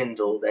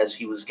rekindled as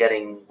he was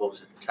getting, what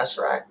was it, the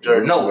Tesseract?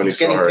 Or no, he was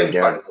getting pin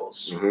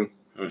particles. Mm-hmm.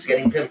 He was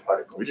getting pin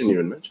particles. We didn't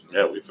even mention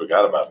that. Yeah, we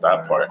forgot about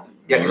that part.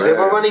 Yeah, because they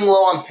were running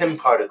low on pin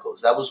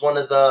particles. That was one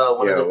of the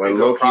when bigger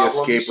Loki problems.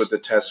 escaped with the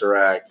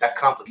Tesseract, that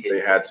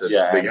complicated. They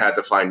had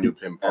to find new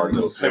pin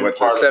particles. They went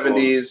to the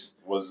 70s.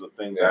 Was the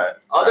thing that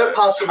other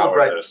possible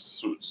bread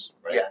suits,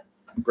 right? Yeah.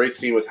 Great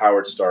scene with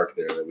Howard Stark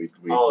there that we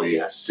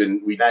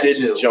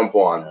didn't jump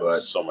on, but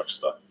so much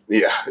stuff.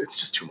 Yeah, it's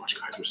just too much,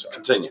 guys. We're sorry.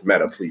 Continue.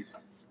 Meta, please.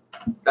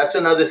 That's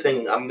another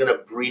thing I'm gonna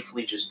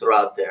briefly just throw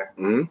out there.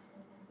 Mm-hmm.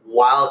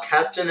 While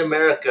Captain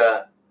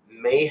America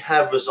may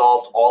have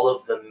resolved all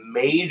of the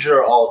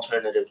major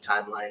alternative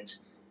timelines,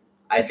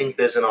 I think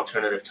there's an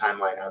alternative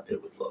timeline out there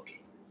with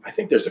Loki. I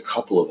think there's a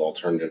couple of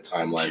alternative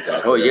timelines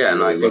out there. Oh yeah,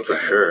 no, I think for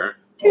sure.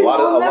 Dude, a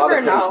lot of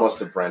things know. must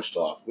have branched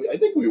off. I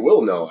think we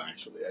will know,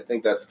 actually. I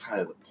think that's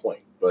kind of the point.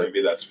 But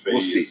maybe that's phase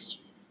we'll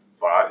see.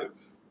 5.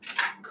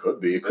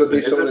 Could be. It could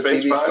be some of the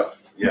TV stuff.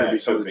 Yeah, maybe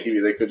some of the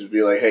TV, they could just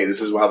be like, hey,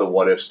 this is how the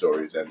what if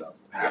stories end up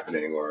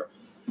happening, or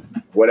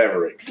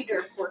whatever.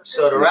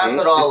 So to wrap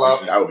it all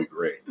up, that would be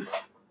great.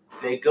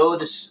 They go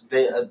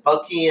to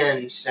Bucky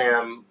and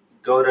Sam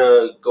go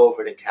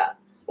over to Cap.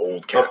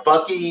 Old Cap. But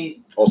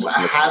Bucky, also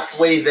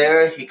halfway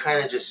there, he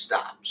kind of just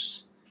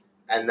stops,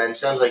 and then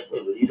Sam's like,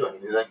 "Wait, what are you doing?"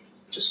 And he's like,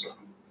 "Just go."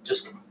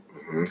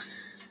 Mm-hmm.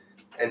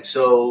 And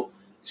so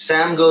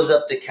Sam goes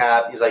up to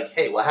Cap. He's like,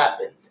 "Hey, what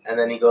happened?" And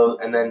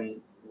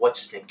then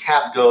what's his name?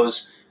 Cap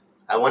goes,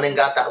 "I went and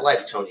got that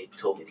life Tony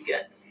told me to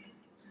get."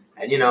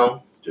 And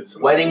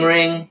wedding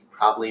ring,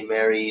 probably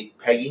married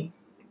Peggy.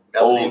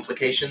 That was the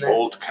implication there.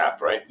 Old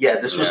Cap, right? Yeah,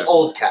 this was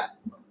old Cap.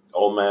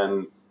 Old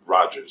man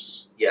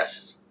Rogers.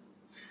 Yes.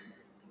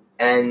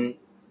 And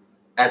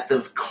at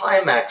the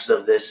climax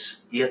of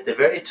this, you get the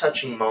very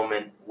touching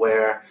moment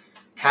where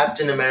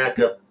Captain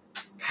America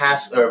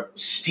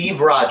Steve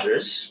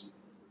Rogers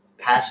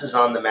passes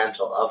on the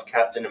mantle of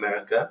Captain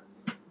America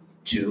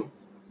to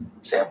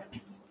Sam.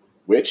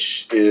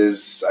 Which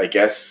is, I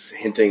guess,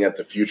 hinting at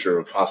the future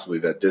of possibly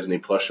that Disney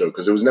Plus show,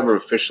 because it was never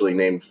officially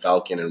named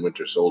Falcon and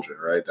Winter Soldier,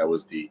 right? That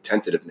was the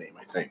tentative name,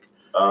 I think.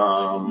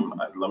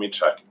 Let me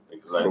check.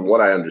 From what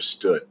I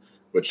understood,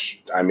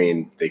 which, I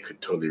mean, they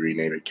could totally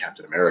rename it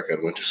Captain America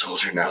and Winter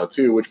Soldier now,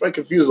 too, which might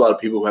confuse a lot of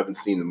people who haven't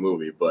seen the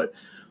movie. But,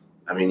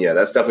 I mean, yeah,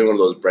 that's definitely one of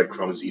those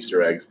breadcrumbs,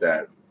 Easter eggs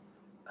that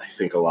I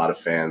think a lot of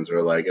fans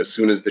were like, as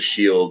soon as the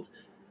shield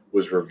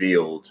was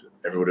revealed,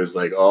 everybody was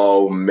like,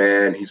 oh,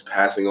 man, he's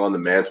passing on the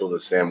mantle to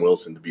Sam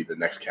Wilson to be the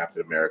next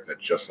Captain America,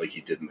 just like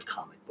he did in the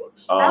comic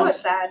books. That was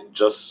sad.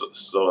 Just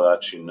so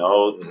that you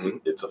know,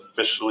 it's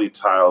officially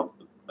titled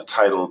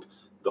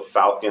The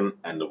Falcon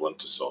and the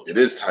Winter Soldier. It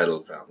is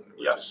titled Falcon and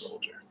Winter Yes.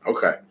 Soldier.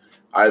 Okay.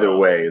 Either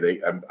way,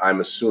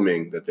 I'm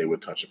assuming that they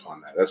would touch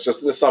upon that. That's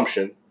just an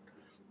assumption,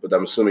 but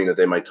I'm assuming that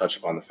they might touch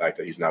upon the fact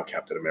that he's now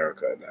Captain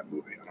America in that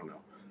movie. I don't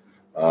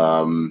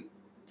know.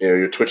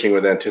 You're twitching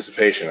with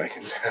anticipation. I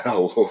can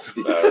tell.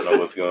 I don't know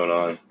what's going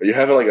on. Are you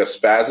having like a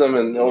spasm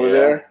over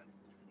there?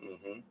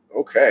 Mm-hmm.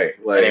 Okay.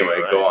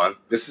 Anyway, go on.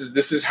 This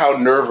is how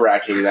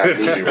nerve-wracking that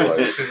movie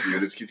was.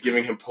 It's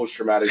giving him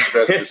post-traumatic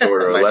stress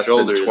disorder less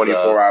than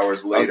 24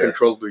 hours later.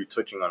 Uncontrollably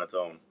twitching on its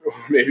own.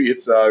 Maybe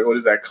it's what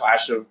is that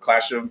clash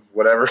of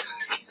whatever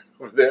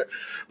over there,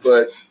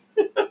 but.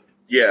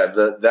 Yeah,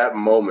 that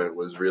moment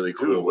was really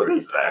cool. Dude, what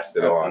is that? Passed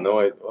it on.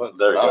 There it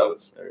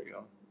goes. There you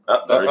go.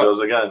 There it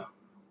goes again.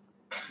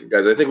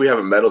 Guys, I think we have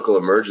a medical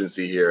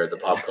emergency here at the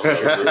Pop Culture.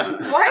 Why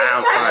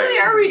exactly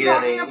are we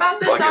talking about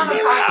this on the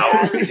podcast? You know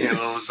what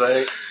I'm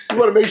saying? You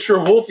want to make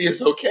sure Wolfie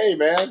is okay,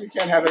 man. You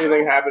can't have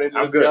anything happening to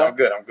I'm this good. guy.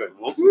 I'm good.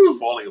 Wolfie's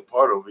falling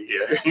apart over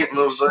here. You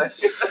know what I'm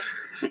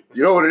saying?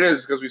 You know what it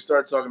is? Because we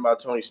started talking about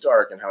Tony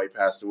Stark and how he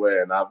passed away,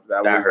 and that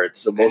was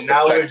hurts. the most and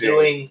now we're affecting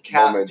doing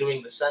Cap moments.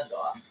 doing the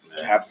send-off.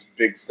 Cap's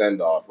big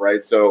send-off,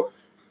 right? So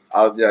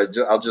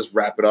I'll just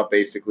wrap it up.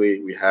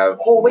 Basically, we have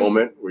a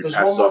moment where he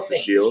passes off the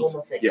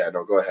shield. Yeah,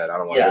 no, go ahead. I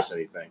don't want to miss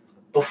anything.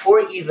 Before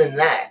even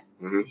that,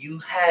 you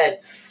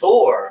had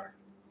Thor's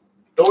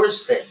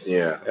thing.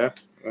 Yeah.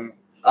 We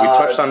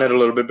touched on it a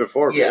little bit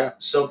before. Yeah.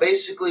 So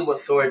basically,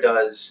 what Thor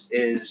does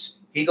is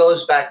he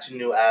goes back to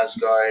New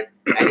Asgard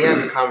and he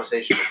has a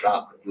conversation with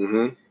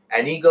Valkyrie.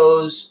 And he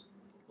goes,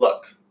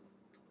 "Look,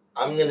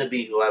 I'm gonna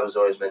be who I was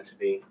always meant to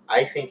be.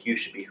 I think you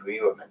should be who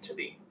you were meant to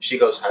be." She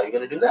goes, "How are you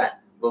gonna do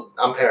that?" Well,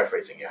 I'm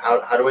paraphrasing here.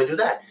 How do I do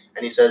that?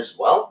 And he says,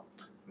 "Well,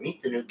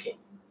 meet the new king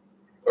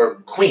or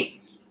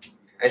queen."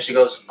 And she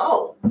goes,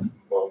 "Oh,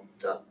 well,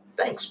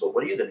 thanks, but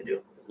what are you going to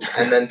do?"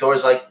 And then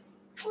Thor's like,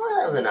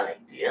 "I have an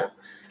idea."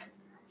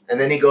 And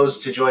then he goes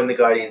to join the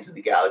Guardians of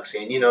the Galaxy.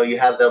 And, you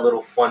have that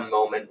little fun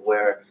moment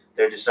where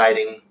they're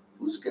deciding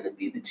who's going to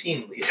be the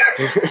team leader.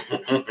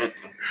 Well,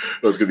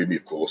 it's going to be me,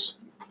 of course.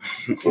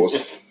 Of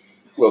course.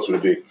 Who else would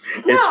it be?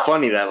 It's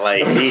funny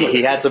that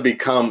he had to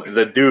become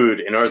the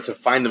dude in order to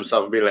find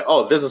himself and be like,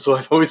 oh, this is who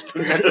I've always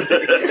been meant to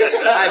be.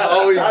 I've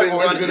always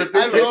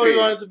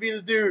wanted to be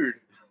the dude.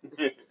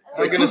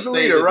 So I'm gonna stay the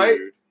leader, right?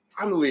 Dude.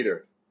 I'm the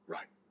leader.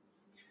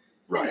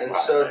 Right. And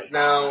so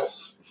now,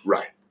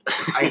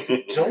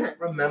 I don't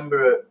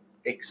remember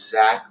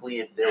exactly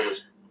if there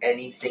was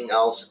anything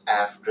else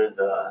after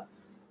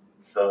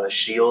the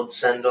shield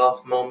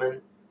send-off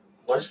moment.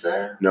 Was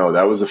there? No,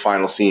 that was the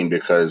final scene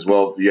because,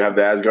 well, you have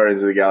the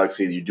Asgardians of the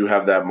Galaxy. You do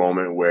have that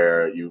moment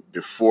where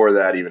before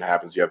that even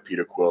happens, you have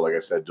Peter Quill, like I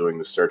said, doing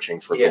the searching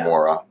for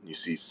Gamora. You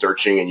see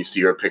searching and you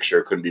see her picture.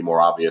 It couldn't be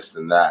more obvious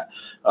than that.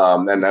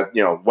 And that,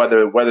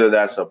 whether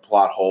that's a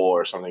plot hole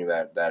or something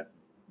that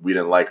we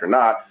didn't like or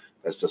not,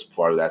 that's just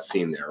part of that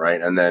scene there,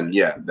 right? And then,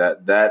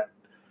 that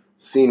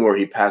scene where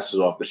he passes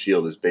off the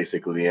shield is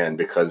basically the end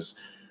because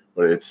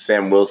it's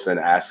Sam Wilson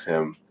asks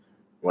him,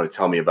 "Want to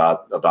tell me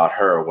about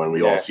her when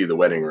we all see the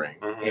wedding ring?"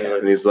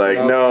 And he's like,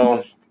 "No,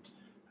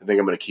 I think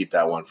I'm going to keep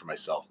that one for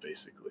myself,"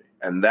 basically.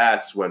 And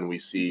that's when we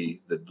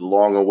see the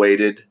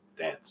long-awaited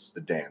dance.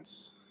 The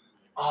dance.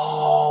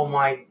 Oh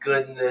my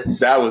goodness!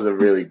 That was a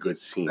really good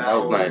scene. That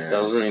was nice.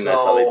 That was really nice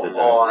how they did that.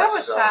 Awesome. That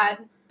was sad.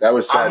 That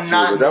was sad too,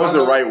 but that was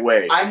the right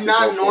way. I'm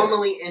not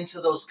normally into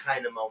those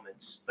kind of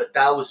moments, but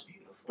that was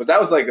beautiful. But that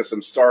was like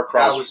some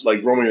star-crossed,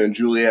 like Romeo and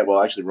Juliet.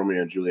 Well, actually,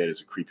 Romeo and Juliet is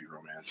a creepy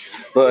romance.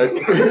 But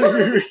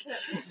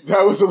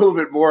that was a little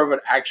bit more of an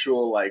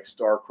actual, like,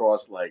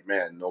 star-crossed, like,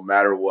 man, no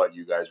matter what,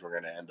 you guys were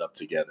going to end up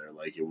together.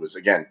 Like, it was,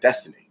 again,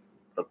 destiny.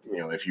 You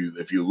know, if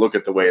you look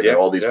at the way that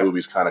all these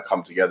movies kind of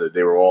come together,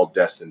 they were all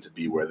destined to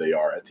be where they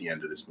are at the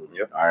end of this movie.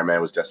 Yep. Iron Man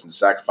was destined to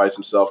sacrifice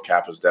himself.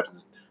 Cap was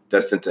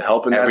destined to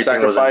help in that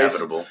sacrifice. Was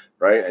inevitable.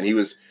 Right? And he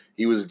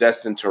was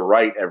destined to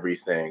right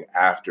everything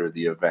after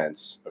the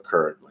events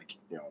occurred. Like,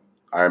 you know,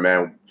 Iron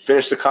Man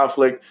finished the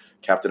conflict,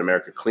 Captain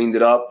America cleaned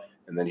it up,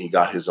 and then he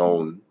got his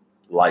own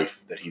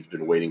life that he's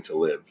been waiting to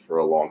live for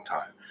a long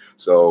time.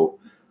 So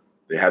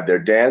they have their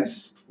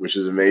dance, which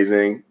is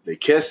amazing. They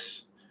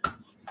kiss.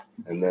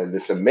 And then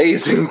this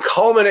amazing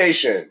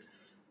culmination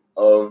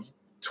of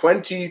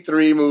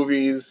 23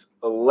 movies,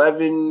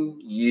 11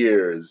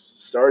 years,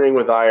 starting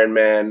with Iron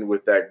Man,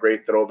 with that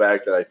great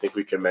throwback that I think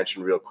we can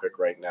mention real quick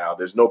right now.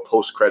 There's no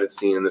post-credit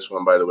scene in this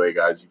one, by the way,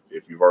 guys.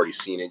 If you've already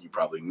seen it, you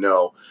probably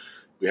know.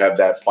 We have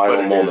that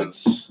final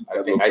moment.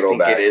 I think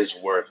it is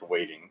worth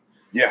waiting.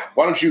 Yeah.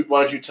 Why don't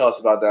you tell us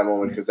about that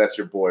moment, because that's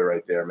your boy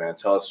right there, man.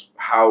 Tell us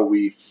how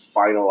we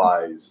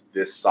finalize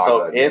this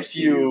saga. So if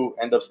you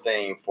end up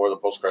staying for the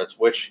post-credits,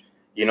 which,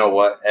 you know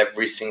what,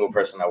 every single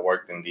person that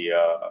worked in the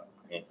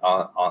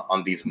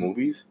on these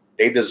movies,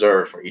 they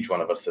deserve for each one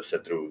of us to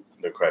sit through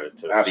the credit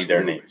to see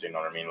their names. You know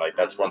what I mean? Like,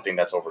 that's one thing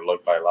that's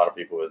overlooked by a lot of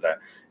people, is that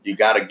you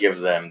got to give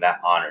them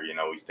that honor. You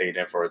know, we stayed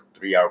in for a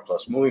 3-hour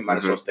plus movie, might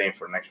as well stay in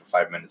for an extra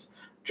 5 minutes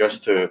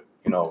just to,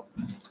 you know,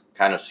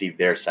 kind of see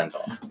their send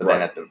off. But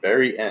then at the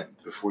very end,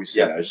 before you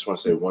say that, I just want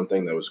to say one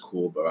thing that was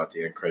cool about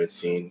the end credit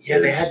scene. Yeah,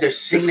 they had their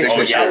signature.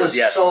 That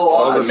was so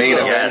awesome. The main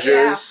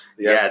Avengers,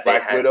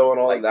 Black Widow, and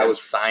all that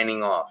was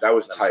signing off. That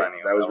was tight.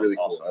 That was really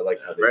cool. I like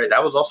how they did.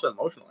 That was also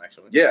emotional,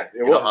 actually. Yeah,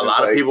 it was.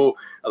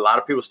 A lot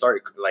of people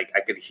started, like,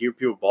 I could hear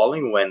people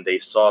bawling when they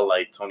saw,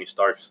 like, Tony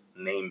Stark's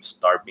name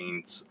start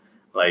being,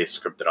 like,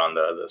 scripted on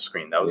the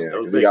screen. That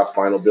was he got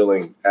final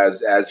billing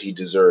as he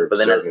deserved. But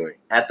then certainly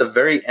at the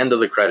very end of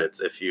the credits,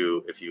 if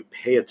you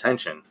pay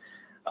attention,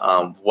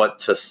 what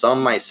to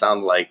some might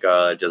sound like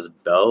just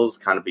bells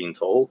kind of being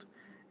tolled,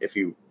 if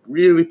you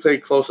really pay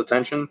close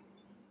attention,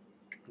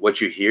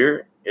 what you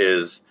hear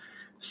is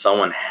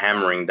someone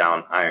hammering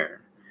down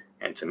iron.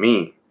 And to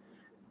me,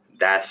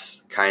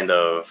 that's kind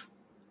of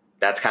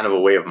a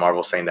way of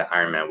Marvel saying that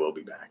Iron Man will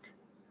be back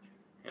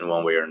in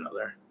one way or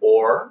another.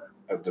 Or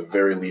at the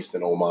very least,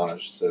 an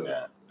homage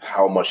to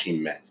how much he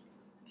meant.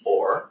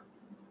 Or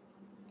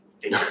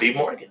it could be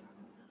Morgan.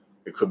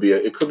 It could be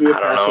a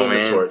passing of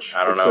the torch.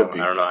 I don't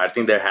know. I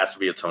think there has to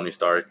be a Tony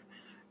Stark.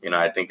 You know,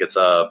 I think it's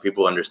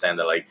people understand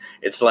that, like,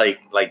 it's like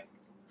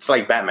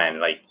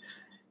Batman. Like,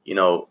 you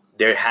know,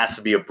 there has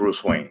to be a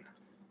Bruce Wayne.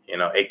 You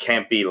know, it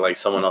can't be like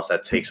someone else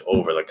that takes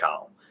over the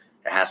cowl.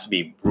 It has to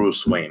be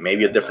Bruce Wayne.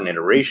 Maybe a different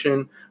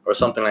iteration or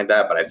something like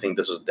that. But I think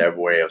this was their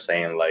way of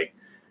saying, like,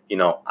 you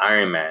know,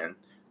 Iron Man,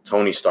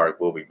 Tony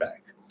Stark will be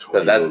back,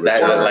 because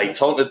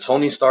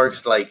Tony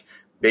Stark's, like,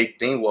 big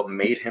thing. What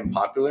made him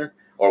popular,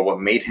 or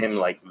what made him,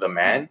 like, the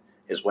man,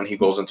 is when he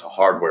goes into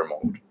hardware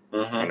mode.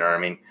 Mm-hmm. You know what I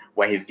mean?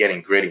 When he's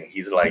getting gritty,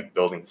 he's, like,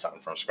 building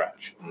something from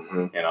scratch.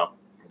 Mm-hmm. You know,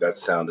 that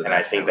sounded. And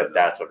I think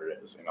that's what it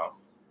is. You know,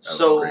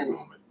 so a great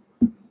moment.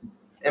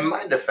 In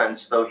my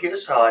defense, though,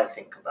 here's how I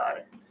think about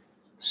it.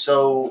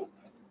 So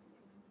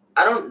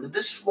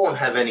this won't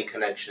have any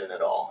connection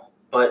at all.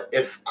 But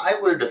if I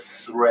were to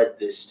thread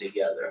this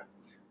together,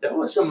 there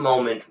was a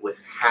moment with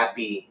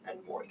Happy and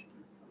Morgan,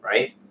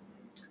 right?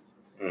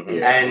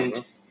 Mm-hmm.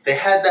 And they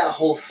had that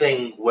whole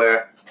thing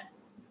where,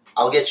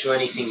 I'll get you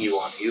anything you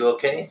want. Are you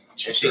okay? And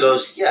she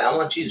goes, yeah, I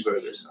want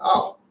cheeseburgers.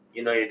 Oh,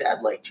 you know, your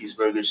dad liked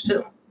cheeseburgers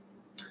too.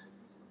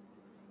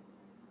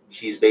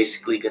 She's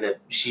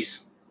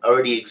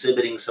already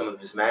exhibiting some of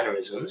his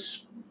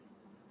mannerisms.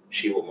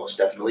 She will most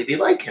definitely be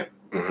like him.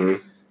 Mm-hmm.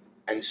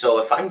 And so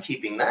if I'm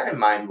keeping that in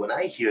mind, when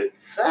I hear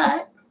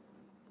that,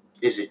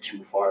 is it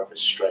too far of a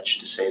stretch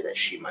to say that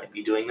she might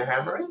be doing the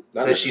hammering?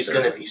 Because she's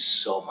going to be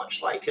so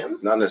much like him?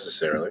 Not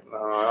necessarily.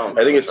 I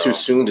think it's too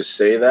soon to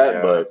say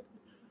that, but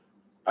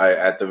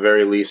at the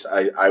very least,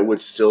 I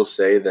would still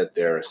say that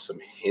there are some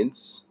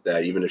hints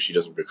that even if she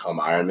doesn't become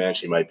Iron Man,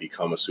 she might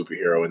become a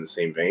superhero in the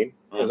same vein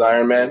as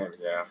Iron Man.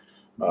 Yeah.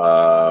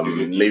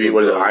 Maybe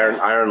what is it?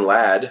 Iron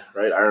Lad,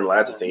 right? Iron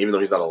Lad's a thing. Even though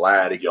he's not a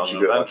lad, Young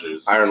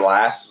Avengers. Iron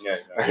Lass. Yeah.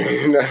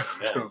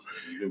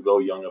 You can go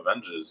Young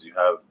Avengers. You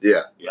have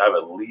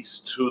at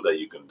least 2 that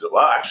you can do.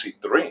 Well, actually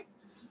 3,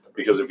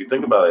 because if you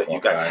think about it,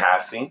 you got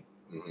Cassie,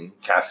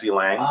 Cassie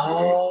Lang.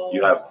 Oh.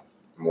 You have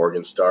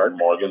Morgan Stark.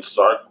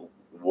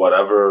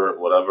 Whatever.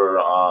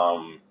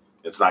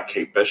 It's not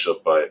Kate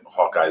Bishop, but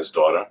Hawkeye's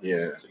daughter.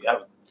 Yeah. So you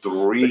have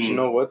 3. But you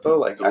know what though?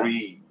 Like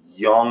 3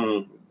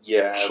 young.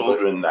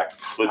 Children that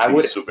could be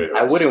superheroes.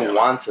 I wouldn't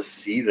want to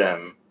see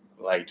them,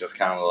 like, just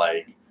kind of,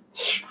 like,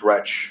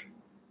 stretch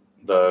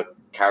the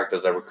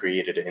characters that were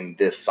created in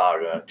this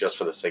saga just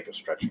for the sake of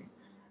stretching.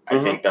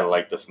 I think that,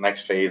 like, this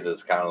next phase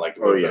is kind of like a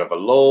little bit of a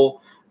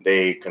lull.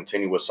 They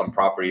continue with some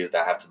properties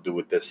that have to do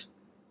with this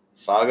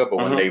saga, but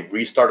when they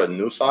restart a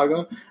new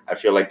saga, I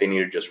feel like they need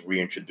to just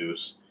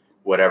reintroduce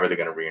whatever they're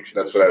gonna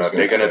reintroduce. That's what I was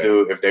going to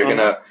say. If they're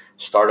gonna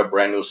start a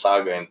brand new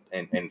saga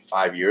in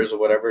 5 years or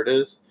whatever it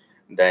is,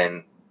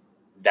 then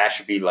that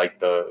should be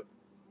like a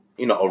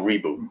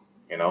reboot.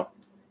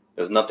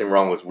 There's nothing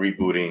wrong with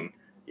rebooting,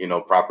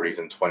 properties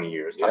in 20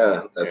 years.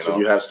 Yeah, that's when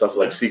you have stuff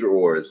like Secret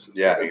Wars.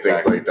 Yeah, and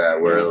things like that,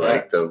 where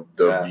like the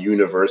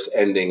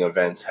universe-ending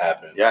events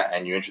happen. Yeah,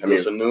 and you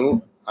introduce a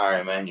new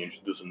Iron Man, you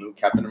introduce a new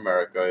Captain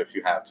America if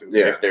you have to.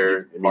 Yeah, if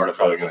they're part of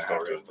probably the going to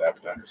have to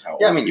adapt that.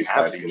 You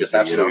have to. You just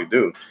absolutely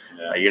do.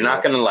 Yeah. You're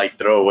not going to like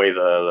throw away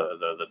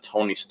the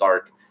Tony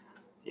Stark,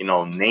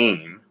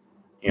 name,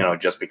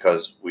 just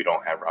because we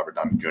don't have Robert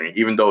Downey Jr.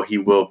 Even though he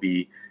will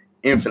be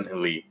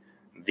infinitely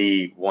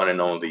the one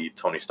and only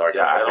Tony Stark.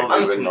 Yeah, I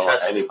don't even know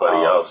anybody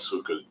else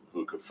who could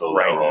fill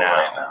that role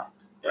right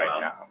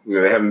now.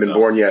 They haven't been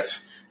born yet.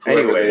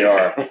 Anyway, they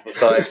are.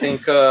 So I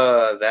think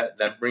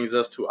that brings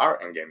us to our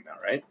Endgame now,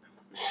 right?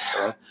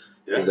 I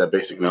think that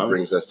basically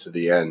brings us to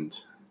the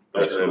end.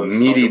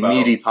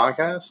 Meaty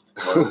podcast.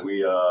 What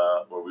we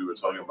were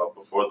talking about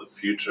before, the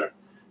future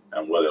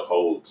and what it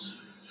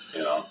holds.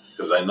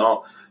 Because I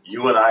know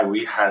you and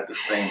we had the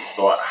same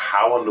thought.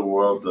 How in the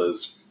world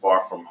does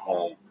Far From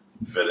Home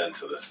fit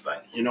into this thing?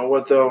 You know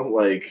what though?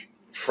 Like,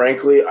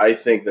 frankly, I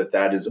think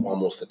that is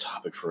almost a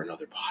topic for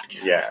another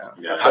podcast.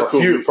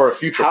 Yeah. For a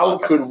future how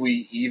podcast. could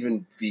we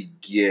even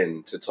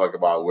begin to talk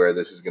about where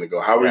this is going to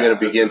go? How are we going to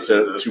begin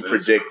to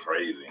predict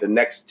the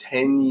next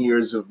 10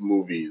 years of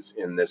movies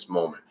in this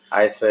moment?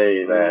 I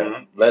say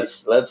that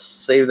let's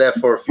save that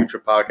for a future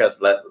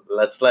podcast.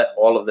 Let's let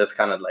all of this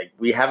kind of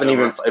we haven't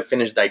even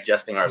finished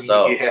digesting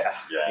ourselves.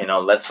 Yeah.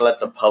 Let's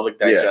let the public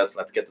digest.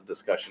 Let's get the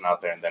discussion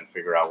out there and then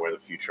figure out where the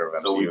future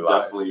of MCU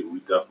lies. We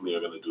definitely are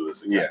going to do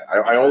this again.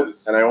 Yeah, I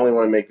only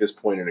want to make this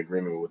point in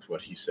agreement with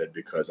what he said,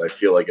 because I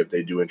feel like if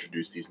they do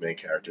introduce these main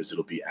characters,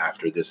 it'll be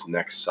after this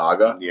next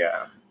saga.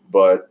 Yeah.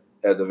 But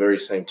at the very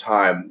same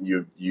time,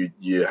 you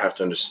have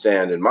to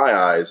understand, in my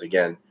eyes,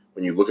 again,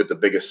 when you look at the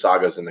biggest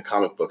sagas in the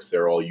comic books,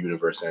 they're all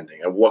universe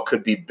ending. And what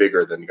could be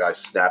bigger than guys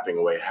snapping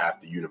away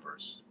half the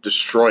universe,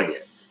 destroying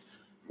it?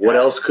 What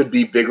else could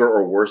be bigger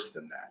or worse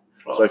than that?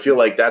 Well, so I feel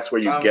like that's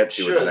where you get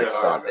to in the next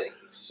saga.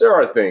 There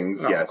are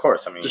things, yes. Of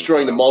course.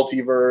 Destroying the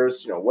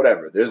multiverse,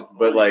 whatever.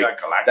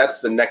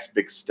 That's the next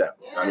big step.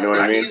 You know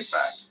what I mean?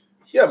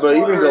 Yeah, but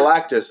even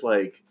Galactus,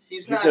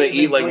 he's going to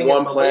eat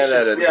one planet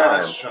at a time.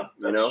 That's true.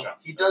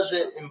 He does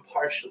it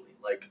impartially.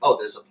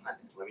 There's a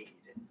planet. Let me eat it.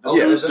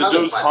 The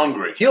dude's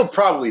hungry. He'll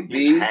probably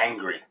be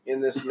hangry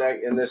in this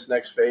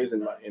next phase,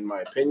 in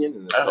my opinion.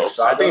 In this next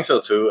saga. I think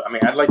so too.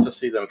 I'd like to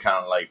see them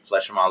kind of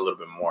flesh him out a little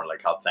bit more,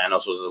 like how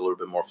Thanos was a little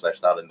bit more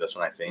fleshed out in this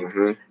one. I think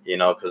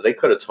because they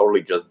could have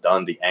totally just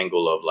done the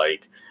angle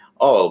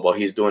of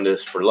he's doing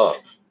this for love.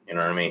 You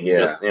know what I mean?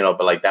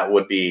 But that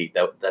would be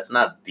that's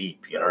not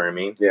deep. You know what I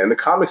mean? Yeah, in the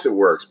comics it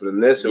works, but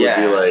in this it would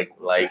be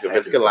if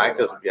it's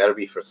Galactus, it's got to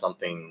be for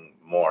something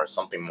more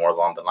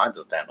along the lines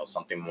of Thanos,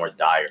 something more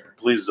dire.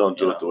 Please don't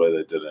do it the way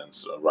they did in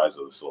Rise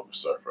of the Silver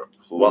Surfer.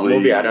 What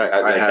movie?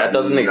 That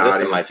doesn't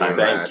exist in my time.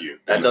 Thank you.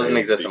 That doesn't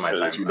exist in my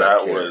time.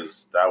 That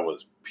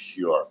was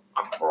pure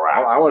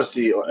crap. I want to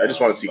see. I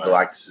just want to see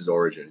Galactus'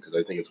 origin, because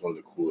I think it's one of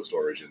the coolest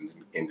origins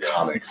in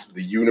comics.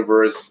 The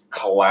universe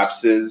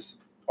collapses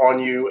on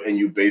you, and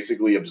you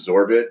basically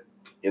absorb it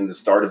in the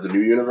start of the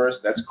new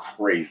universe. That's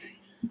crazy.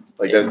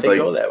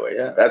 Go that way,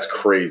 yeah. That's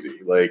crazy.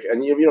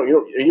 And you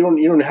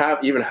don't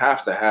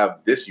have to have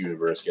this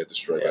universe get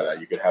destroyed by that.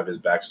 You could have his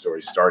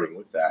backstory starting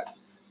with that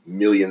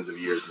millions of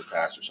years in the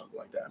past or something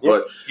like that.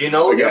 Yeah.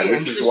 But again,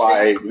 this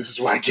is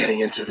why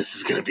getting into this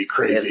is going to be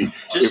crazy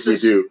if we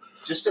do.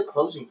 Just a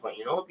closing point.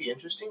 You know what would be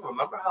interesting?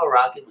 Remember how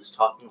Rocket was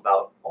talking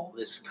about all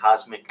this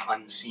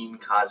unseen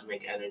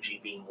cosmic energy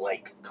being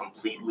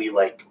completely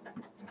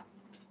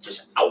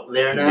just out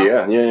there now?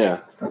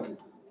 Yeah.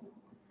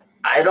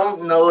 I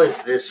don't know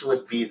if this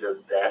would be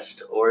the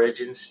best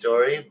origin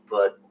story,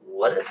 but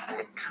what if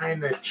that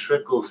kind of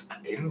trickles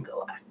in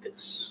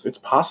Galactus? It's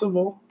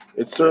possible.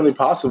 It's certainly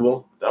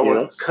possible. That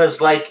works. Because,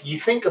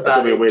 you think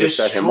about it,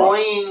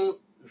 destroying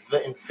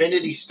the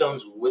Infinity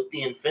Stones with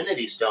the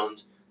Infinity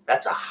Stones,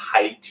 that's a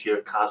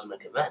high-tier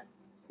cosmic event.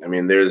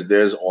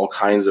 There's all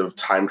kinds of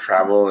time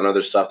travel and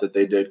other stuff that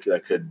they did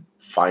that could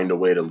find a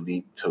way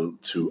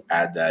to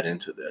add that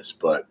into this,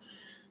 but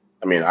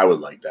I would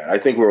like that. I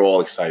think we're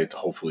all excited to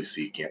hopefully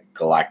see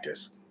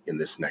Galactus in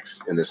this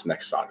next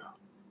saga.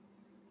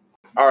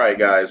 All right,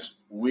 guys.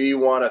 We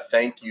want to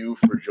thank you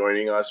for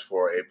joining us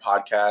for a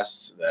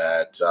podcast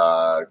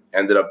that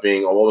ended up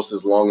being almost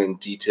as long and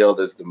detailed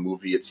as the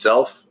movie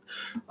itself.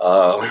 We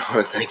want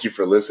to thank you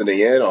for listening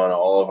in on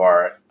all of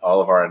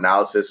our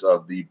analysis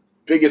of the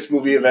biggest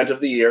movie event of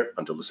the year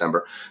until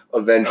December,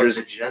 Avengers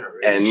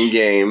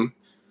Endgame.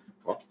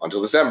 Well,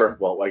 until December.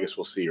 Well, I guess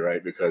we'll see,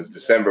 right? Because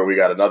December, we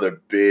got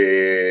another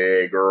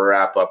big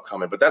wrap-up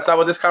coming. But that's not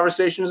what this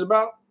conversation is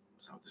about.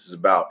 That's not what this is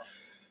about.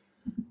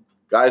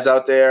 Guys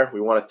out there, we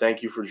want to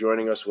thank you for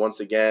joining us once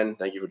again.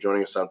 Thank you for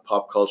joining us on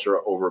Pop Culture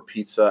Over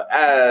Pizza.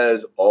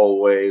 As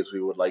always,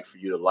 we would like for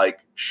you to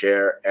like,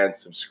 share, and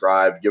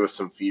subscribe. Give us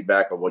some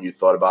feedback on what you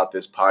thought about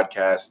this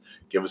podcast.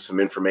 Give us some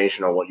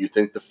information on what you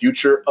think the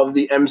future of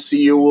the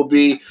MCU will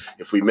be.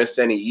 If we missed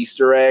any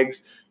Easter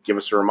eggs, give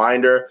us a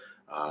reminder.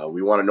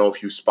 We want to know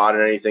if you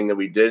spotted anything that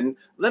we didn't.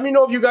 Let me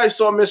know if you guys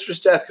saw Mistress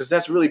Death, because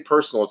that's really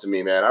personal to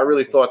me, man. I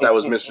really thought that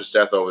was Mistress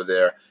Death over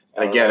there.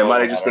 And again, it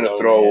might have just been a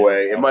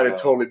throwaway. It might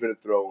have totally been a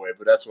throwaway,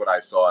 but that's what I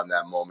saw in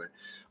that moment.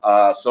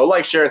 So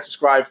like, share, and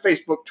subscribe.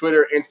 Facebook,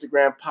 Twitter,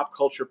 Instagram, Pop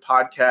Culture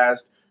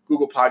Podcast,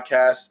 Google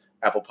Podcasts,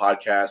 Apple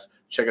Podcasts.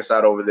 Check us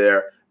out over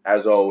there.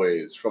 As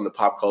always, from the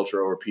Pop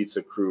Culture Over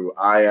Pizza crew,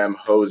 I am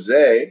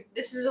Jose.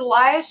 This is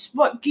Elias.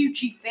 What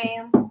Gucci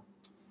fam?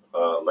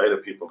 Later,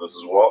 people. This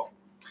is Walt.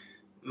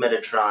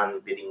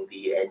 Metatron bidding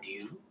thee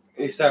adieu.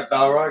 ASAP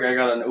Balrog, I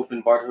got an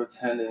open bar to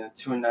attend in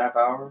 2.5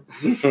 hours.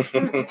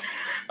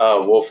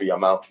 Wolfie,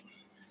 I'm out.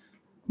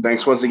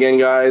 Thanks once again,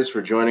 guys,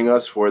 for joining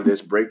us for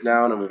this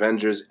breakdown of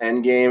Avengers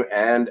Endgame.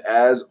 And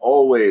as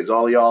always,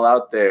 all y'all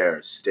out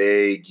there,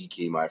 stay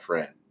geeky, my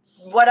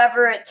friends.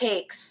 Whatever it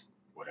takes.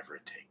 Whatever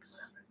it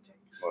takes.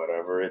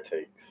 Whatever it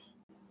takes.